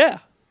 Basically, yeah.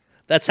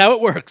 That's how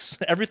it works.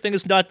 Everything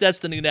is not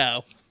Destiny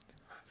now.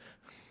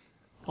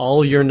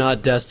 All your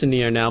not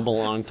Destiny are now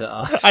belong to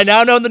us. I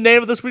now know the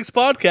name of this week's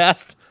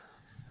podcast.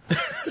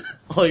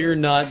 All your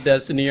not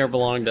Destiny are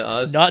belong to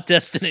us. Not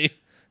Destiny.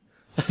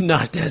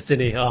 Not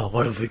Destiny. Oh,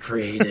 what have we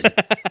created?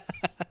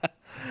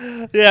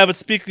 Yeah, but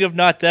speaking of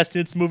not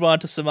Destiny, let's move on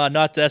to some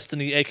not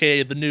Destiny,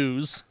 aka the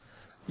news.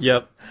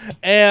 Yep.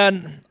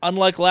 And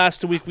unlike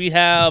last week, we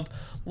have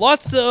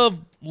lots of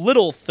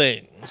little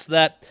things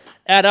that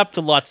add up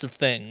to lots of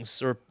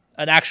things, or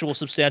an actual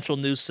substantial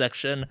news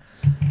section.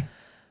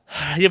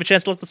 You have a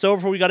chance to look this over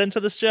before we got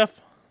into this,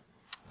 Jeff?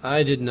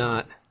 I did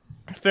not.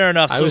 Fair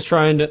enough. I was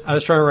trying to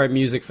write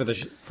music for the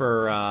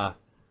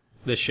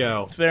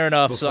show. Fair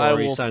enough. Before So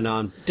we sign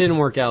on. Didn't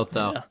work out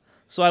though. Yeah.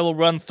 So I will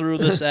run through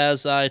this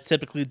as I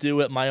typically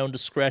do at my own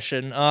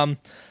discretion.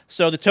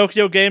 So the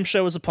Tokyo Game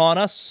Show is upon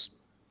us.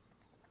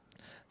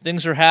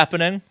 Things are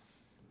happening.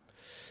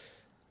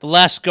 The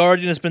Last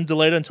Guardian has been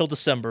delayed until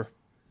December.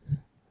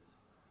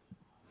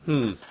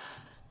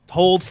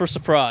 Hold for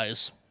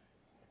surprise.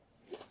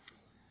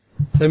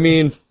 I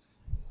mean,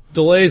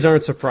 delays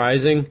aren't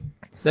surprising.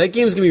 That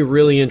game's gonna be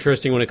really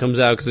interesting when it comes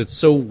out because it's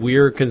so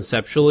weird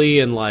conceptually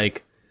and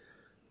like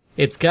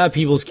it's got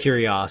people's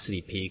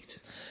curiosity piqued.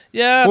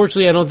 Yeah.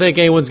 Fortunately, I don't think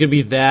anyone's gonna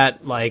be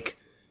that like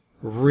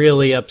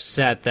really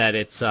upset that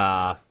it's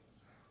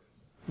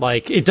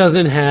like it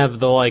doesn't have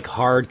the like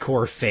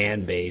hardcore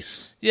fan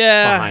base.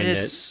 Yeah, behind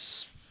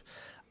it's.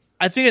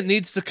 I think it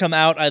needs to come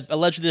out.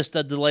 Allegedly, this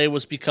delay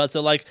was because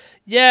they're like,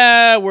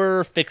 yeah,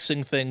 we're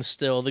fixing things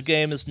still. The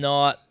game is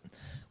not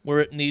where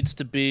it needs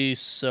to be,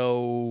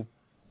 so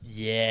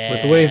yeah.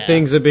 With the way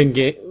things have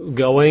been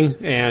going,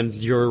 and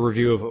your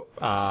review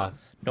of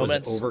No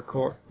Man's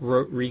Recore,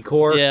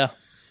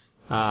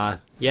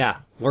 yeah,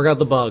 work out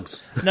the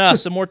bugs. No,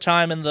 some more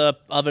time in the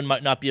oven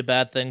might not be a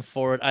bad thing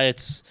for it.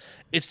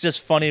 It's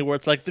just funny where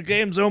it's like the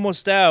game's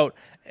almost out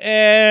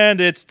and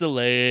it's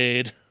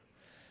delayed.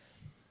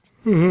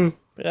 But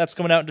that's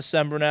coming out in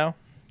December now.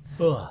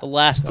 Ugh. The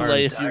last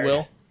delay, if you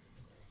will.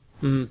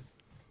 So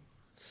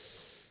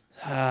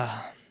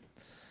I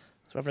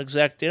have an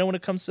exact date when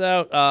it comes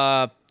out.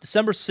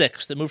 December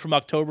 6th. It moved from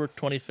October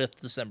 25th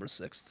to December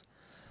 6th.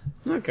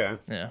 Okay.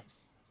 Yeah.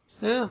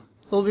 Yeah.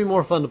 It'll be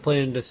more fun to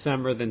play in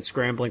December than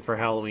scrambling for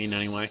Halloween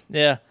anyway.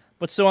 Yeah.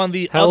 But so on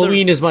the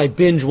Halloween is my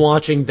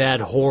binge-watching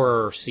bad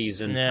horror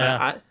season.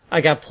 Yeah. I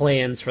got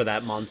plans for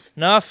that month.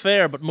 Not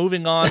fair, but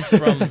moving on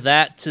from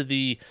that to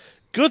the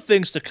good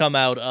things to come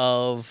out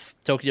of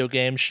Tokyo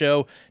Game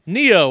Show.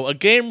 Neo, a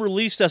game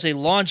released as a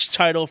launch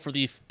title for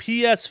the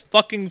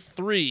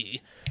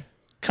PS3,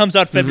 comes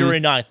out February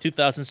 9th,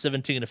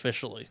 2017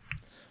 officially.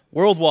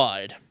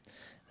 Worldwide.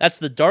 That's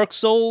the Dark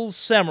Souls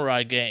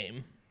samurai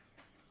game.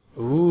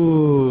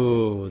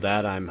 Ooh,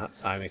 that I'm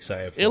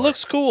excited for. It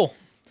looks cool.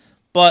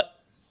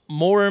 But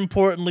more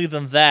importantly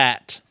than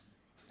that,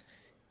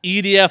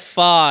 EDF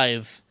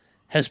 5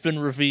 has been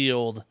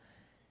revealed,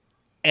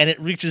 and it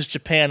reaches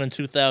Japan in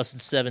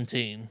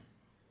 2017.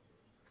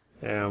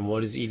 And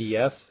what is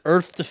EDF?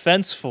 Earth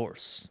Defense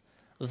Force,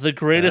 the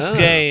greatest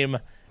game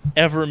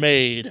ever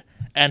made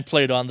and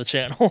played on the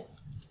channel.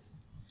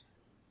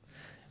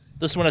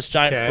 This one has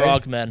giant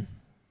frogmen.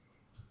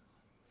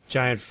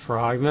 Giant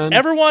frogmen?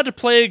 Ever wanted to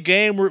play a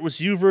game where it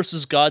was you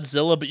versus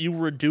Godzilla, but you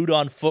were a dude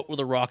on foot with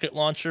a rocket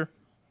launcher?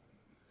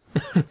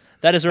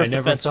 That is Earth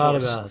Defense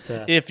Force. About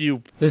that. If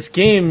you This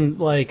game,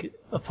 like,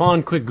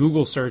 upon quick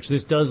Google search,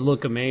 this does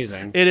look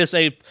amazing. It is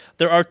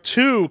there are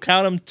two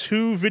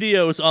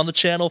videos on the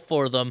channel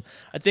for them.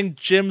 I think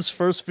Jim's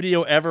first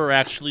video ever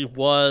actually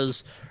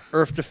was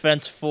Earth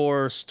Defense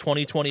Force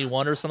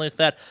 2021 or something like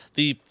that.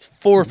 The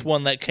fourth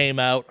one that came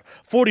out,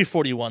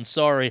 4041,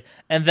 sorry.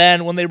 And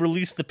then when they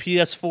released the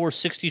PS4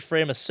 60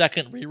 frame a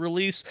second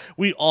re-release,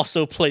 we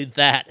also played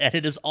that, and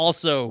it is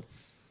also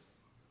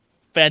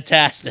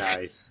fantastic.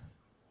 Nice.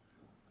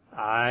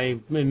 I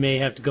may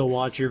have to go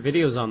watch your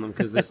videos on them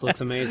because this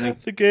looks amazing.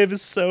 The game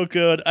is so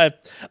good.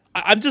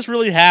 I'm just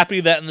really happy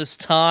that in this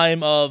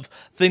time of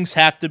things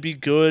have to be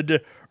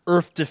good,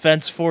 Earth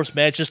Defense Force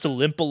manages to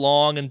limp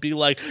along and be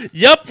like,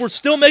 yep, we're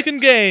still making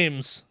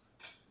games.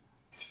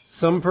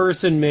 Some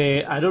person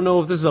I don't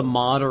know if this is a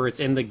mod or it's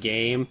in the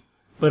game,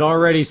 but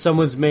already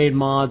someone's made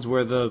mods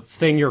where the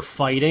thing you're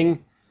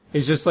fighting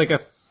is just like a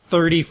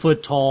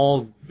 30-foot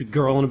tall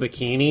girl in a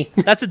bikini.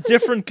 That's a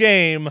different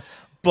game,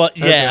 but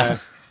yeah.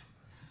 Okay.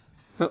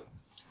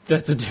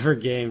 That's a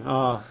different game.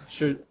 Oh,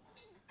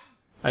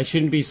 I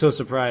shouldn't be so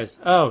surprised.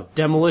 Oh,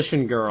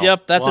 Demolition Girl.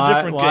 Yep, that's a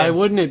different game. Why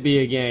wouldn't it be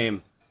a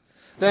game?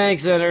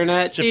 Thanks,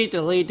 Internet.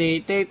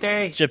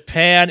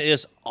 Japan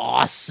is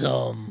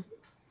awesome.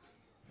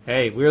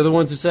 Hey, we're the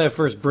ones who said it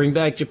first. Bring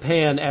back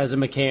Japan as a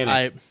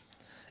mechanic.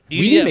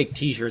 We need to make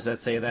t-shirts that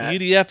say that.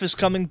 EDF is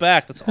coming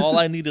back. That's all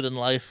I needed in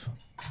life.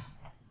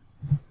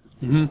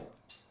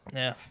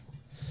 Yeah.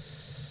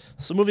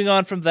 So moving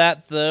on from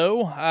that,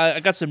 though, I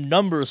got some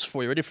numbers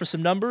for you. Ready for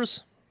some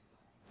numbers?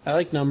 I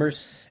like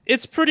numbers.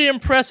 It's pretty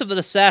impressive that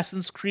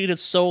Assassin's Creed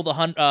has sold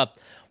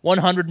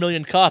 100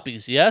 million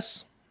copies,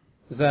 yes?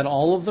 Is that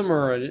all of them,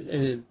 or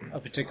a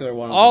particular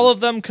one? All of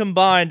them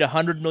combined,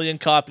 100 million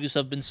copies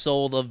have been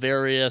sold of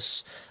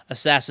various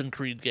Assassin's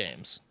Creed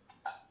games.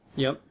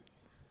 Yep.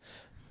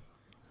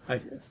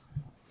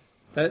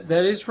 That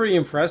is pretty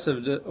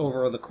impressive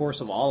over the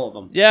course of all of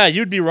them. Yeah,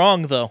 you'd be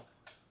wrong, though.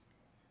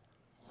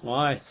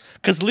 Why?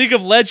 Because League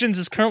of Legends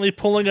is currently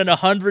pulling in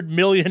 100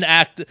 million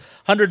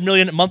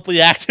monthly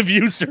active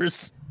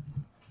users.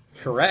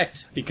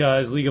 Correct,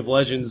 because League of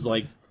Legends,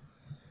 like,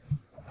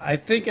 I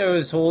think I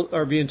was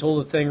being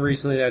told a thing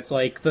recently that's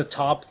like the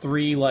top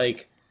 3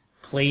 like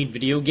played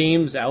video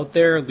games out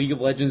there. League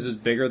of Legends is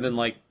bigger than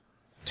like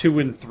 2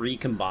 and 3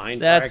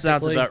 combined. That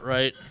sounds about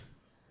right.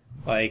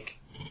 Like,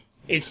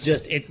 it's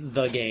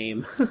the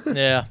game.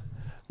 Yeah,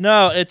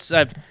 no, it's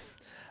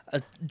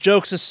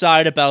jokes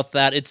aside about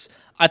that.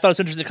 I thought it was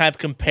interesting to kind of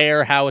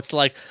compare how it's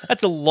like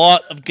that's a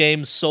lot of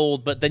games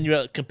sold, but then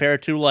you compare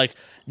it to like.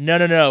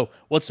 No.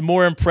 What's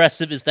more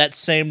impressive is that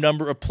same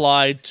number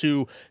applied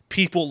to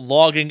people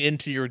logging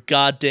into your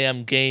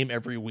goddamn game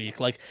every week.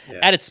 Like,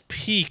 At its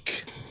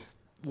peak,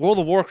 World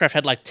of Warcraft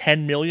had like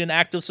 10 million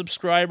active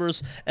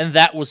subscribers, and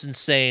that was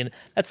insane.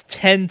 That's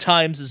 10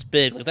 times as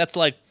big. Like, that's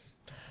like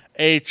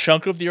a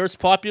chunk of the Earth's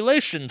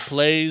population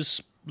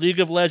plays League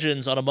of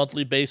Legends on a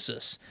monthly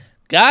basis.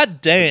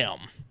 God damn.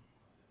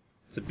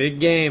 It's a big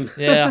game.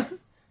 Yeah.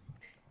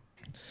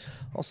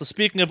 Also,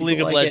 speaking of People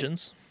League of like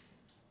Legends...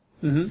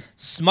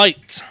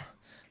 Smite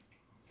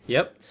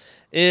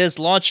is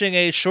launching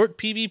a short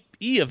PvE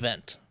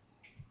event.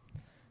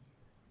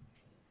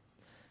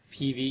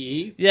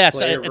 PvE? Yeah,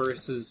 Player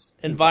versus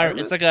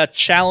environment. It's like a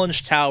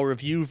challenge tower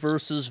of you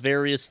versus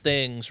various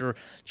things or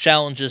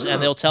challenges,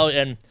 and they'll tell you.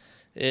 And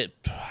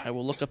I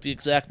will look up the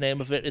exact name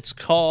of it. It's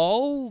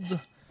called.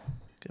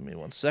 Give me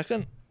 1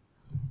 second.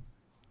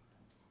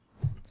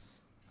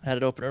 I had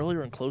it open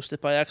earlier and closed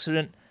it by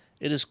accident.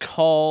 It is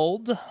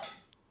called.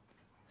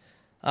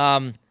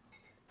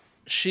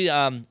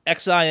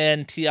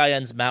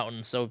 XINTIN's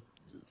Mountain, so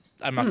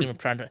I'm not even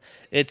trying to...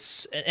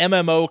 It's an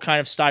MMO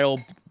kind of style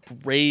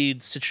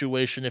raid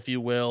situation, if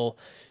you will,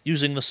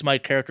 using the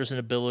Smite characters and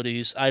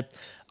abilities. I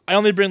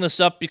only bring this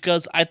up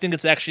because I think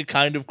it's actually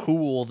kind of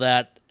cool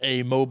that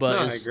a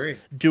MOBA is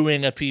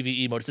doing a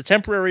PvE mode. It's a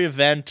temporary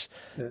event.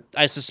 Yeah.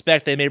 I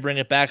suspect they may bring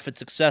it back if it's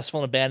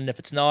successful and abandon if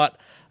it's not.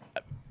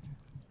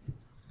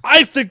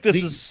 I think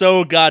this is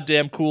so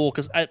goddamn cool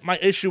because my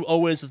issue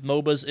always with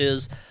MOBAs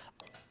is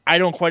I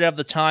don't quite have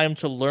the time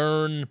to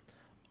learn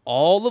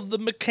all of the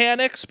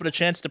mechanics, but a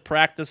chance to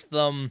practice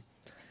them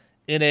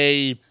in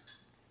a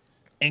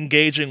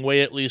engaging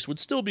way at least would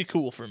still be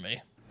cool for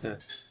me. Yeah. I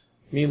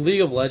mean,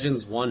 League of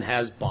Legends 1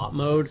 has bot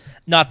mode.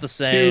 Not the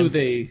same.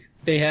 2,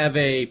 they had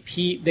a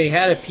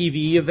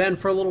PvE event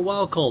for a little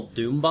while called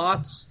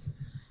Doombots.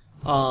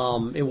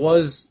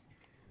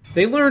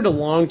 They learned a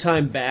long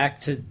time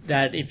back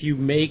that if you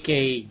make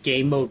a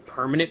game mode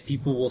permanent,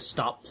 people will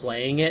stop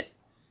playing it,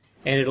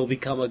 and it'll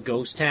become a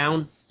ghost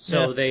town.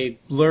 So they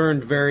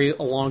learned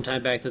a long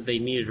time back that they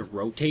needed to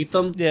rotate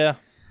them. Yeah.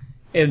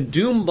 And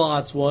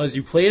Doombots was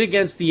you played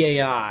against the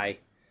AI,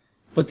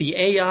 but the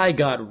AI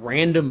got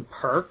random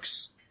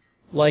perks.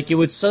 Like, it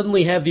would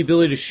suddenly have the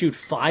ability to shoot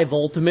 5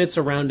 ultimates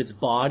around its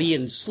body,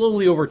 and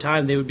slowly over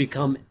time they would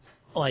become,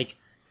 like,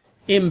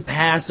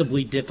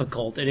 impassively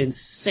difficult and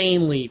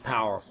insanely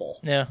powerful.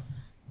 Yeah.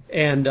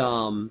 And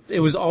it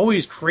was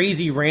always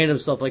crazy random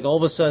stuff. Like, all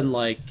of a sudden,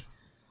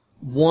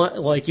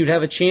 you'd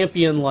have a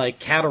champion like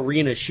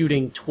Katarina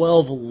shooting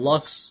 12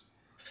 Lux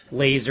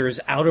lasers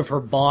out of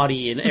her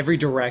body in every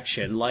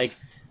direction. Like,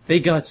 they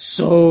got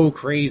so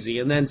crazy.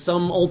 And then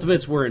some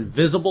ultimates were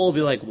invisible.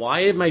 Be like,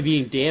 why am I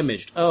being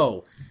damaged?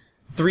 Oh,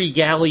 3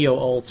 Galio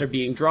ults are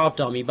being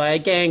dropped on me by a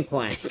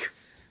gangplank.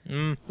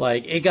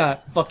 Like, it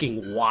got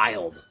fucking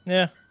wild.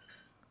 Yeah.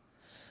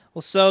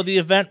 Well, so the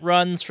event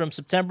runs from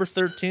September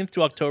 13th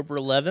to October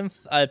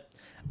 11th. I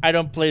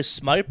don't play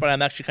Smite, but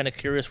I'm actually kind of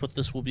curious what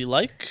this will be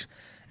like.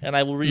 And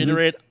I will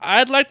reiterate,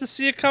 I'd like to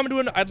see it come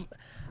to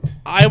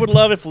I would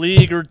love if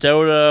League or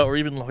Dota or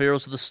even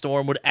Heroes of the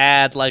Storm would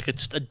add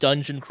just a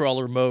dungeon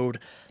crawler mode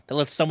that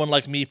lets someone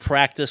like me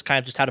practice kind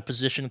of just how to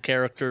position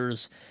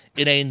characters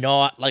in a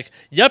not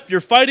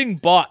you're fighting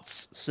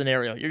bots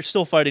scenario. You're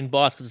still fighting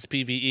bots because it's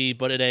PvE,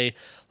 but in a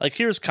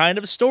here's kind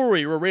of a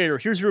story or a raid, or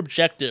here's your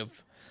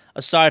objective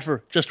aside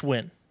for just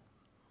win.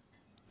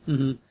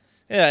 Mm-hmm.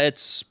 Yeah,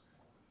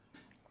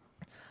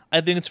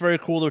 I think it's very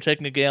cool they're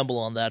taking a gamble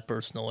on that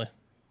personally.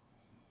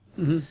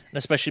 Mm-hmm. And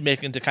especially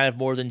making it to kind of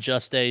more than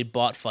just a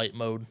bot fight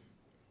mode.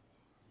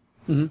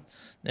 Mm-hmm.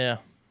 Yeah.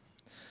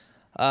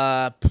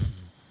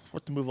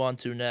 What to move on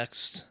to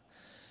next?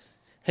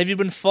 Have you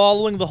been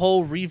following the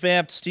whole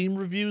revamped Steam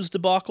reviews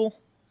debacle?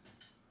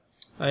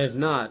 I have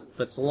not,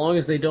 but so long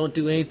as they don't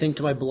do anything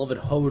to my beloved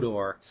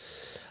Hodor.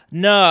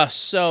 No,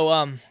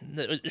 so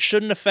it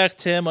shouldn't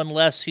affect him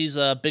unless he's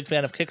a big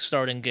fan of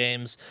kickstarting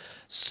games.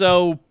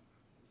 So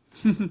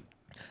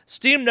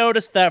Steam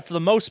noticed that for the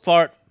most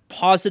part,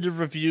 positive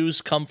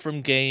reviews come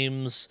from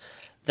games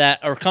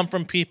come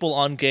from people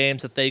on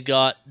games that they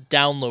got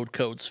download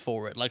codes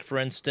for it. Like, for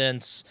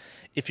instance,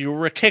 if you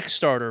were a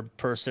Kickstarter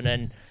person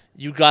and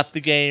you got the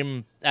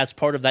game as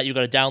part of that, you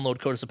got a download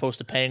code as opposed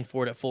to paying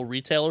for it at full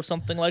retail or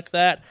something like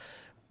that.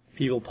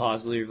 People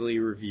positively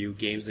review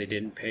games they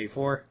didn't pay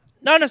for.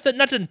 Not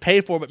didn't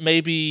pay for, but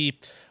maybe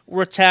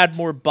were a tad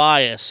more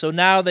biased. So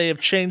now they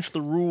have changed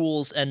the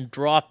rules and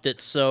dropped it.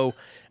 So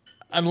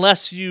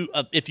unless you,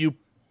 if you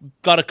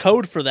got a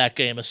code for that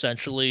game,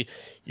 essentially,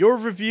 your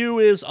review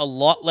is a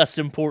lot less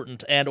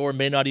important and or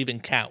may not even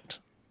count.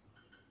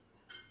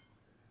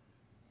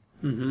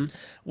 Mm-hmm.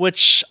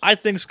 Which I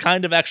think is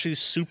kind of actually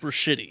super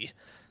shitty,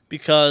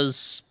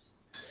 because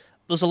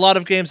there's a lot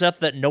of games out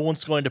there that no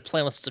one's going to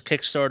play unless it's a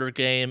Kickstarter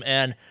game,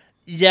 and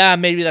yeah,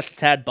 maybe that's a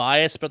tad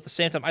biased, but at the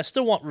same time, I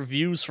still want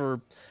reviews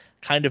for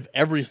kind of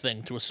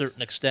everything to a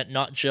certain extent,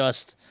 not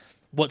just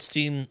what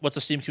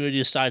the Steam community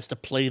decides to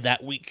play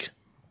that week.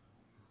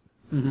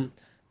 Mm-hmm.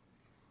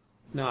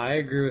 No, I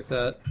agree with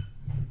that.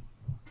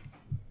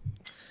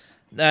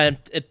 And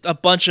a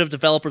bunch of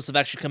developers have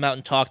actually come out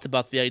and talked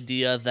about the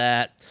idea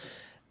that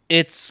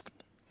it's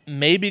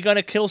maybe going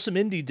to kill some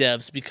indie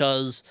devs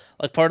because,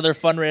 like, part of their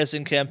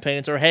fundraising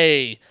campaigns are,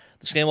 hey,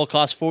 this game will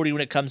cost $40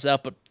 when it comes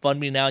out, but fund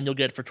me now and you'll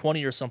get it for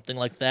 $20 or something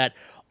like that.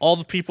 All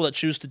the people that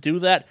choose to do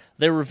that,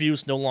 their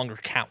reviews no longer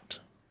count.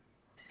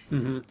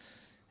 Mm-hmm.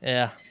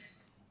 Yeah.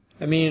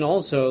 I mean,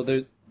 also,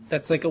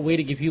 that's like a way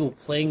to get people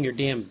playing your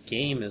damn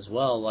game as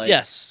well. Like,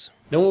 Yes.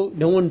 No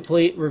one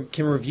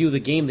can review the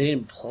game they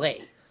didn't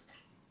play.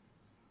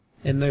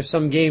 And there's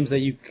some games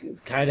that you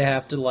kind of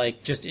have to,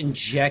 like, just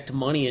inject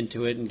money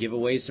into it and give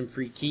away some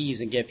free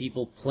keys and get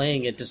people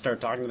playing it to start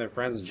talking to their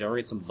friends and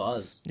generate some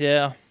buzz.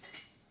 Yeah.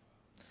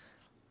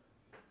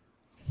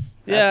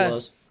 That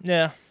blows.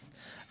 Yeah.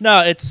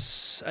 No,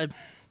 it's...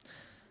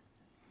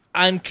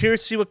 I'm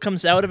curious to see what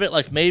comes out of it.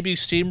 Like, maybe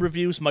Steam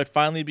reviews might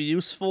finally be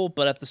useful,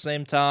 but at the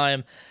same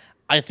time,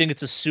 I think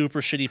it's a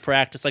super shitty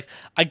practice. Like,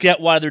 I get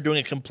why they're doing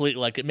it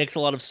completely. Like, it makes a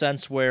lot of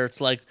sense where it's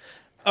like,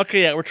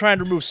 okay, yeah, we're trying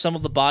to remove some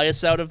of the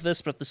bias out of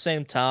this, but at the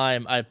same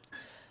time,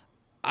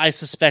 I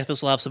suspect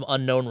this will have some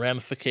unknown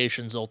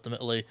ramifications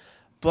ultimately.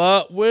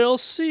 But we'll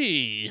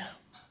see.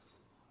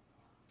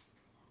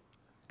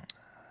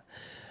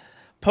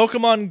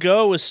 Pokemon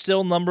Go is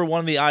still number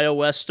one in the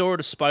iOS store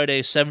despite a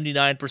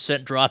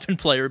 79% drop in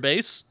player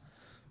base.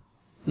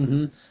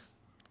 Mm-hmm.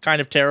 Kind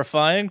of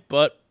terrifying,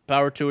 but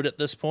power to it at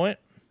this point.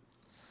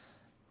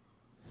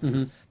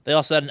 Mm-hmm. They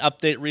also had an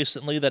update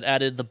recently that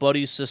added the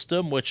buddy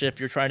system, which if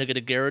you're trying to get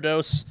a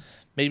Gyarados,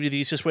 maybe the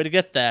easiest way to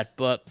get that,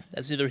 but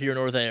that's neither here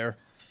nor there.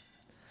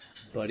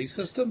 Buddy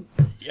system?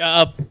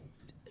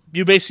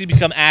 You basically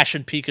become Ash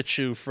and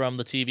Pikachu from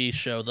the TV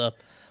show. The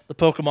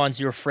Pokemon's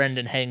your friend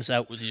and hangs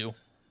out with you.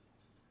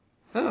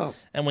 Oh.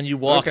 And when you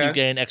walk, Okay. you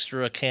gain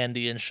extra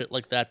candy and shit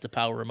like that to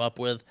power him up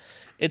with.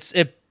 It's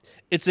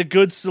a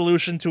good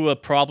solution to a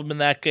problem in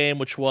that game,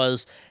 which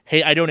was,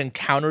 hey, I don't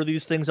encounter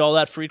these things all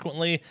that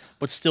frequently,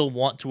 but still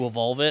want to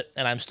evolve it,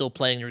 and I'm still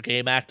playing your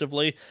game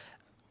actively.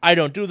 I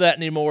don't do that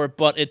anymore,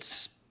 but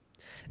it's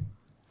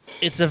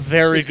a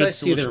very good I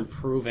see they're solution.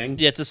 improving.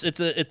 Yeah,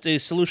 it's a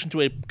solution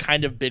to a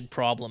kind of big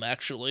problem,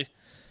 actually.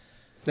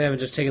 They haven't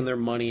just taken their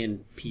money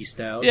and pieced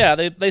out. Yeah,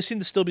 they seem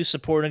to still be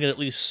supporting it at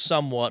least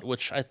somewhat,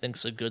 which I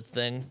think's a good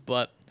thing,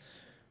 but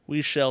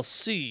we shall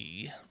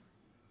see.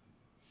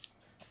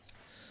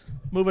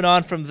 Moving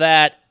on from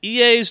that,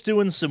 EA's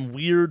doing some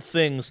weird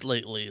things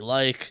lately,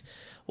 like,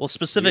 well,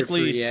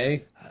 specifically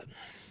Weird for EA.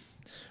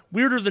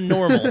 weirder than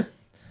normal.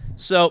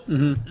 So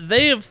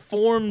they have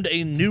formed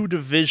a new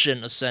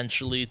division,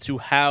 essentially, to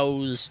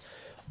house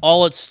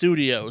all its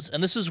studios.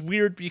 And this is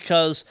weird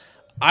because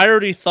I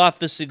already thought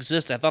this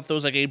existed. I thought there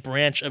was like a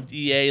branch of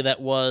EA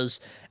that was,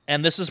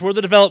 and this is where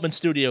the development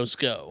studios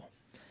go.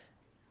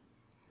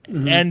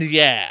 And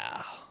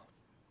yeah.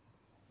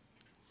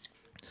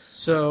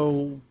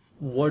 So,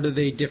 what are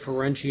they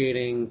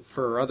differentiating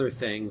for other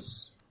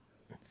things?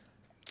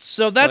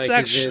 So that's like,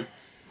 actually... Is it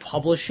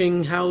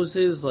publishing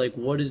houses? Like,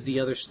 what is the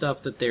other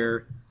stuff that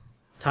they're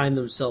tying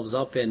themselves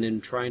up in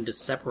and trying to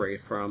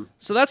separate from?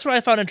 So that's what I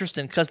found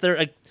interesting, because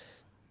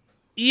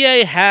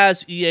EA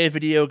has EA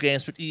video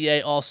games, but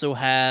EA also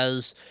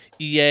has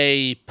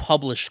EA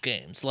published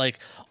games. Like,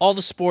 all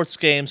the sports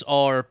games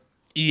are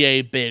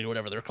EA big, or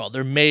whatever they're called.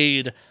 They're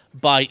made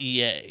by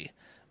EA.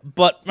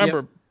 But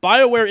remember,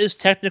 BioWare is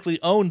technically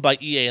owned by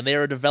EA, and they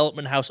are a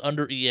development house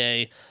under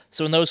EA.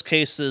 So in those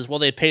cases, while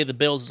they pay the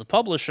bills as a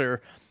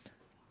publisher,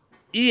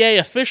 EA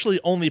officially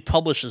only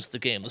publishes the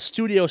game. The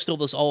studio still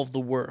does all of the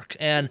work.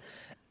 And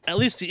at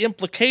least the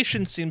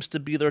implication seems to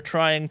be they're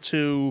trying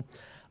to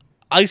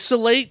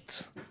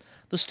isolate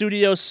the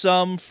studio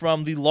some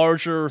from the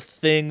larger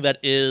thing that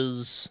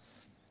is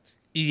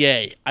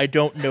EA. I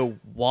don't know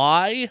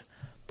why,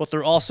 but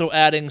they're also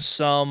adding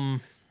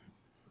some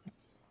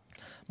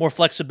more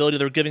flexibility.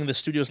 They're giving the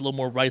studios a little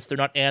more rights. They're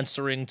not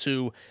answering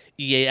to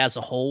EA as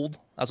a whole.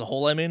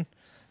 I mean.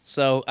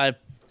 So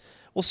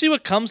we'll see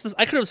what comes.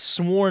 I could have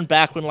sworn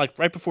back when, like,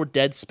 right before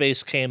Dead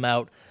Space came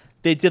out,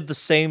 they did the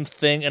same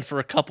thing, and for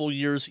a couple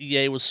years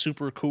EA was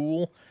super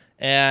cool,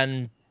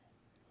 and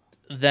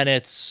then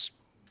it's...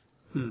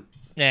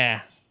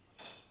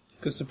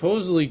 Because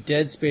supposedly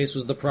Dead Space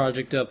was the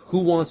project of who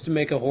wants to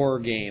make a horror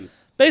game. Show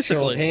of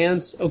Basically.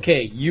 hands,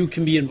 okay, you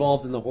can be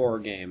involved in the horror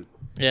game.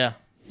 Yeah.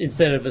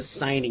 Instead of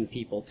assigning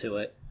people to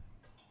it.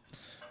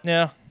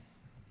 Yeah.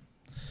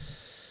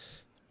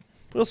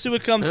 We'll see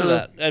what comes to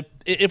that.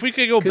 If we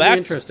could go Could be back,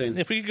 interesting.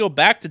 if we could go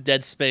back to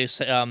Dead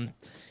Space,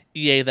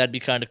 EA, that'd be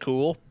kind of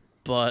cool.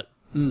 But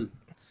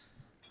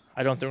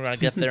I don't think we're gonna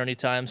get there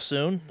anytime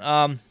soon.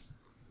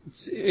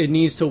 It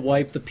needs to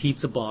wipe the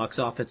pizza box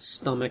off its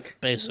stomach.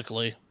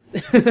 Basically.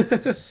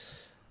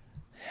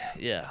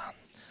 Yeah.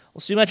 Well,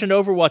 so you mentioned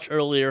Overwatch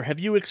earlier. Have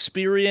you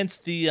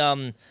experienced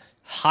the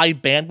high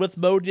bandwidth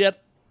mode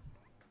yet?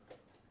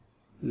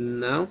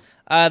 No?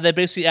 They're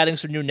basically adding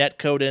some new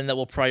netcode in that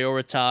will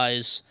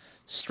prioritize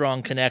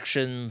strong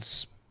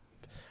connections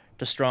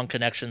to strong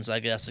connections, I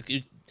guess.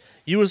 Like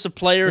you as a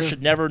player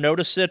should never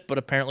notice it, but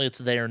apparently it's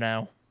there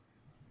now.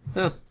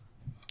 Huh.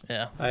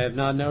 Yeah. I have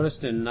not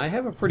noticed, and I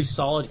have a pretty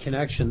solid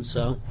connection,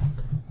 so...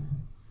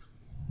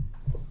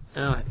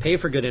 I pay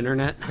for good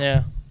internet.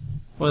 Yeah.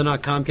 Whether or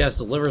not Comcast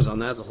delivers on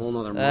that's a whole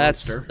other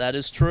monster. That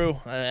is true.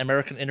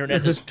 American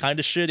internet is kind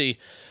of shitty.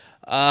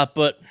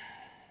 But...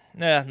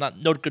 yeah,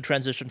 no good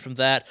transition from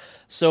that.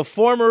 So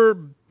former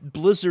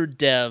Blizzard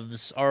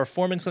devs are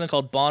forming something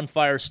called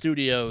Bonfire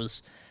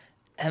Studios,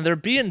 and they're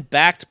being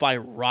backed by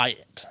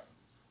Riot.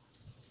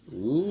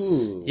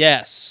 Ooh.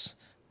 Yes.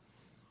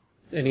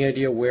 Any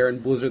idea where in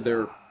Blizzard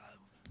they're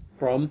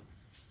from?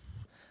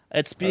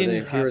 It's Are being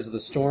they Heroes of the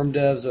Storm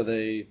devs? Are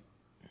they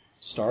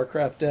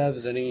StarCraft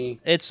devs? Any?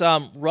 it's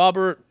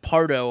Robert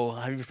Pardo,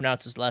 how do you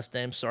pronounce his last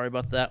name? Sorry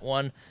about that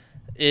one.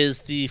 Is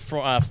the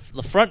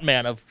front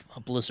man of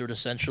Blizzard,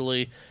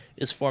 essentially,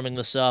 is forming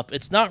this up.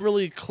 It's not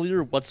really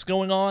clear what's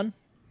going on.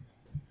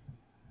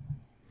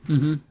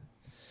 Mm-hmm.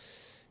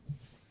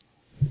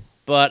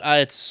 But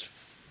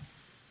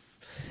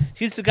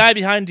he's the guy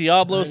behind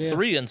Diablo Idea.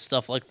 3 and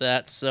stuff like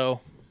that, so...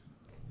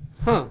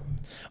 Huh.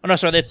 Oh, no,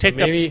 sorry,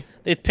 maybe-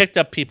 they've picked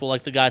up people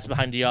like the guys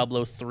behind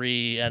Diablo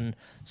 3 and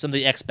some of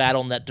the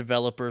ex-BattleNet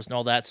developers and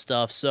all that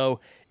stuff, so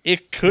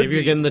it could Maybe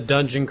you're be... getting the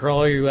dungeon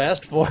crawler you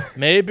asked for.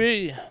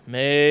 Maybe.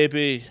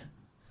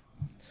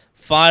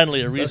 Finally,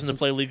 a That's reason to some-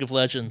 play League of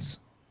Legends.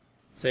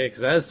 Say,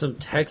 because that is some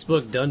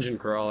textbook dungeon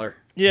crawler.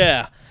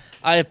 Yeah.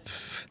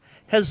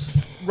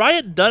 Has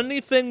Riot done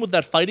anything with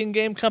that fighting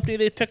game company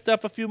they picked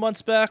up a few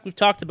months back? We've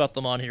talked about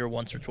them on here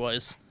once or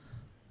twice.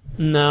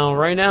 No,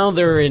 right now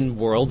they're in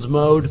Worlds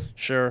mode,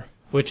 Sure.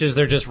 which is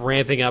they're just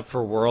ramping up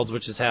for Worlds,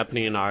 which is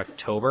happening in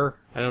October.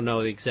 I don't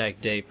know the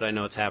exact date, but I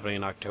know it's happening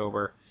in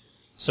October.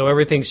 So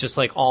everything's just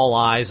like all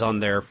eyes on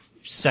their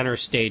center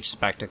stage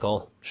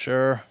spectacle.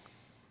 Sure.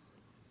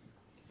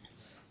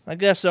 I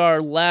guess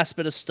our last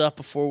bit of stuff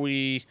before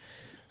we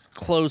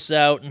close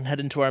out and head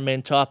into our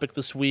main topic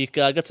this week.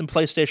 I got some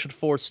PlayStation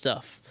 4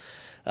 stuff.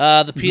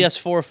 The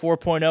PS4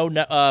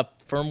 4.0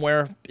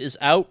 firmware is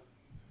out.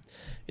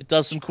 It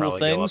does some cool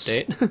Probably go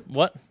things. update.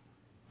 What?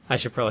 I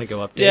should probably go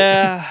update.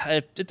 Yeah,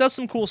 it does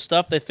some cool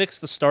stuff. They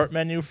fixed the start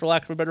menu, for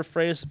lack of a better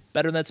phrase,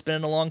 better than it's been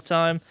in a long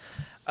time.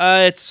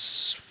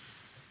 It's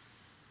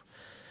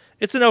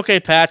an okay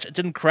patch. It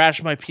didn't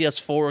crash my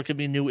PS4 or give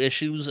me new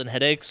issues and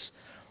headaches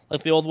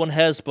like the old one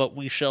has, but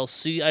we shall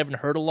see. I haven't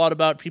heard a lot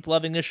about people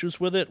having issues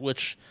with it,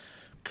 which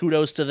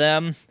kudos to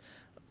them.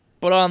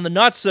 But on the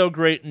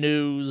not-so-great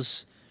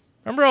news,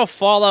 remember how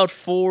Fallout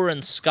 4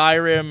 and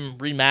Skyrim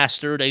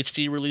Remastered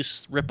HD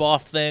release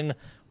ripoff thing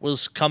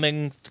was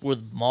coming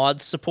with mod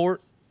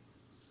support?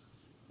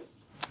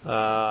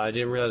 I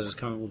didn't realize it was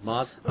coming with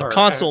mods.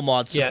 Console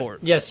mod support.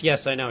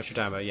 Yes, I know what you're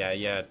talking about.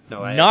 Yeah.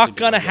 No, I Not actually do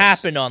gonna know, yes.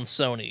 happen on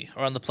Sony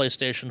or on the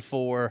PlayStation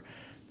 4.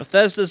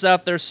 Bethesda's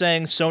out there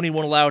saying Sony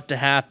won't allow it to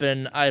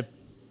happen. I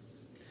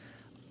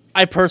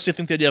personally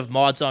think the idea of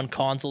mods on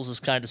consoles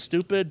is kind of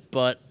stupid,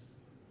 but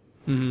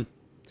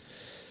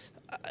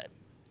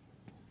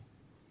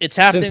it's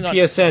happening. Since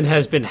PSN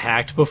has been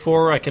hacked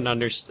before, I can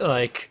understand.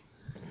 Like,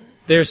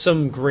 there's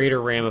some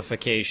greater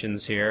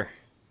ramifications here.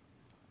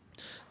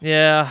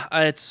 Yeah,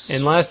 it's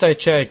And last I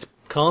checked,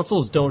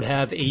 consoles don't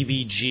have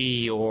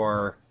AVG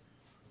or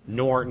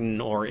Norton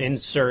or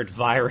insert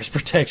virus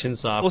protection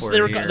software. well, so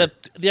they were, here.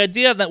 the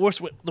idea that works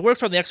on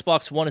the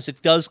Xbox One is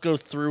it does go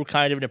through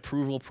kind of an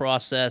approval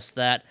process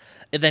that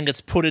it then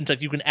gets put into.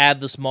 Like, you can add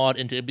this mod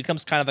into it.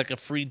 Becomes kind of like a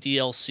free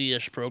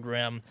DLC-ish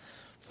program.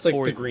 It's like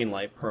for- the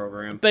Greenlight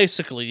program.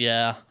 Basically,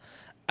 yeah.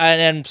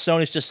 And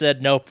Sony's just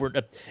said nope.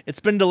 It's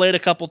been delayed a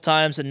couple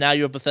times, and now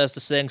you have Bethesda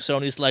saying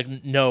Sony's like,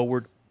 no,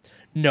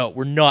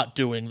 we're not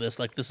doing this.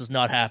 Like, this is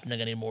not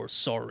happening anymore.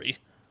 Sorry.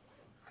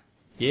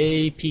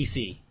 Yay,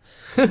 PC.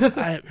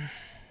 A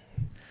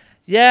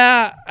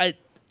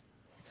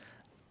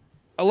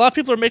lot of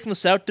people are making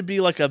this out to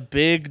be like a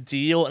big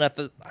deal,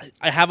 and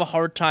I have a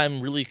hard time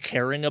really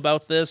caring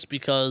about this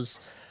because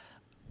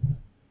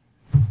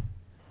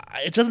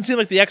it doesn't seem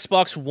like the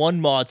Xbox One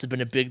mods have been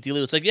a big deal.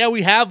 It's like, yeah,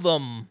 we have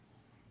them.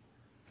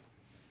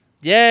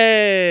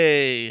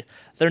 Yay!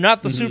 They're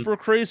not the super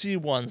crazy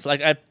ones.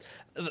 Like,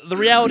 the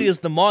reality is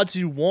the mods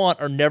you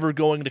want are never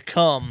going to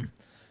come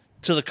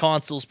to the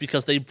consoles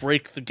because they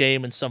break the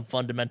game in some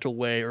fundamental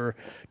way or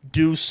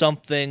do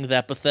something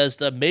that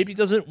Bethesda maybe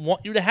doesn't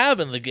want you to have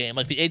in the game.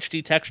 Like the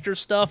HD texture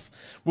stuff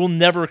will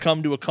never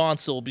come to a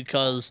console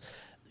because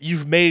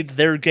you've made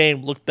their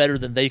game look better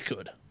than they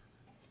could.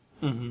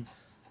 Mm-hmm.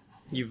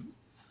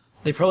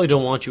 They probably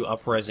don't want you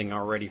up-resing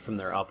already from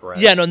their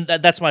up-res. Yeah, no,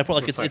 that's my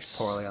point. Like it's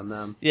poorly on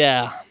them.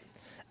 Yeah.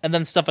 And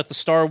then stuff like the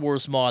Star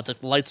Wars mods, like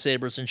the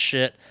lightsabers and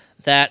shit,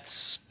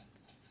 that's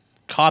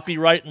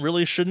copyright and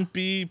really shouldn't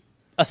be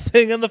a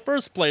thing in the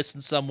first place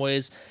in some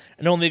ways,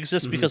 and only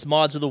exists because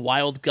mods are the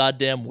wild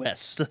goddamn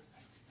West.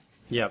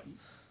 Yep.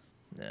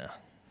 Yeah.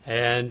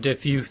 And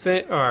if you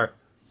think,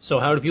 so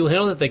how do people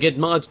handle it? They get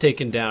mods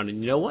taken down,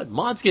 and you know what?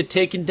 Mods get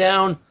taken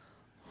down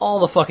all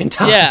the fucking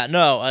time. Yeah,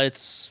 no,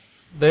 it's...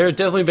 There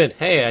definitely been,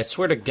 hey, I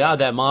swear to God,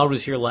 that mod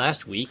was here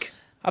last week.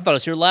 I thought it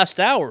was here last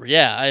hour.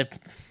 Yeah,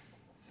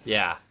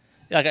 Yeah.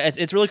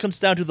 It really comes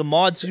down to the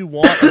mods you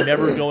want are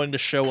never going to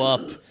show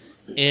up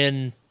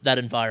in that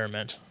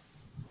environment.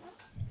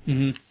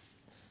 Mm-hmm.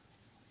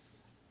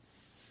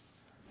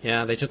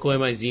 Yeah, they took away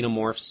my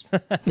xenomorphs.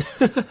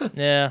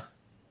 Yeah.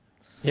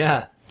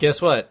 Yeah,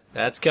 guess what?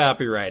 That's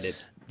copyrighted.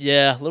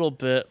 Yeah, a little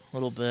bit.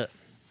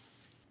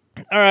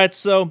 All right,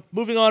 so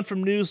moving on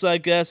from news, I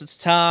guess it's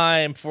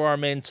time for our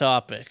main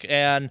topic.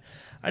 And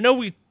I know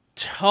we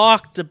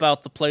talked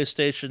about the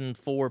PlayStation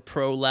 4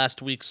 Pro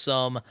last week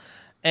some,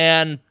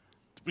 and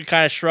we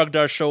kind of shrugged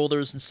our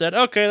shoulders and said,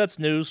 okay, that's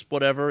news,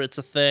 whatever, it's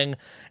a thing.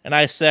 And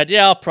I said,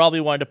 yeah, I'll probably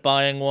wind up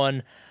buying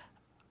one.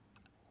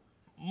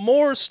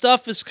 More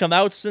stuff has come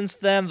out since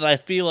then that I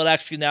feel it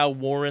actually now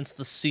warrants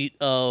the seat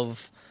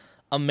of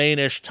a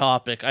main-ish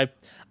topic.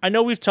 I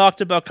know we've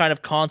talked about kind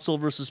of console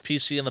versus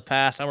PC in the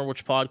past. I don't remember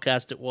which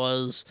podcast it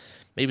was.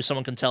 Maybe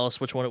someone can tell us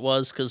which one it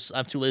was, because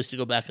I'm too lazy to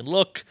go back and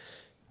look.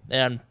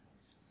 And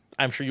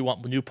I'm sure you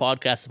want a new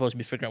podcast as opposed to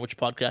me figuring out which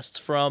podcast it's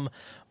from.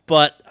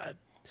 But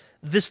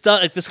this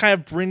kind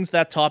of brings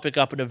that topic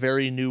up in a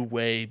very new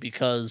way,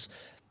 because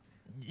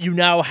you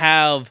now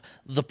have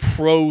the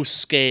pro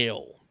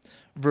scale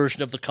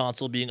version of the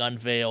console being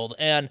unveiled.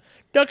 And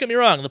don't get me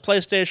wrong, the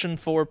PlayStation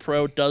 4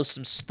 Pro does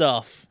some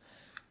stuff.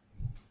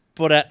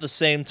 But at the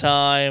same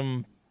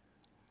time,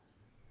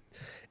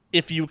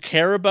 if you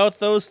care about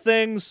those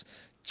things,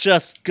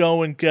 just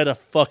go and get a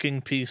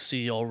fucking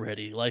PC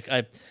already.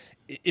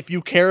 If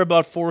you care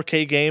about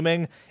 4K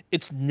gaming,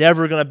 it's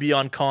never going to be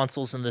on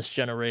consoles in this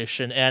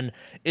generation, and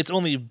it's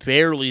only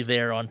barely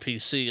there on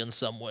PC in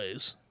some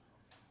ways.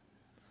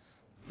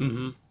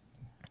 Mm-hmm.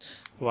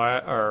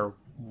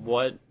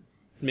 What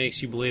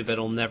makes you believe that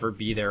it'll never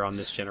be there on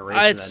this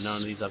generation, that none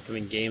of these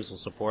upcoming games will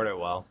support it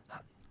well?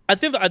 I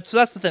think so.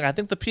 That's the thing. I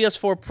think the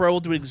PS4 Pro will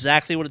do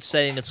exactly what it's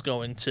saying it's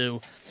going to.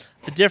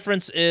 The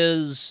difference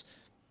is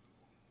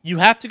you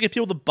have to get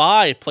people to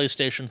buy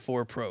PlayStation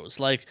 4 Pros.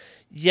 Like,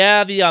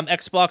 yeah, the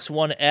Xbox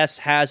One S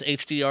has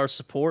HDR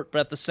support, but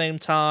at the same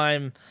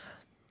time,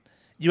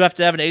 you have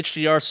to have an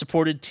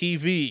HDR-supported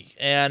TV.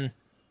 And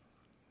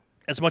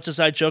as much as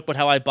I joke about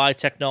how I buy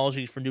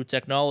technology for new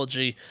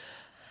technology,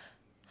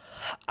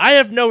 I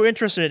have no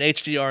interest in an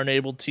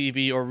HDR-enabled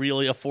TV or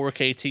really a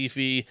 4K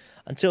TV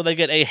until they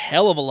get a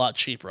hell of a lot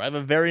cheaper. I have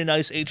a very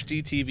nice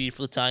HD TV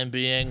for the time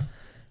being,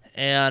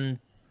 and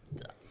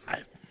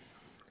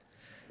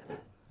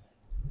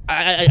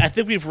I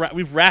think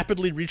we've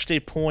rapidly reached a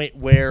point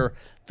where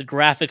the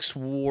graphics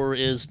war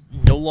is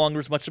no longer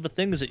as much of a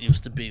thing as it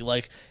used to be.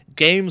 Like,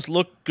 games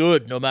look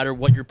good no matter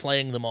what you're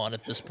playing them on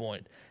at this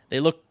point. They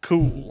look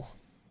cool.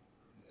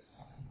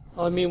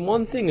 I mean,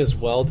 one thing as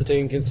well to take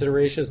into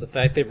consideration is the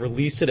fact they've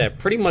released it at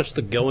pretty much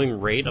the going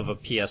rate of a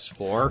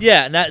PS4.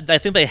 Yeah, and I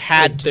think they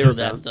had to do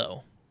that,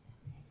 though.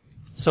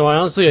 So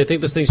I think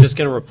this thing's just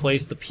going to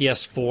replace the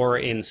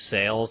PS4 in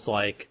sales.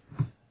 Like,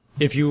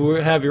 if you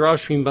have your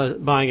option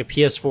buying a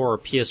PS4 or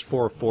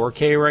PS4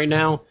 4K right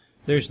now,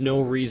 there's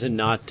no reason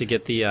not to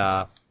get the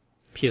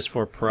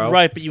PS4 Pro.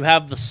 Right, but you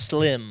have the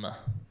Slim,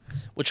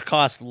 which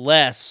costs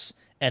less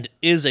and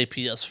is a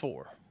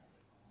PS4.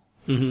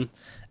 Mm-hmm.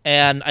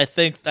 And I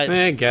think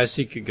I guess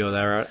you could go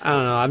that route. I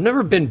don't know. I've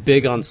never been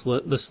big on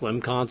the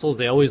Slim consoles.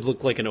 They always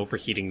look like an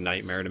overheating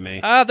nightmare to me.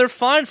 They're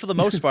fine for the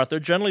most part.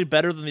 They're generally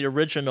better than the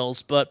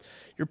originals, but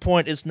your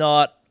point is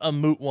not a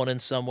moot one in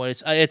some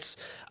ways. I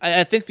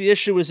think the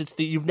issue is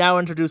you've now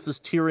introduced this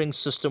tiering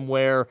system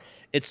where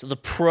it's the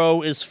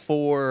Pro is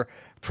for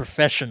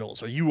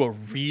professionals. Are you a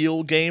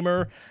real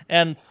gamer?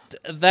 And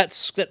that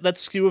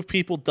skew of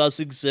people does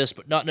exist,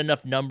 but not in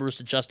enough numbers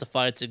to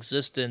justify its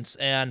existence.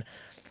 And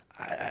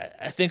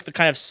I think the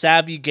kind of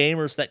savvy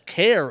gamers that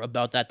care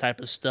about that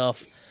type of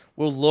stuff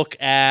will look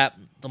at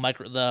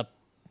the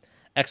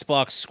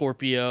Xbox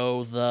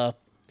Scorpio, the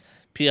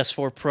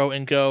PS4 Pro,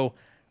 and go,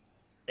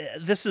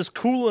 this is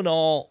cool and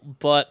all,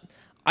 but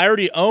I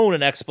already own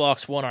an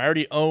Xbox One, I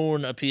already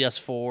own a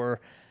PS4,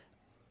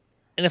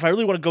 and if I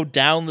really want to go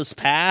down this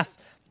path,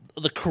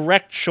 the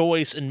correct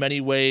choice in many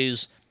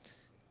ways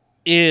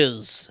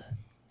is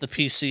the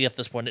PC at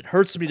this point. It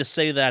hurts me to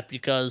say that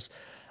because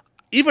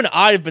even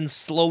I've been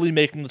slowly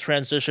making the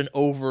transition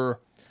over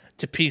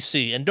to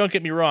PC. And don't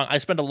get me wrong, I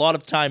spend a lot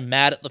of time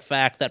mad at the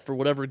fact that for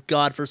whatever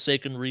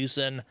godforsaken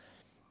reason,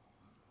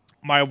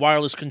 my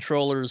wireless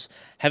controllers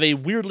have a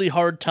weirdly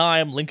hard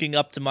time linking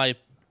up to my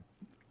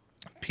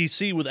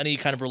PC with any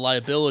kind of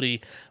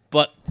reliability,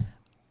 but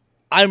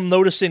I'm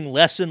noticing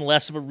less and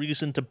less of a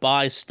reason to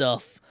buy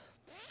stuff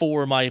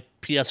for my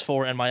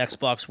PS4 and my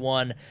Xbox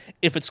One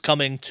if it's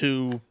coming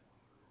to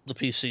the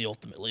PC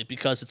ultimately,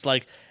 because it's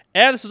like,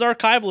 this is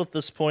archival at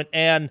this point,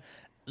 and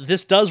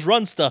this does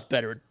run stuff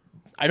better.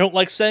 I don't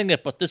like saying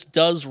it, but this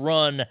does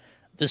run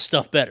this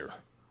stuff better.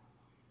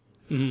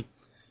 Mm-hmm.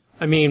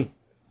 I mean,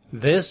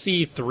 this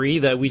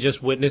E3 that we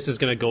just witnessed is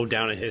going to go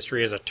down in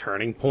history as a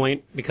turning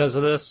point because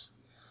of this.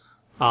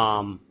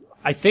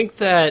 I think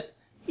that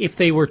if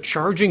they were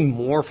charging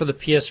more for the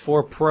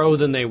PS4 Pro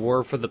than they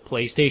were for the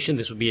PlayStation,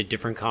 this would be a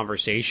different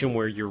conversation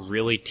where you're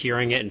really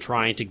tiering it and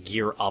trying to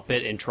gear up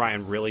it and try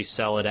and really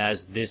sell it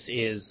as this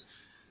is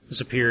the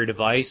superior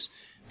device.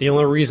 The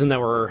only reason that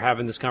we're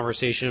having this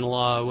conversation in a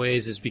lot of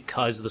ways is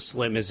because the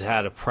Slim has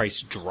had a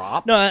price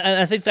drop. No,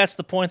 I think that's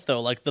the point,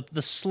 though. Like,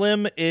 the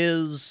Slim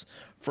is,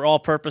 for all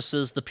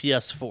purposes, the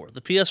PS4.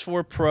 The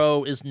PS4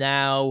 Pro is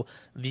now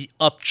the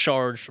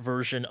upcharged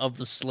version of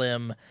the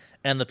Slim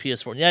and the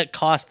PS4. And yeah, it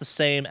costs the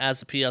same as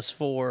the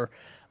PS4,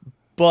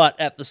 but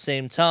at the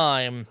same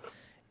time,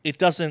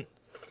 it's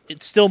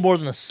still more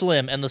than the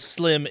Slim, and the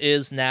Slim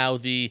is now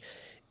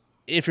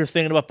if you're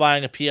thinking about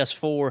buying a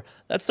PS4,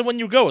 that's the one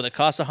you go with. It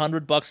costs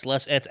 $100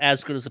 less, and it's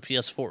as good as the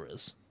PS4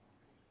 is.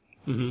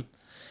 Mm-hmm.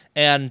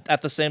 And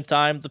at the same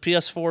time, the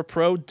PS4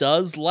 Pro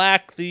does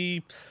lack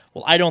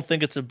I don't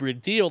think it's a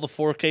big deal, the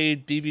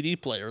 4K DVD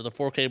player, the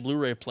 4K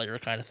Blu-ray player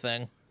kind of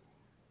thing.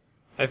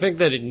 I think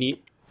that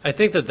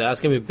that's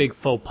going to be a big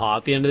faux pas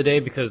at the end of the day,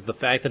 because the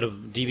fact that a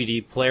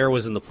DVD player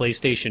was in the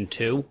PlayStation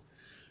 2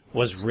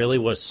 was really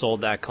what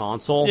sold that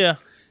console. Yeah.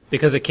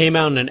 Because it came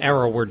out in an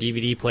era where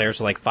DVD players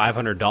were like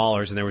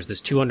 $500, and there was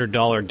this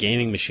 $200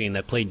 gaming machine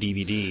that played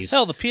DVDs.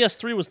 Hell, the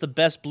PS3 was the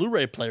best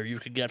Blu-ray player you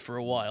could get for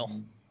a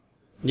while.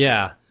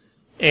 Yeah.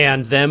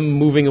 And them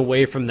moving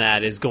away from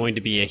that is going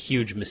to be a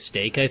huge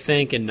mistake, I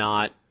think, and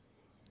not...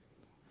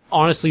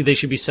 Honestly, they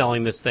should be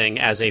selling this thing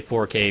as a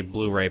 4K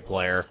Blu-ray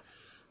player.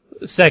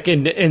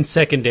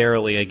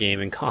 Secondarily a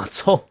gaming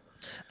console.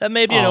 That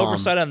may be an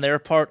oversight on their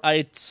part.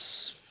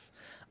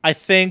 I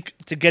think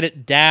to get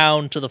it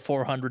down to the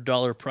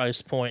 $400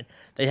 price point,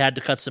 they had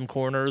to cut some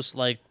corners.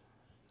 And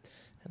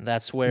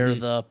that's where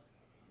the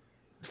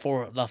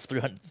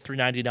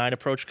 $399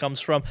 approach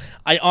comes from.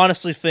 I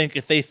honestly think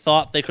if they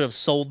thought they could have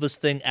sold this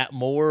thing at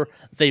more,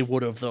 they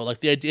would have, though. Like,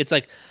 the idea, it's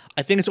like,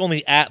 I think it's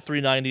only at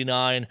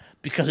 $399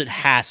 because it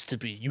has to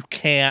be. You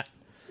can't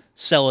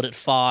sell it at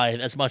 $5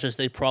 as much as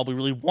they probably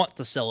really want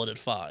to sell it at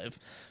 $5.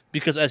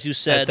 Because, as you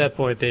said... At that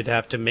point, they'd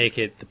have to make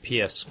it the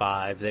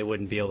PS5. They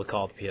wouldn't be able to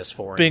call it the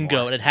PS4 Bingo,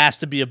 anymore. and it has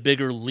to be a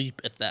bigger leap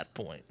at that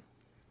point.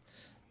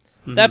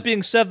 Mm-hmm. That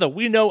being said, though,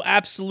 we know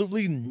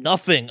absolutely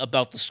nothing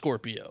about the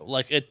Scorpio.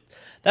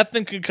 That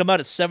thing could come out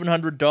at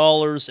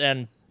 $700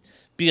 and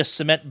be a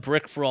cement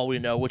brick for all we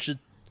know, which is...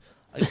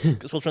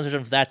 We'll transition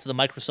from that to the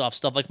Microsoft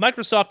stuff.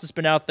 Microsoft has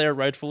been out there,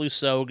 rightfully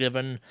so,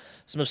 given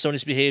some of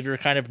Sony's behavior,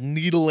 kind of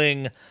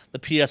needling the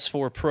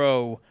PS4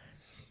 Pro.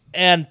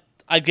 And...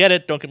 I get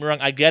it, don't get me wrong,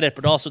 I get it,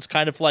 but also it's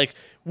kind of like,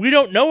 we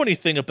don't know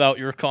anything about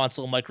your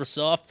console,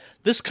 Microsoft.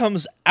 This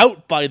comes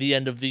out by the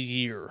end of the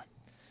year.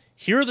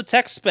 Here are the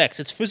tech specs,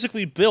 it's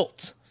physically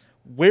built.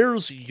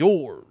 Where's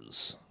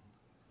yours?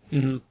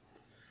 Mm-hmm.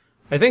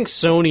 I think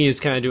Sony is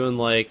kind of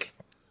doing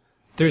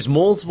there's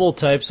multiple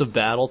types of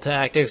battle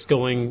tactics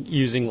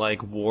using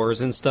wars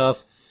and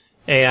stuff,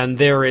 and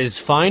there is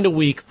find a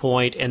weak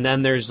point, and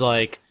then there's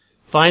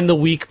find the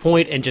weak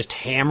point and just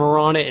hammer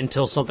on it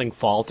until something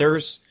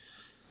falters.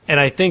 And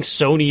I think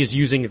Sony is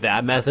using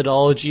that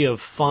methodology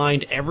of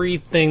find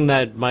everything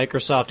that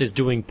Microsoft is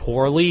doing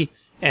poorly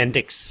and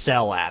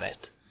excel at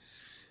it.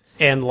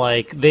 And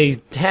the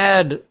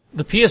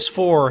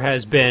PS4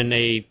 has been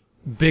a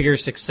bigger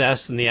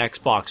success than the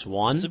Xbox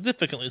One.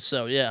 Significantly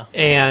so, yeah.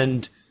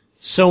 And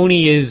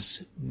Sony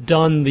has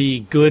done the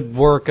good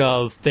work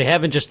of, they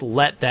haven't just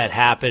let that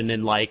happen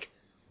and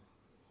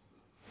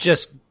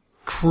just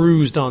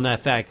cruised on that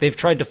fact. They've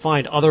tried to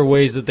find other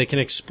ways that they can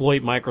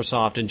exploit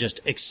Microsoft and just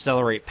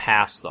accelerate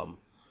past them.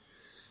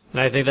 And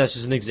I think that's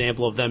just an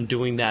example of them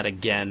doing that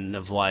again,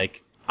 of I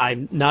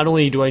not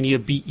only do I need to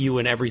beat you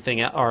in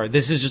everything, or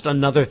this is just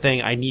another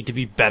thing I need to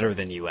be better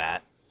than you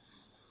at.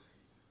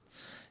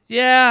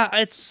 Yeah,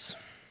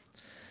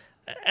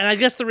 and I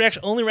guess the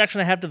only reaction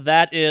I have to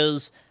that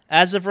is,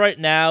 as of right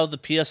now, the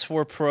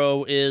PS4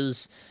 Pro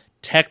is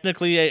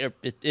technically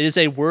it is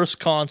a worse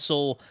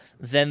console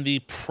than the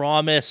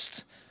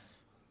promised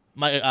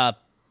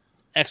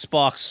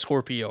Xbox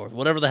Scorpio, or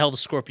whatever the hell the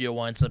Scorpio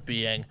winds up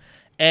being.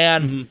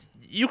 And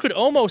you could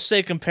almost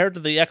say, compared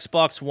to the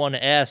Xbox One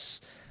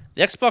S,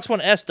 the Xbox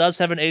One S does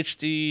have an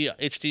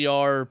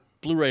HDR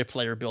Blu-ray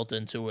player built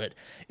into it.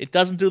 It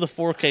doesn't do the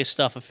 4K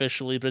stuff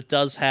officially, but it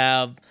does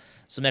have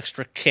some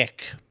extra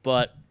kick.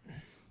 But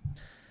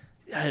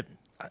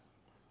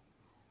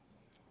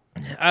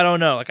I don't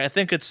know. Like, I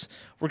think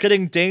we're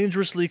getting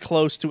dangerously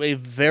close to a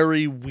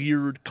very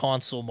weird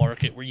console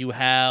market where you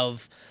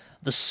have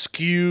the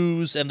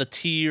SKUs and the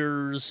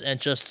tiers and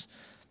just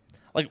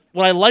like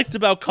what I liked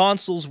about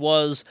consoles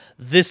was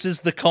this is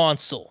the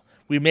console.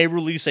 We may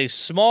release a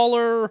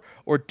smaller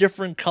or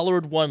different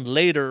colored one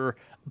later,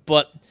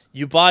 but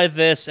you buy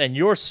this and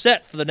you're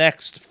set for the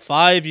next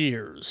 5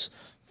 years,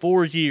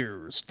 4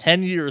 years,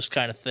 10 years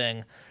kind of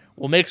thing.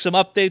 We'll make some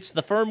updates to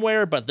the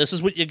firmware, but this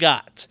is what you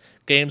got.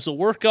 Games will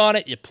work on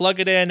it, you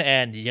plug it in,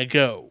 and you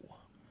go.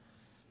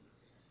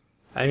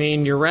 I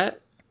mean,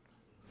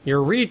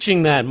 you're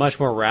reaching that much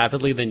more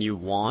rapidly than you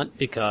want,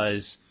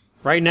 because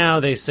right now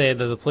they say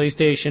that the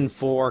PlayStation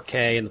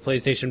 4K and the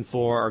PlayStation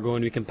 4 are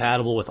going to be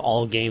compatible with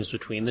all games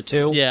between the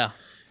two. Yeah.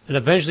 And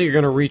eventually you're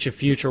going to reach a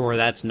future where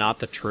that's not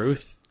the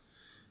truth.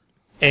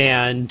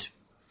 And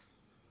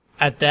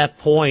at that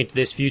point,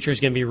 this future is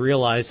going to be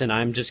realized, and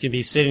I'm just going to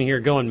be sitting here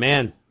going,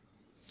 man,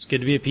 it's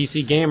good to be a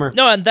PC gamer.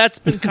 No, and that's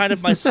been kind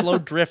of my slow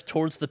drift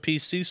towards the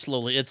PC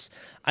slowly.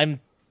 I'm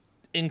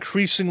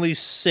increasingly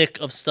sick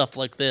of stuff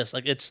like this.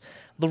 Like, it's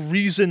the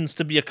reasons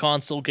to be a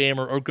console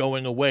gamer are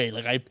going away.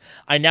 Like,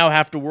 I now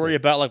have to worry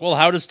about, like, well,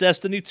 how does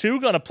Destiny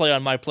 2 gonna play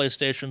on my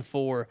PlayStation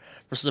 4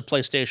 versus a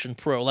PlayStation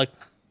Pro? Like,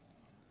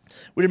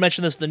 we didn't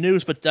mention this in the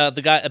news, but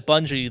the guy at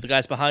Bungie, the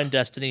guys behind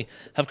Destiny,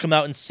 have come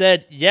out and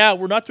said, yeah,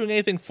 we're not doing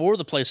anything for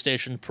the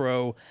PlayStation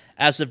Pro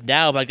as of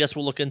now, but I guess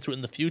we'll look into it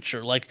in the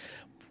future. Like,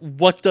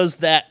 what does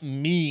that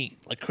mean?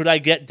 Like, could I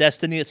get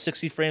Destiny at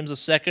 60 frames a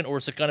second, or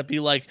is it going to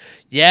be like,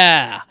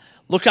 yeah,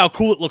 look how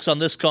cool it looks on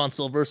this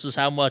console versus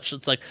how much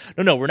it's like,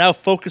 no, we're now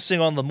focusing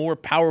on the more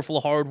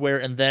powerful hardware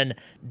and then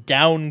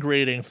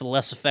downgrading for the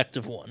less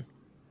effective one.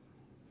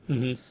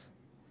 Mm-hmm.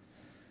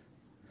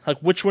 Like,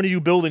 which one are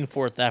you building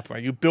for at that point?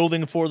 Are you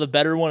building for the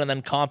better one and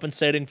then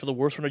compensating for the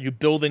worse one? Or are you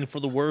building for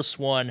the worse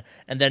one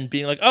and then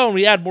being like, oh, and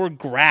we add more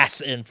grass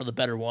in for the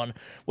better one?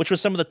 Which was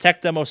some of the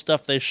tech demo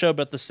stuff they showed,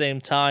 but at the same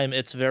time,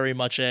 it's very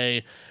much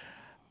okay,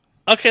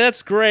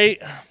 that's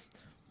great.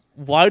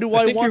 Why do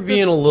I think want you're being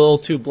this? a little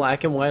too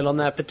black and white on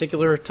that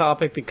particular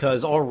topic,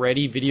 because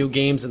already video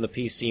games in the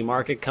PC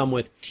market come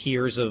with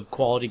tiers of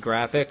quality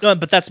graphics. No,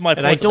 but that's my point.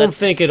 And I don't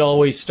think it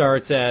always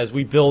starts as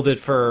we build it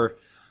for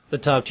the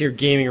top tier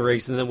gaming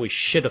rigs and then we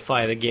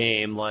shitify the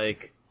game.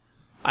 Like,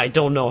 I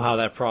don't know how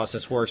that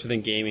process works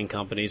within gaming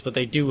companies, but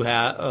they do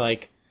have,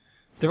 like,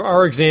 there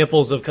are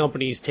examples of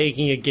companies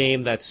taking a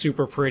game that's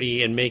super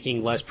pretty and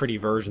making less pretty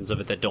versions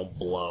of it that don't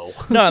blow.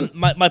 No,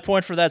 my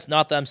point for that's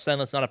not that I'm saying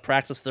that's not a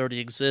practice that already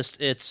exists.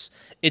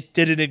 It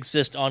didn't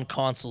exist on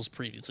consoles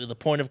previously. The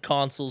point of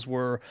consoles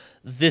were,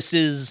 this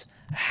is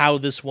how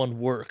this one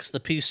works. The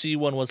PC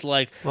one was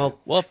like,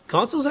 well,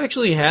 consoles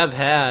actually have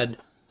had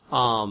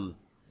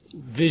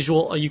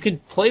visual, you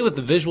could play with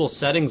the visual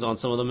settings on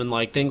some of them, and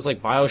like things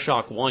like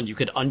BioShock 1, you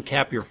could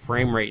uncap your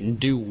frame rate and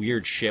do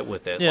weird shit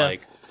with it. Yeah.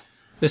 Like,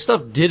 this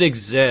stuff did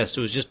exist.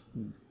 It was just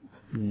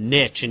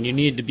niche, and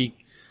you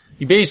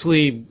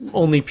basically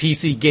only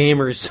PC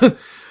gamers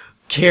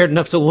cared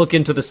enough to look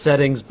into the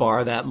settings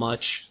bar that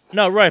much.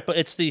 No, right,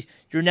 but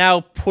you're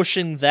now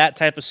pushing that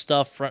type of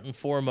stuff front and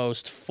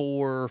foremost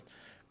for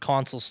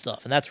console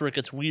stuff, and that's where it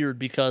gets weird,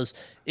 because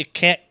it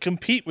can't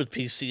compete with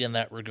PC in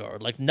that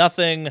regard. Like,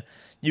 nothing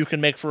you can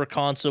make for a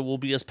console will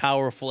be as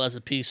powerful as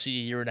a PC a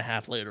year and a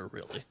half later,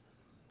 really.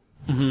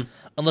 Mm-hmm.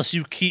 Unless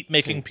you keep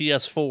making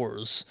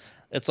PS4s.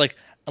 It's like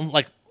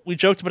we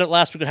joked about it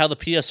last week, how the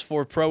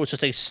PS4 Pro is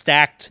just a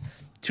stacked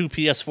two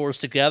PS4s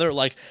together.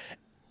 Like,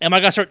 am I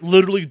going to start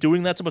literally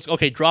doing that so much?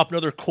 Okay, drop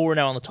another core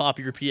now on the top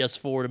of your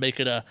PS4 to make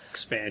it a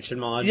expansion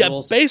modules.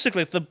 Yeah,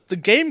 basically, the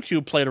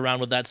GameCube played around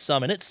with that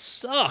some, and it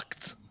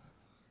sucked.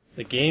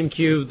 The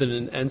GameCube, the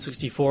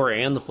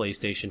N64, and the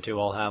PlayStation 2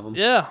 all have them.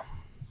 Yeah.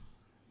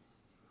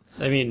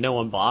 I mean, no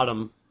one bought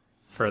them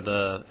for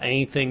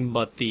anything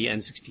but the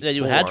N64. Yeah,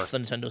 you had for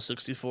the Nintendo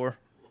 64.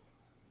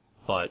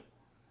 But,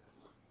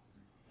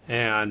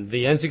 and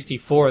the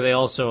N64, they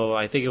also,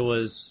 I think it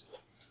was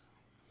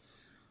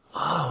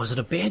it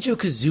a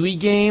Banjo-Kazooie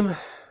game?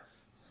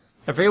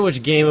 I forget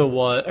which game it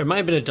was. It might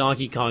have been a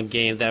Donkey Kong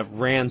game that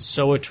ran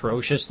so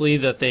atrociously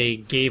that they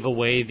gave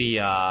away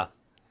the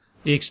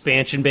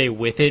expansion bay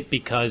with it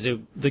because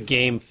the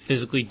game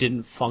physically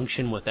didn't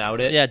function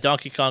without it. Yeah,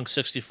 Donkey Kong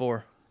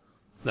 64.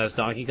 That's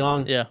Donkey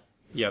Kong? Yeah.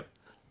 Yep.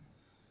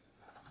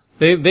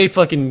 They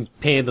fucking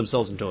painted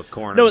themselves into a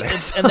corner. No,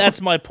 and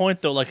that's my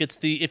point though. Like,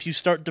 if you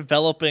start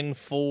developing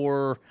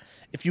for,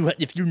 if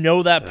you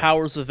know that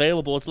power's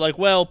available, it's like,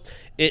 well,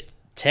 it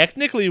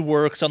technically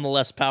works on the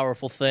less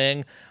powerful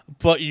thing,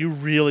 but you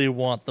really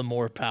want the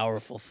more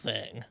powerful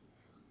thing.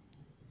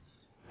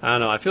 I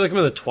don't know. I feel like I'm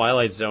in the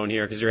Twilight Zone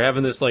here, because you're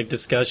having this like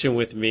discussion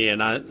with me,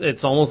 and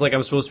it's almost like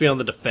I'm supposed to be on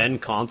the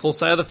defend console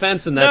side of the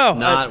fence, and that's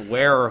not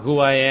where or who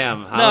I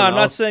am. I'm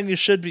not saying you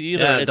should be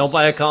either. Yeah, don't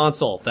buy a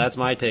console. That's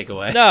my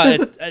takeaway.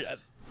 No,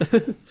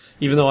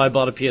 even though I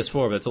bought a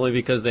PS4, but it's only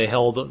because they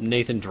held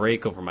Nathan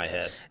Drake over my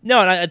head.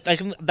 No,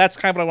 and that's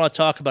kind of what I want to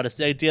talk about. It's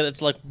the idea that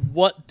it's like,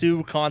 what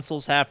do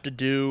consoles have to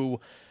do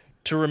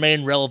to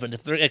remain relevant?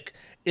 If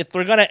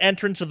they're going to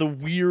enter into the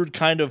weird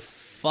kind of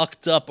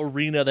fucked up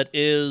arena that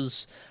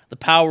is the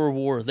Power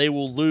War, they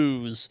will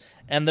lose.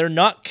 And they're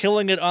not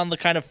killing it on the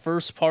kind of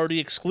first-party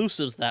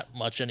exclusives that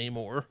much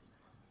anymore.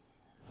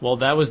 Well,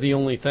 that was the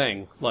only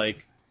thing.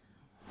 Like,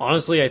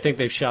 honestly, I think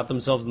they've shot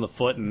themselves in the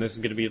foot, and this is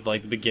going to be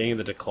like the beginning of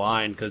the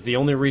decline, because the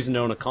only reason to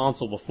own a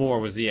console before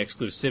was the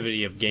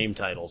exclusivity of game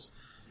titles.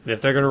 And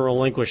if they're going to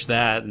relinquish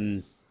that,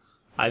 and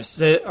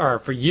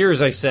for years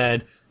I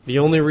said, the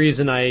only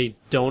reason I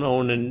don't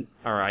own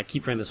I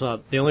keep bringing this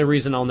up, the only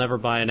reason I'll never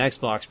buy an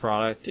Xbox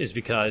product is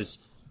because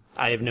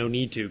I have no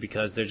need to,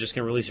 because they're just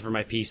going to release it for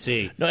my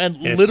PC. No,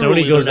 and if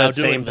literally Sony goes they're now that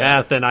same doing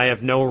path, then I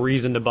have no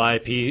reason to buy a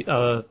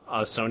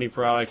Sony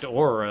product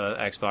or a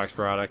Xbox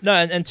product. No,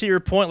 and to your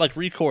point, like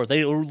Recore,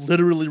 they are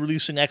literally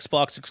releasing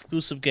Xbox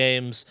exclusive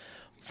games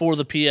for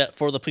the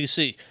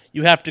PC.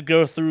 You have to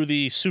go through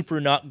the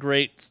super not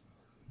great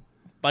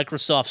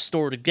Microsoft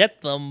store to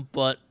get them,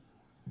 but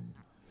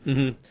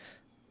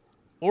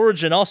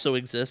Origin also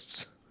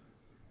exists.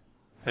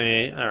 I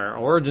mean, our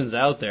Origin's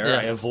out there. Yeah.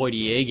 I avoid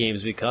EA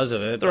games because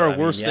of it. There are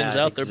worse things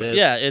out there, but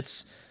yeah,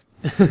 it's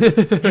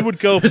you would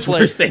go There's play.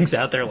 worse things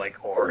out there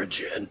like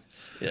Origin.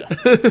 Yeah.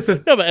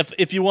 No, but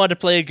if you want to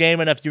play a game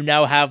and if you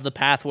now have the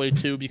pathway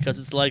to, because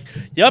it's like,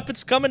 yep,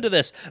 it's coming to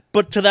this.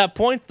 But to that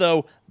point,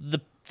 though, the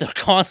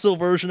console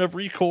version of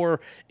Recore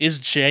is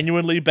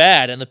genuinely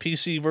bad, and the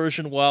PC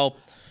version, while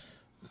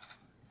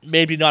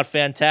maybe not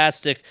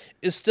fantastic,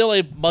 is still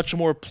a much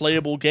more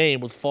playable game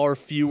with far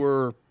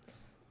fewer.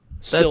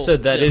 That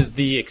said, that is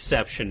the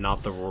exception,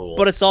 not the rule.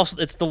 But it's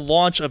the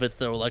launch of it,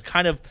 though. Like,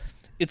 kind of,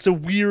 it's a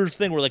weird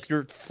thing where, like,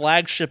 your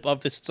flagship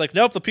of this, it's like,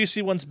 nope, the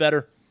PC one's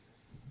better.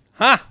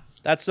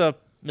 That's a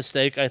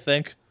mistake, I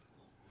think.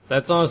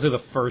 That's honestly the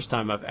first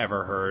time I've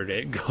ever heard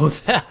it go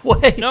that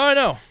way. No, I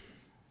know.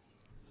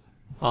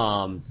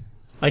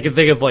 I can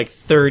think of like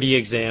 30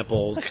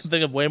 examples. I can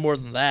think of way more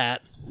than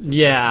that.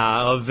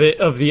 Yeah, of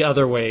the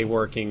other way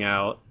working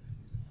out.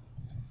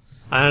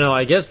 I don't know,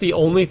 I guess the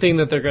only thing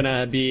that they're going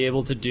to be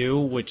able to do,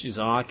 which is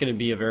not going to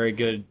be a very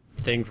good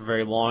thing for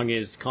very long,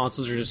 is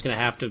consoles are just going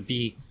to have to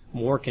be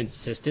more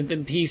consistent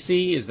than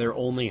PC, is their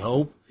only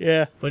hope.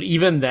 Yeah. But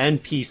even then,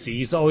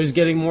 PC's always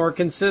getting more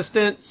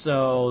consistent,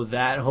 so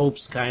that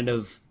hope's kind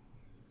of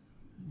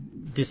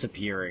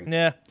disappearing.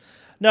 Yeah.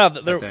 No,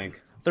 I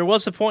think. There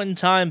was a point in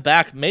time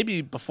back,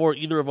 maybe before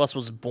either of us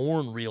was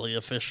born really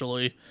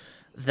officially,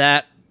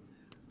 that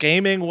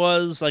gaming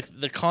was, like,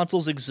 the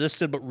consoles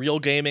existed, but real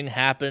gaming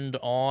happened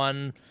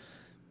on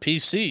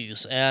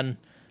PCs. And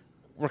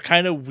we're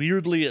kind of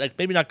weirdly, like,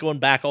 maybe not going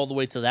back all the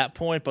way to that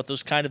point, but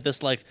there's kind of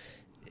this, like,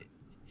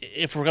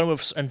 if we're going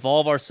to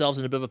involve ourselves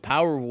in a bit of a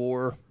power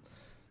war,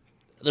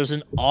 there's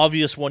an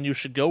obvious one you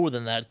should go with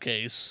in that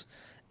case.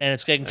 And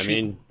it's getting cheap. I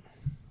mean,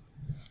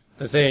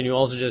 they're saying you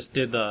also just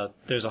did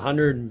there's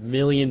 100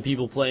 million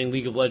people playing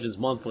League of Legends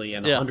monthly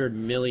and 100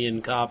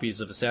 million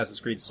copies of Assassin's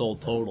Creed sold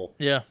total.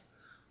 Yeah.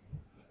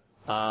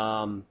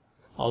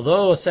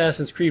 Although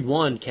Assassin's Creed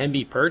 1 can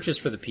be purchased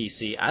for the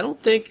PC, I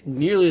don't think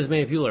nearly as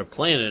many people are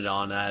playing it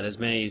on that as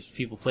many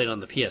people played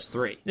on the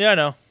PS3. Yeah, I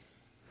know.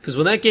 Because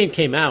when that game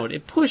came out,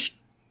 it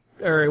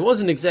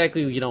wasn't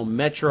exactly,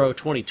 Metro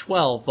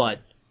 2012, but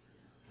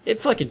it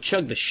fucking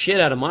chugged the shit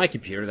out of my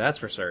computer, that's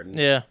for certain.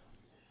 Yeah.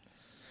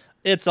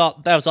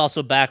 That was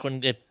also back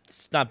when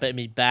it's not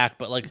me back,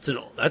 but like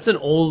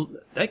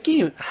that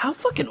game. How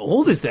fucking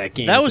old is that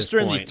game? That was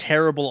during the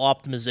terrible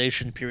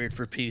optimization period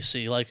for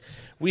PC. Like,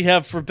 we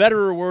have, for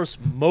better or worse,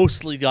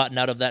 mostly gotten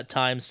out of that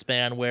time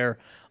span where,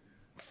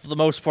 for the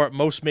most part,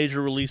 most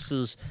major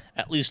releases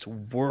at least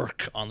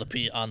work on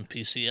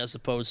PC as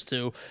opposed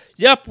to,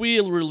 yep, we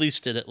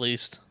released it at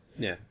least.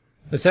 Yeah.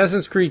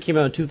 Assassin's Creed came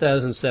out in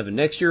 2007.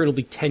 Next year it'll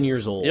be 10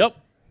 years old. Yep.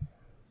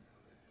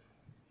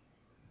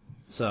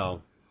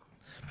 So.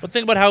 But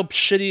think about how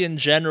shitty in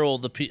general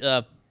the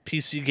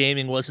PC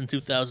gaming was in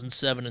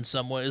 2007 in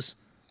some ways.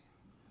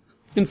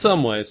 In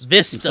some ways.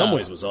 Vista. In some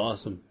ways was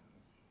awesome.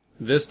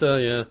 Vista,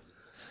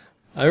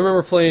 yeah. I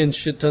remember playing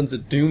shit tons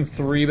of Doom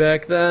 3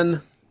 back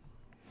then.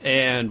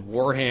 And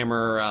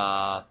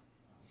Warhammer,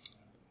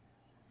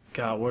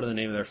 God, what are the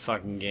name of their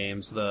fucking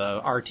games? The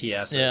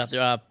RTSs.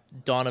 Yeah,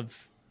 Dawn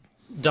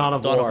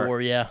of War,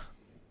 yeah.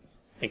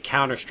 And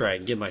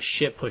Counter-Strike, get my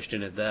shit pushed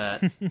in at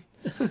that.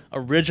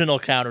 Original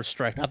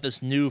Counter-Strike, not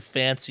this new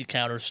fancy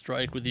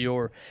Counter-Strike with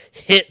your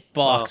hit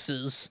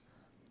boxes.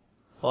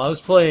 Well, I was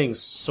playing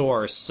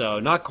Source, so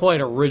not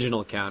quite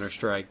original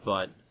Counter-Strike,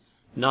 but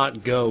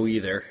not Go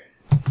either.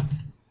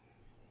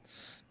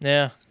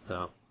 Yeah.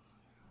 So,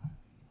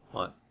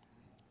 what?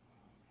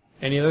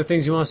 Any other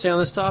things you want to say on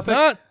this topic?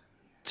 Not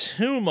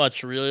too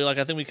much, really. Like,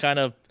 I think we kind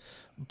of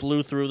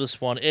blew through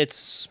this one.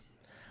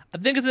 I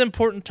think it's an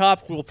important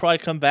topic we'll probably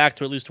come back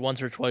to at least once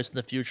or twice in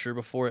the future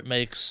before it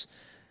makes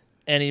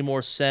any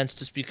more sense,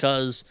 just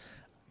because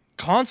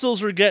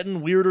consoles are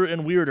getting weirder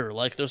and weirder.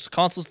 Like, there's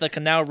consoles that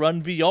can now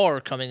run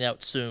VR coming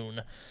out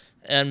soon,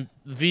 and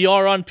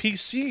VR on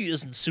PC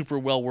isn't super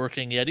well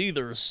working yet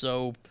either,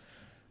 so...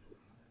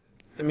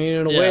 I mean,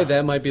 in a way,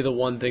 that might be the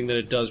one thing that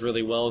it does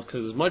really well,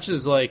 because as much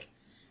as, like,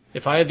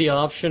 if I had the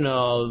option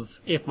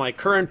of if my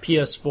current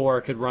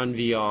PS4 could run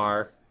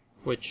VR,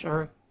 which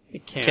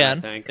it can,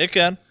 I think. It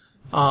can.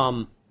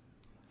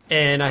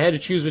 And I had to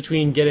choose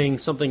between getting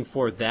something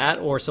for that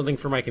or something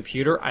for my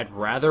computer, I'd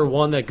rather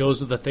one that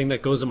goes with the thing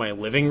that goes in my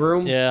living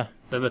room than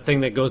the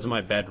thing that goes in my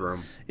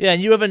bedroom. Yeah,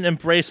 and you haven't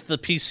embraced the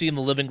PC in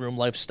the living room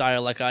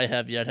lifestyle like I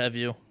have yet, have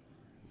you?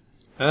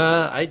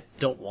 I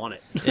don't want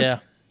it. Yeah.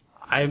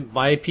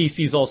 My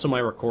PC's also my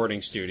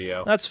recording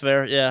studio. That's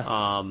fair,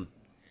 yeah.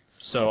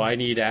 So I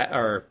need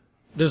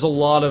there's a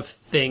lot of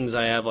things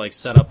I have like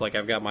set up, like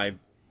I've got my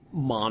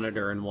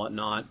monitor and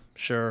whatnot.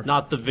 Sure.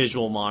 Not the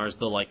visual monitors,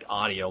 the like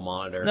audio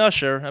monitor. No,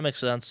 sure, that makes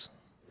sense.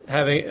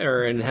 Having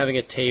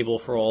a table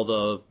for all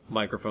the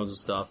microphones and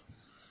stuff.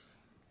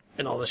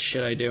 And all the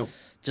shit I do.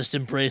 Just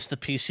embrace the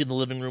PC in the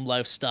living room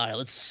lifestyle.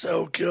 It's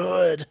so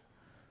good.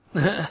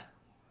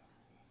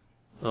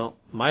 Well,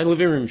 my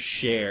living room's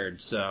shared,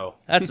 so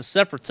That's a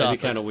separate that'd topic.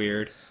 be kind of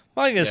weird.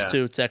 Mine is Yeah.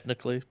 too,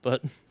 technically,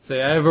 but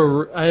Say, I have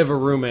a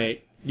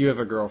roommate. You have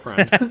a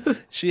girlfriend.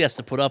 she has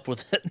to put up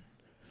with it.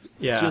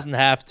 Yeah. She doesn't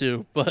have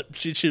to, but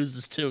she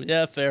chooses to.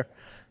 Yeah, fair.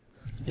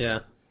 Yeah.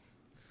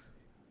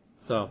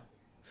 So.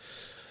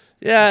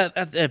 Yeah,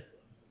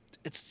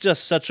 it's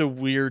just such a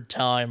weird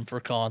time for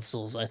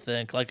consoles, I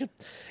think. Like,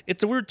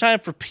 it's a weird time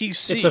for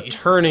PC. It's a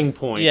turning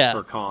point Yeah.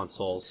 for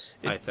consoles,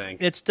 I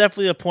think. It's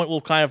definitely a point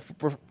we'll kind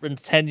of, in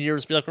 10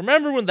 years, be like,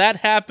 remember when that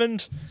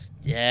happened?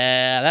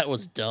 Yeah, that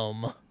was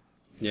dumb.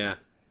 Yeah.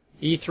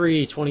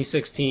 E3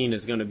 2016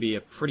 is going to be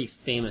a pretty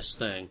famous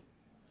thing.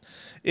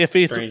 If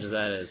E3, Strange as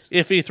that is.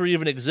 if E3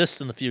 even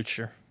exists in the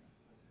future.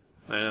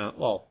 I know.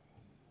 Well,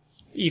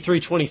 E3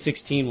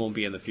 2016 won't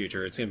be in the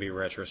future. It's going to be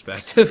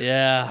retrospective.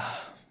 Yeah.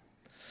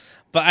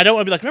 But I don't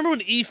want to be like, remember when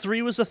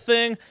E3 was a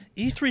thing?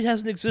 E3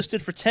 hasn't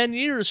existed for 10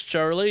 years,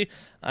 Charlie.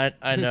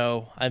 I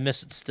know. I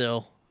miss it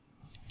still.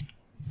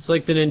 It's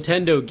like the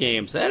Nintendo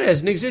games. That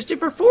hasn't existed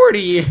for 40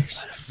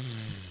 years.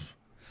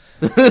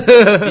 The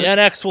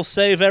NX will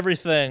save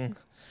everything.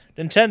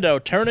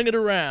 Nintendo turning it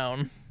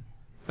around.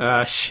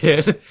 Ah,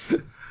 shit.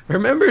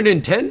 Remember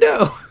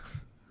Nintendo?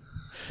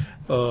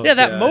 Oh, Yeah,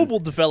 that God. mobile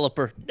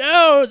developer.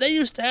 No, they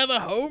used to have a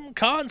home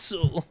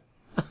console.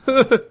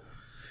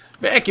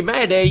 Back in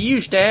my day, you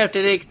used to have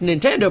to take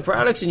Nintendo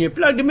products and you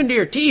plugged them into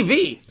your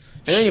TV.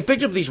 And then you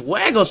picked up these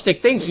waggle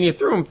stick things and you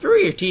threw them through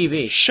your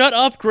TV. Shut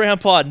up,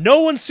 Grandpa. No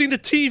one's seen a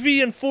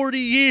TV in 40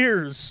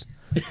 years.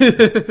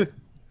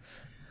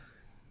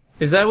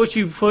 Is that what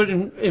you put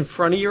in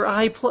front of your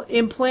eye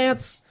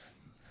implants?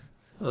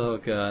 Oh,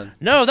 God.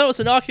 No, that was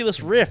an Oculus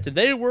Rift, and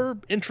they were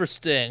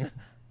interesting.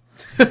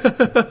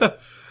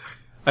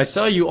 I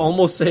saw you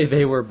almost say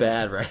they were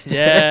bad right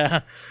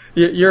there.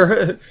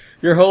 Yeah.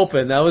 You're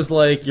hoping. That was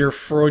like your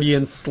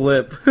Freudian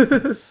slip.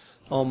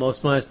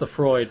 Almost minus the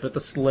Freud, but the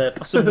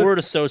slip. Some word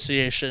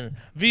association.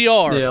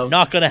 VR, Yeah.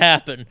 not gonna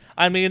happen.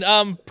 I mean,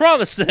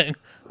 promising.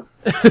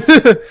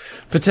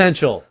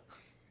 Potential.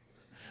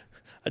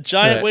 A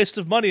giant Right. waste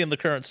of money in the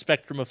current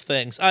spectrum of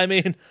things. I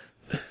mean,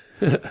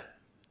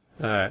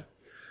 Alright.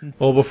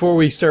 Well, before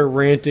we start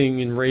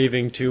ranting and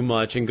raving too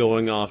much and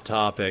going off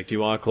topic, do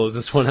you want to close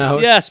this one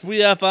out? yes, we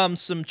have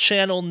some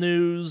channel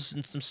news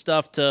and some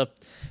stuff to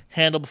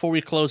handle before we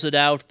close it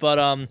out.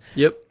 But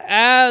Yep.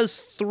 as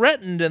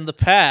threatened in the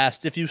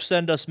past, if you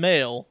send us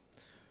mail,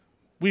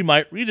 we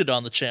might read it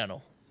on the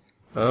channel.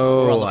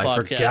 Oh, the I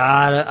podcast.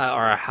 forgot.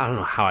 Or I don't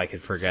know how I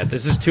could forget.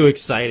 This is too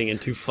exciting and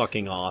too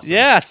fucking awesome.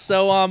 Yeah,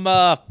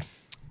 so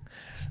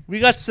we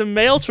got some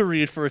mail to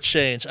read for a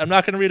change. I'm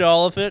not going to read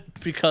all of it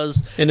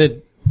because And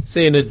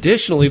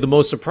additionally, the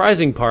most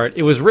surprising part,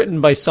 it was written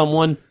by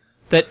someone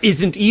that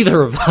isn't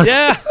either of us.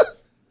 yeah.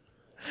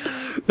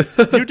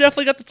 You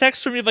definitely got the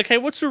text from me like, hey,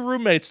 what's your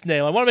roommate's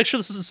name? I want to make sure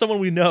this is someone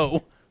we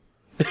know.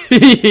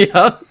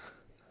 Yeah.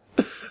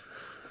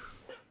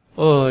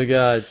 Oh my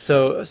god.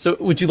 So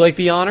would you like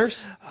the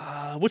honors?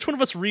 Which one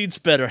of us reads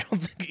better? I don't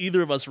think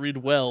either of us read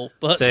well,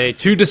 but Say,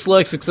 two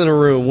dyslexics in a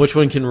room, which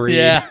one can read?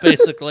 yeah,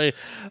 basically.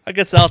 I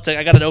guess I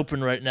got it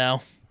open right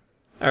now.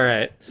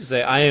 Alright.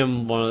 Say,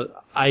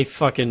 I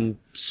fucking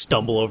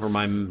stumble over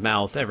my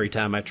mouth every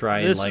time I try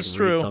and This like is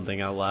read true. something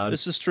out loud.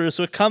 This is true.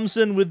 So it comes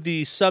in with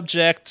the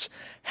subject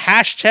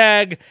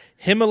hashtag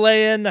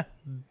Himalayan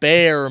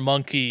bear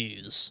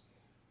monkeys.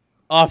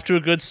 Off to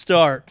a good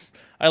start.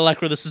 I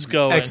like where this is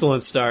going.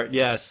 Excellent start,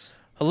 yes.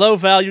 Hello,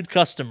 valued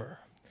customer.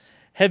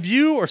 Have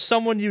you or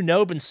someone you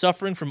know been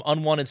suffering from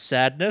unwanted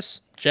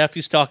sadness? Jeff,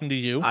 he's talking to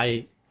you.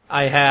 I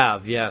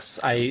have, yes.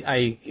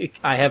 I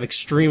have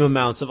extreme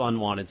amounts of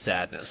unwanted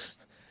sadness.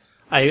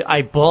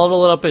 I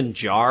bottle it up in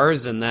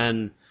jars, and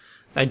then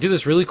I do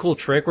this really cool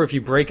trick where if you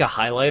break a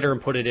highlighter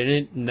and put it in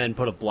it, and then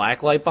put a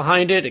black light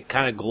behind it, it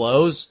kind of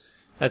glows.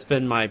 That's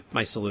been my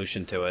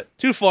solution to it.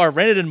 Too far.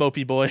 Rein it in,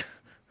 Mopey boy.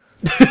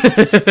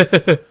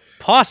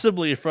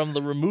 Possibly from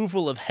the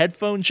removal of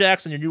headphone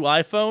jacks on your new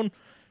iPhone.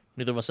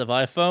 Neither of us have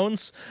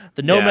iPhones.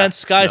 The No Yeah, Man's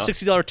Sky no.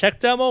 $60 tech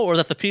demo, or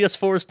that the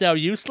PS4 is now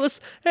useless.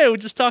 Hey, we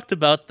just talked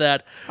about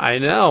that. I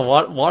know.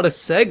 What a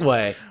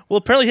segue. Well,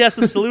 apparently he has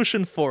the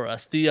solution for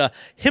us. The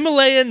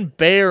Himalayan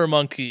bear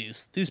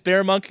monkeys. These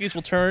bear monkeys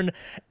will turn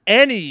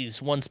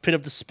anyone's pit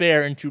of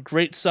despair into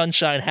great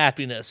sunshine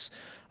happiness.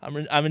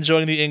 I'm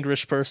enjoying the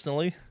English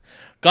personally.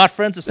 Got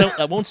friends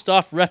that won't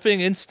stop repping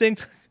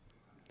Instinct?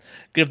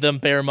 Give them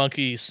bear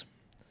monkeys.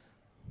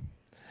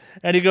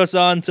 And he goes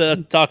on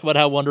to talk about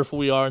how wonderful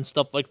we are and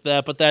stuff like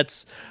that. But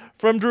that's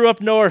from Drew Up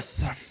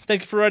North.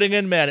 Thank you for writing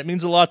in, man. It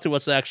means a lot to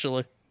us,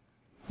 actually.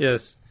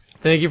 Yes.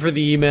 Thank you for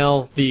the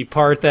email. The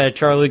part that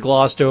Charlie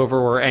glossed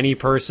over where any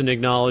person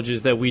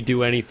acknowledges that we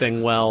do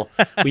anything well.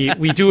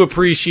 We do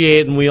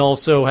appreciate, and we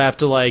also have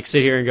to like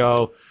sit here and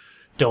go,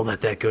 don't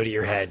let that go to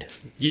your head.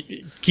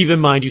 Keep in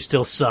mind you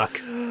still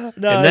suck. And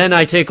then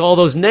I take all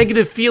those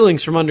negative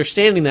feelings from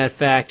understanding that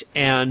fact,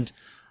 and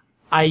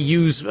I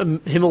use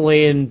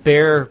Himalayan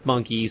bear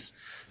monkeys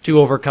to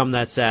overcome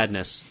that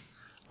sadness.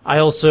 I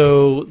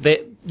also...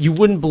 You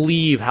wouldn't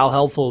believe how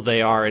helpful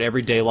they are in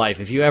everyday life.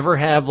 If you ever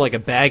have like a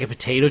bag of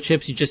potato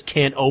chips you just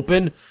can't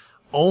open,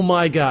 oh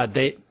my god,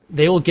 they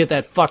will get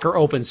that fucker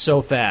open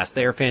so fast.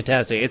 They are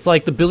fantastic. It's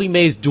like the Billy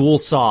Mays dual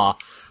saw,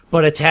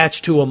 but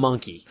attached to a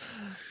monkey.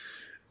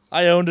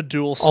 I owned a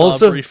dual saw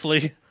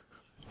briefly.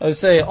 I would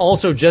say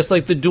also, just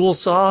like the dual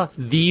saw,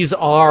 these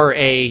are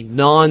a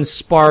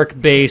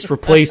non-spark based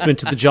replacement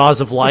to the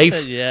jaws of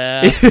life.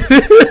 Yeah.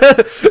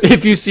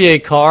 If you see a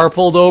car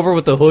pulled over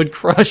with the hood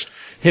crushed,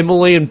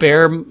 Himalayan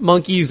bear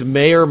monkeys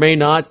may or may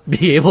not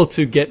be able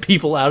to get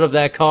people out of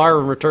that car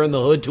and return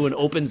the hood to an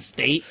open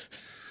state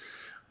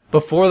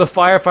before the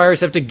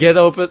firefighters have to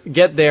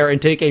get there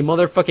and take a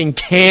motherfucking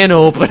can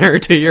opener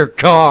to your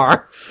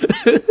car.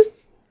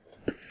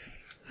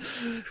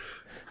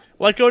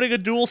 Like owning a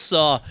dual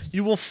saw,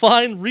 you will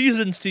find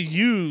reasons to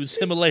use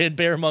Himalayan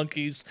bear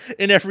monkeys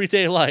in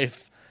everyday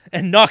life,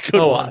 and not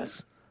good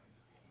ones.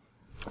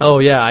 Oh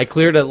yeah, I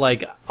cleared it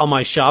like on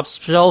my shop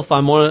shelf.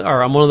 I'm one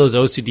of those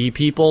OCD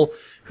people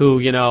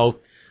who,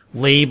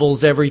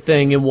 labels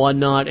everything and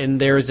whatnot. And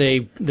there's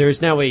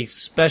now a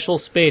special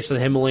space for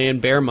the Himalayan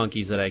bear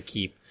monkeys that I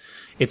keep.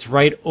 It's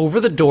right over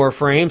the door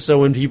frame, so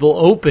when people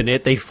open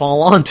it, they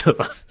fall onto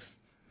them.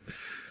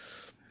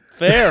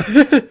 Fair.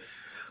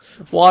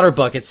 Water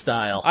bucket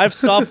style. I've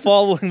stopped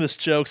following this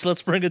joke, so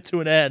let's bring it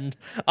to an end.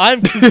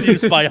 I'm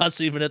confused by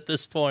us even at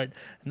this point,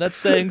 and that's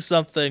saying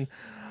something.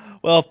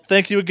 Well,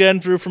 thank you again,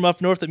 Drew from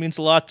Up North. That means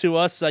a lot to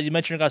us. You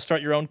mentioned you're going to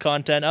start your own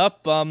content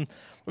up. Let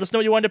us know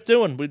what you wind up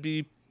doing. We'd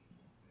be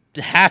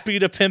happy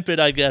to pimp it,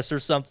 I guess, or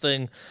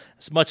something,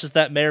 as much as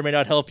that may or may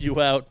not help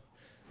you out.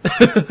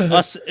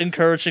 Us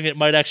encouraging it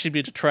might actually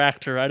be a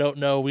detractor. I don't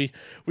know. We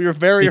are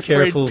very afraid.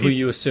 Be careful who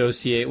you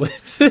associate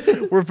with.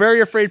 We're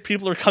very afraid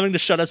people are coming to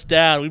shut us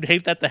down. We'd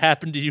hate that to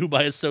happen to you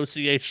by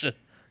association.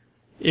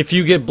 If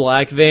you get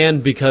black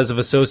van because of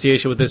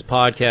association with this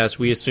podcast,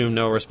 we assume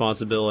no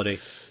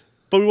responsibility.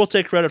 But we will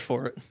take credit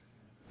for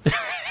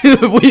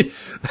it.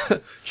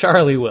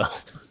 Charlie will.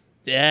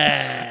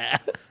 Yeah.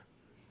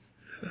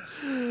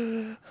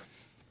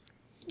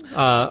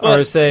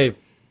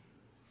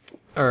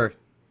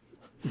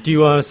 Do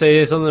you want to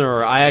say something,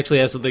 or I actually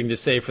have something to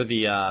say for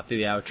the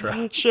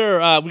outro?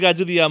 Sure. We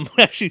gotta do the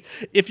actually,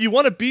 if you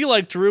want to be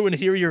like Drew and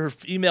hear your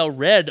email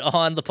read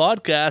on the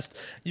podcast,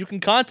 you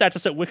can contact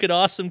us at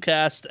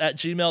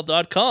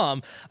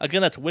wickedawesomecast@gmail.com.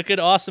 Again, that's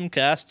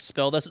wickedawesomecast,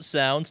 spelled as it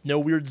sounds, no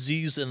weird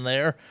Z's in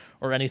there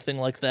or anything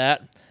like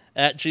that,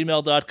 at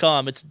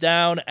gmail.com. It's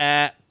down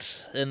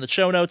in the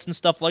show notes and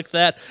stuff like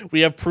that.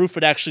 We have proof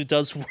it actually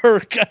does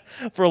work.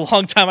 For a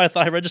long time I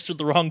thought I registered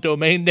the wrong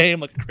domain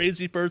name like a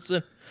crazy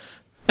person.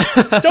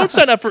 Don't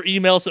sign up for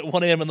emails at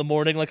 1 a.m. in the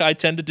morning like I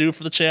tend to do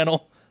for the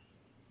channel.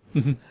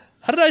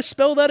 How did I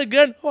spell that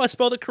again? Oh, I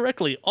spelled it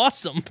correctly.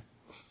 Awesome.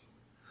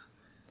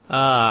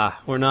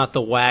 We're not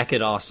the Whack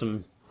It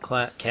Awesome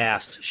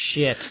cast.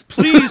 Shit.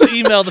 Please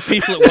email the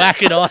people at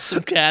Whack It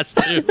Awesome Cast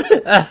too.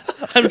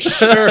 I'm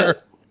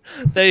sure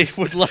they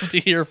would love to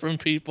hear from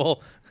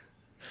people.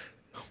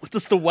 What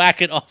does the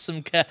Whack It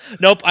Awesome Cast...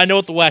 Nope, I know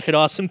what the Whack It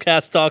Awesome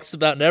Cast talks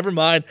about. Never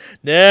mind.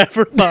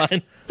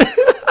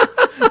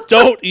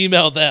 Don't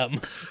email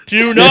them.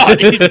 Do not.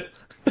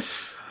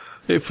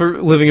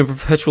 For living in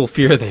perpetual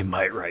fear, they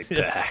might write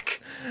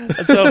back.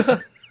 So,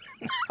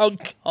 oh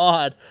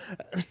God.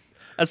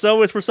 As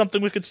always, we're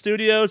Something Wicked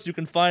Studios. You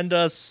can find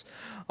us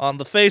on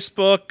the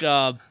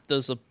Facebook.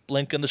 There's a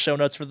link in the show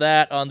notes for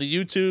that. On the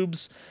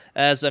YouTubes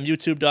as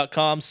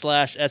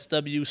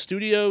youtube.com/SW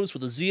Studios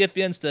with a Z at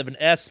the end instead of an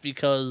S,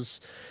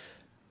 because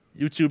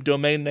YouTube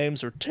domain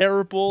names are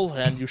terrible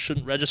and you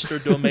shouldn't register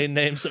domain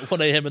names at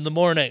 1 a.m. in the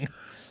morning.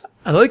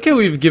 I like how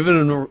we've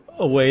given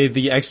away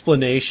the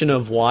explanation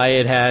of why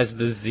it has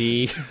the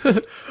Z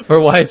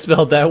or why it's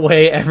spelled that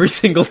way every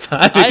single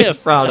time it gets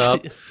brought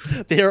up.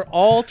 They're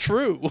all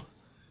true.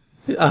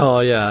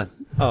 Oh, yeah.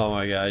 Oh,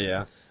 my God,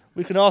 yeah.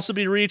 We can also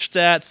be reached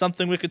at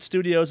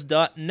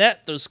somethingwickedstudios.net.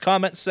 There's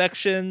comment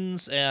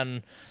sections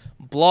and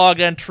blog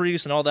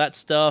entries and all that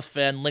stuff,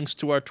 and links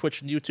to our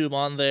Twitch and YouTube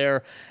on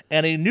there,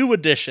 and a new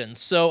edition.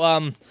 So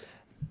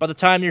by the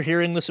time you're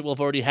hearing this, it will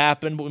have already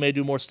happened, but we may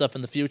do more stuff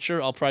in the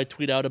future. I'll probably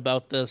tweet out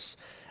about this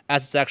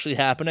as it's actually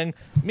happening.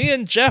 Me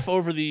and Jeff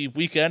over the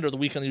weekend, or the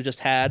weekend you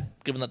just had,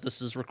 given that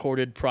this is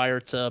recorded prior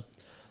to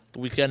the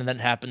weekend and then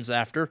happens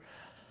after,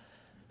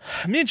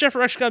 me and Jeff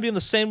are actually going to be in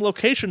the same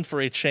location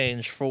for a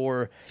change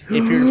for a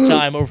period of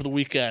time over the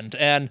weekend.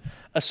 And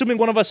assuming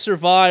one of us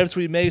survives,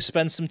 we may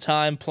spend some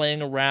time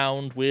playing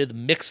around with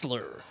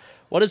Mixlr.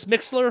 What is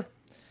Mixlr?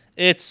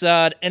 It's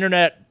an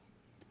internet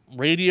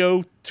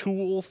radio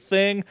tool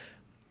thing.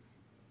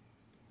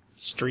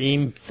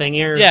 Stream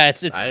thinger. Yeah,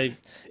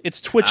 it's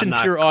Twitch in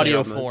pure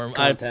audio form.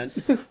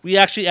 We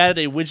actually added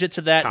a widget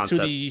to that to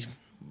the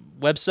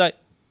website.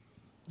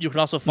 You can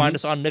also find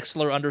us on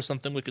Mixlr under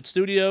Something Wicked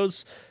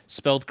Studios,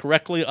 spelled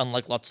correctly,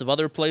 unlike lots of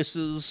other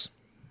places.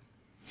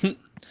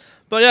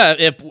 But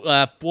yeah,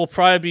 we'll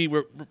probably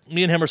be.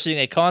 Me and him are seeing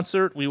a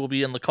concert. We will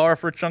be in the car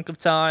for a chunk of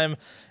time.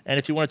 And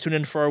if you want to tune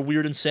in for our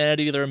weird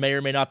insanity, there may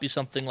or may not be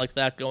something like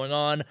that going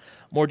on.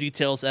 More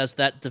details as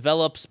that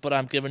develops. But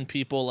I'm giving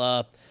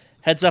people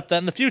heads up that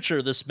in the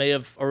future this may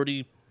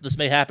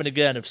happen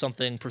again if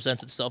something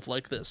presents itself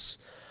like this.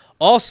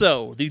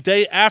 Also, the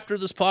day after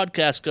this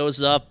podcast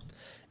goes up,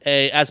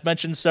 as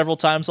mentioned several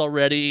times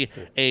already,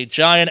 a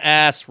giant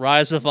ass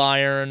Rise of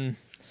Iron,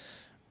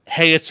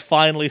 hey, it's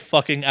finally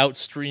fucking out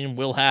stream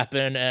will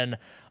happen, and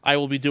I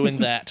will be doing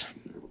that.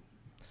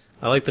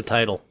 I like the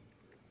title.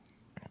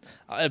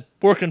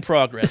 Work in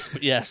progress,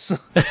 but yes.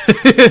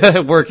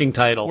 Working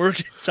title.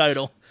 Working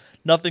title.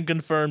 Nothing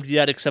confirmed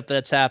yet except that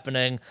it's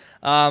happening.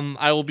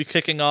 I will be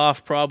kicking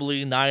off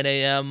probably 9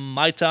 a.m.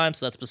 my time,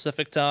 so that's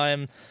Pacific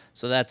time.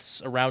 So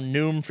that's around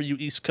noon for you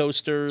East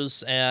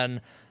Coasters,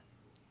 and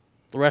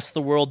the rest of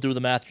the world, do the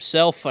math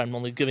yourself. I'm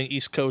only giving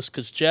East Coast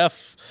because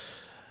Jeff.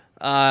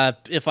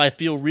 If I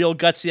feel real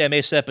gutsy, I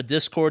may set up a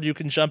Discord you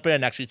can jump in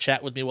and actually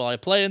chat with me while I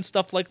play and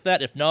stuff like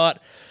that. If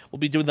not, we'll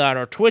be doing that on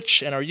our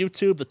Twitch and our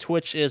YouTube. The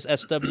Twitch is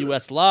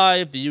SWS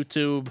Live. The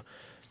YouTube,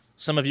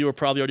 some of you are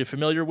probably already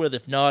familiar with.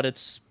 If not,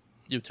 it's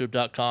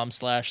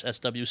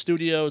youtube.com/SW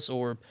Studios,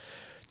 or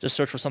just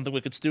search for Something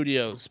Wicked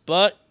Studios.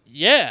 But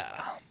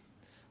yeah,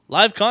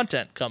 live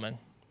content coming.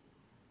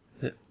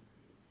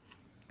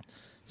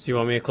 So you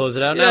want me to close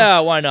it out now? Yeah,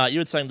 why not? You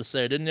had something to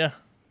say, didn't you?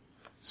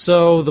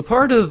 So the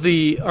part of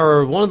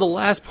one of the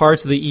last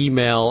parts of the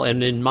email,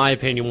 and in my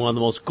opinion, one of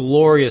the most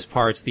glorious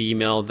parts of the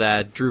email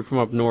that Drew from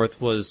Up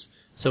North was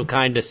so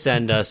kind to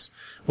send us,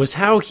 was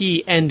how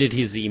he ended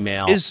his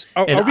email.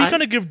 Are we going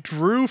to give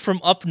Drew from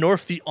Up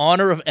North the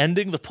honor of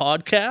ending the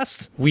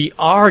podcast? We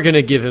are going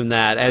to give him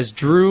that, as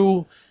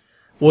Drew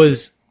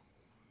was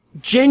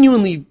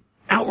genuinely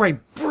outright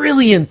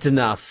brilliant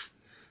enough.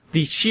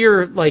 The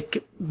sheer,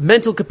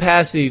 mental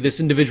capacity this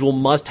individual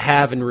must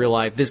have in real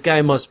life. This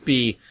guy must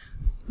be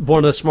one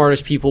of the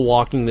smartest people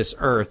walking this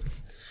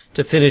earth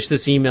to finish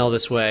this email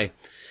this way.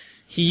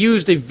 He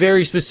used a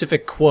very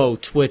specific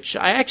quote, which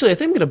I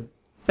think I'm going to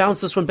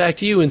bounce this one back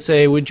to you and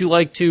say, would you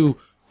like to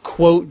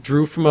quote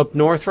Drew from Up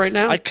North right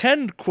now? I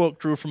can quote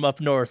Drew from Up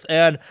North.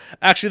 And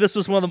actually, this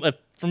was one of the,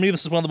 for me,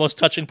 this is one of the most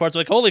touching parts.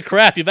 Like, holy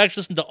crap, you've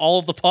actually listened to all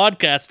of the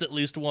podcasts at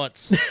least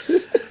once.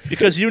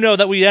 Because you know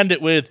that we end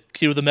it with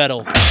cue the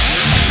metal.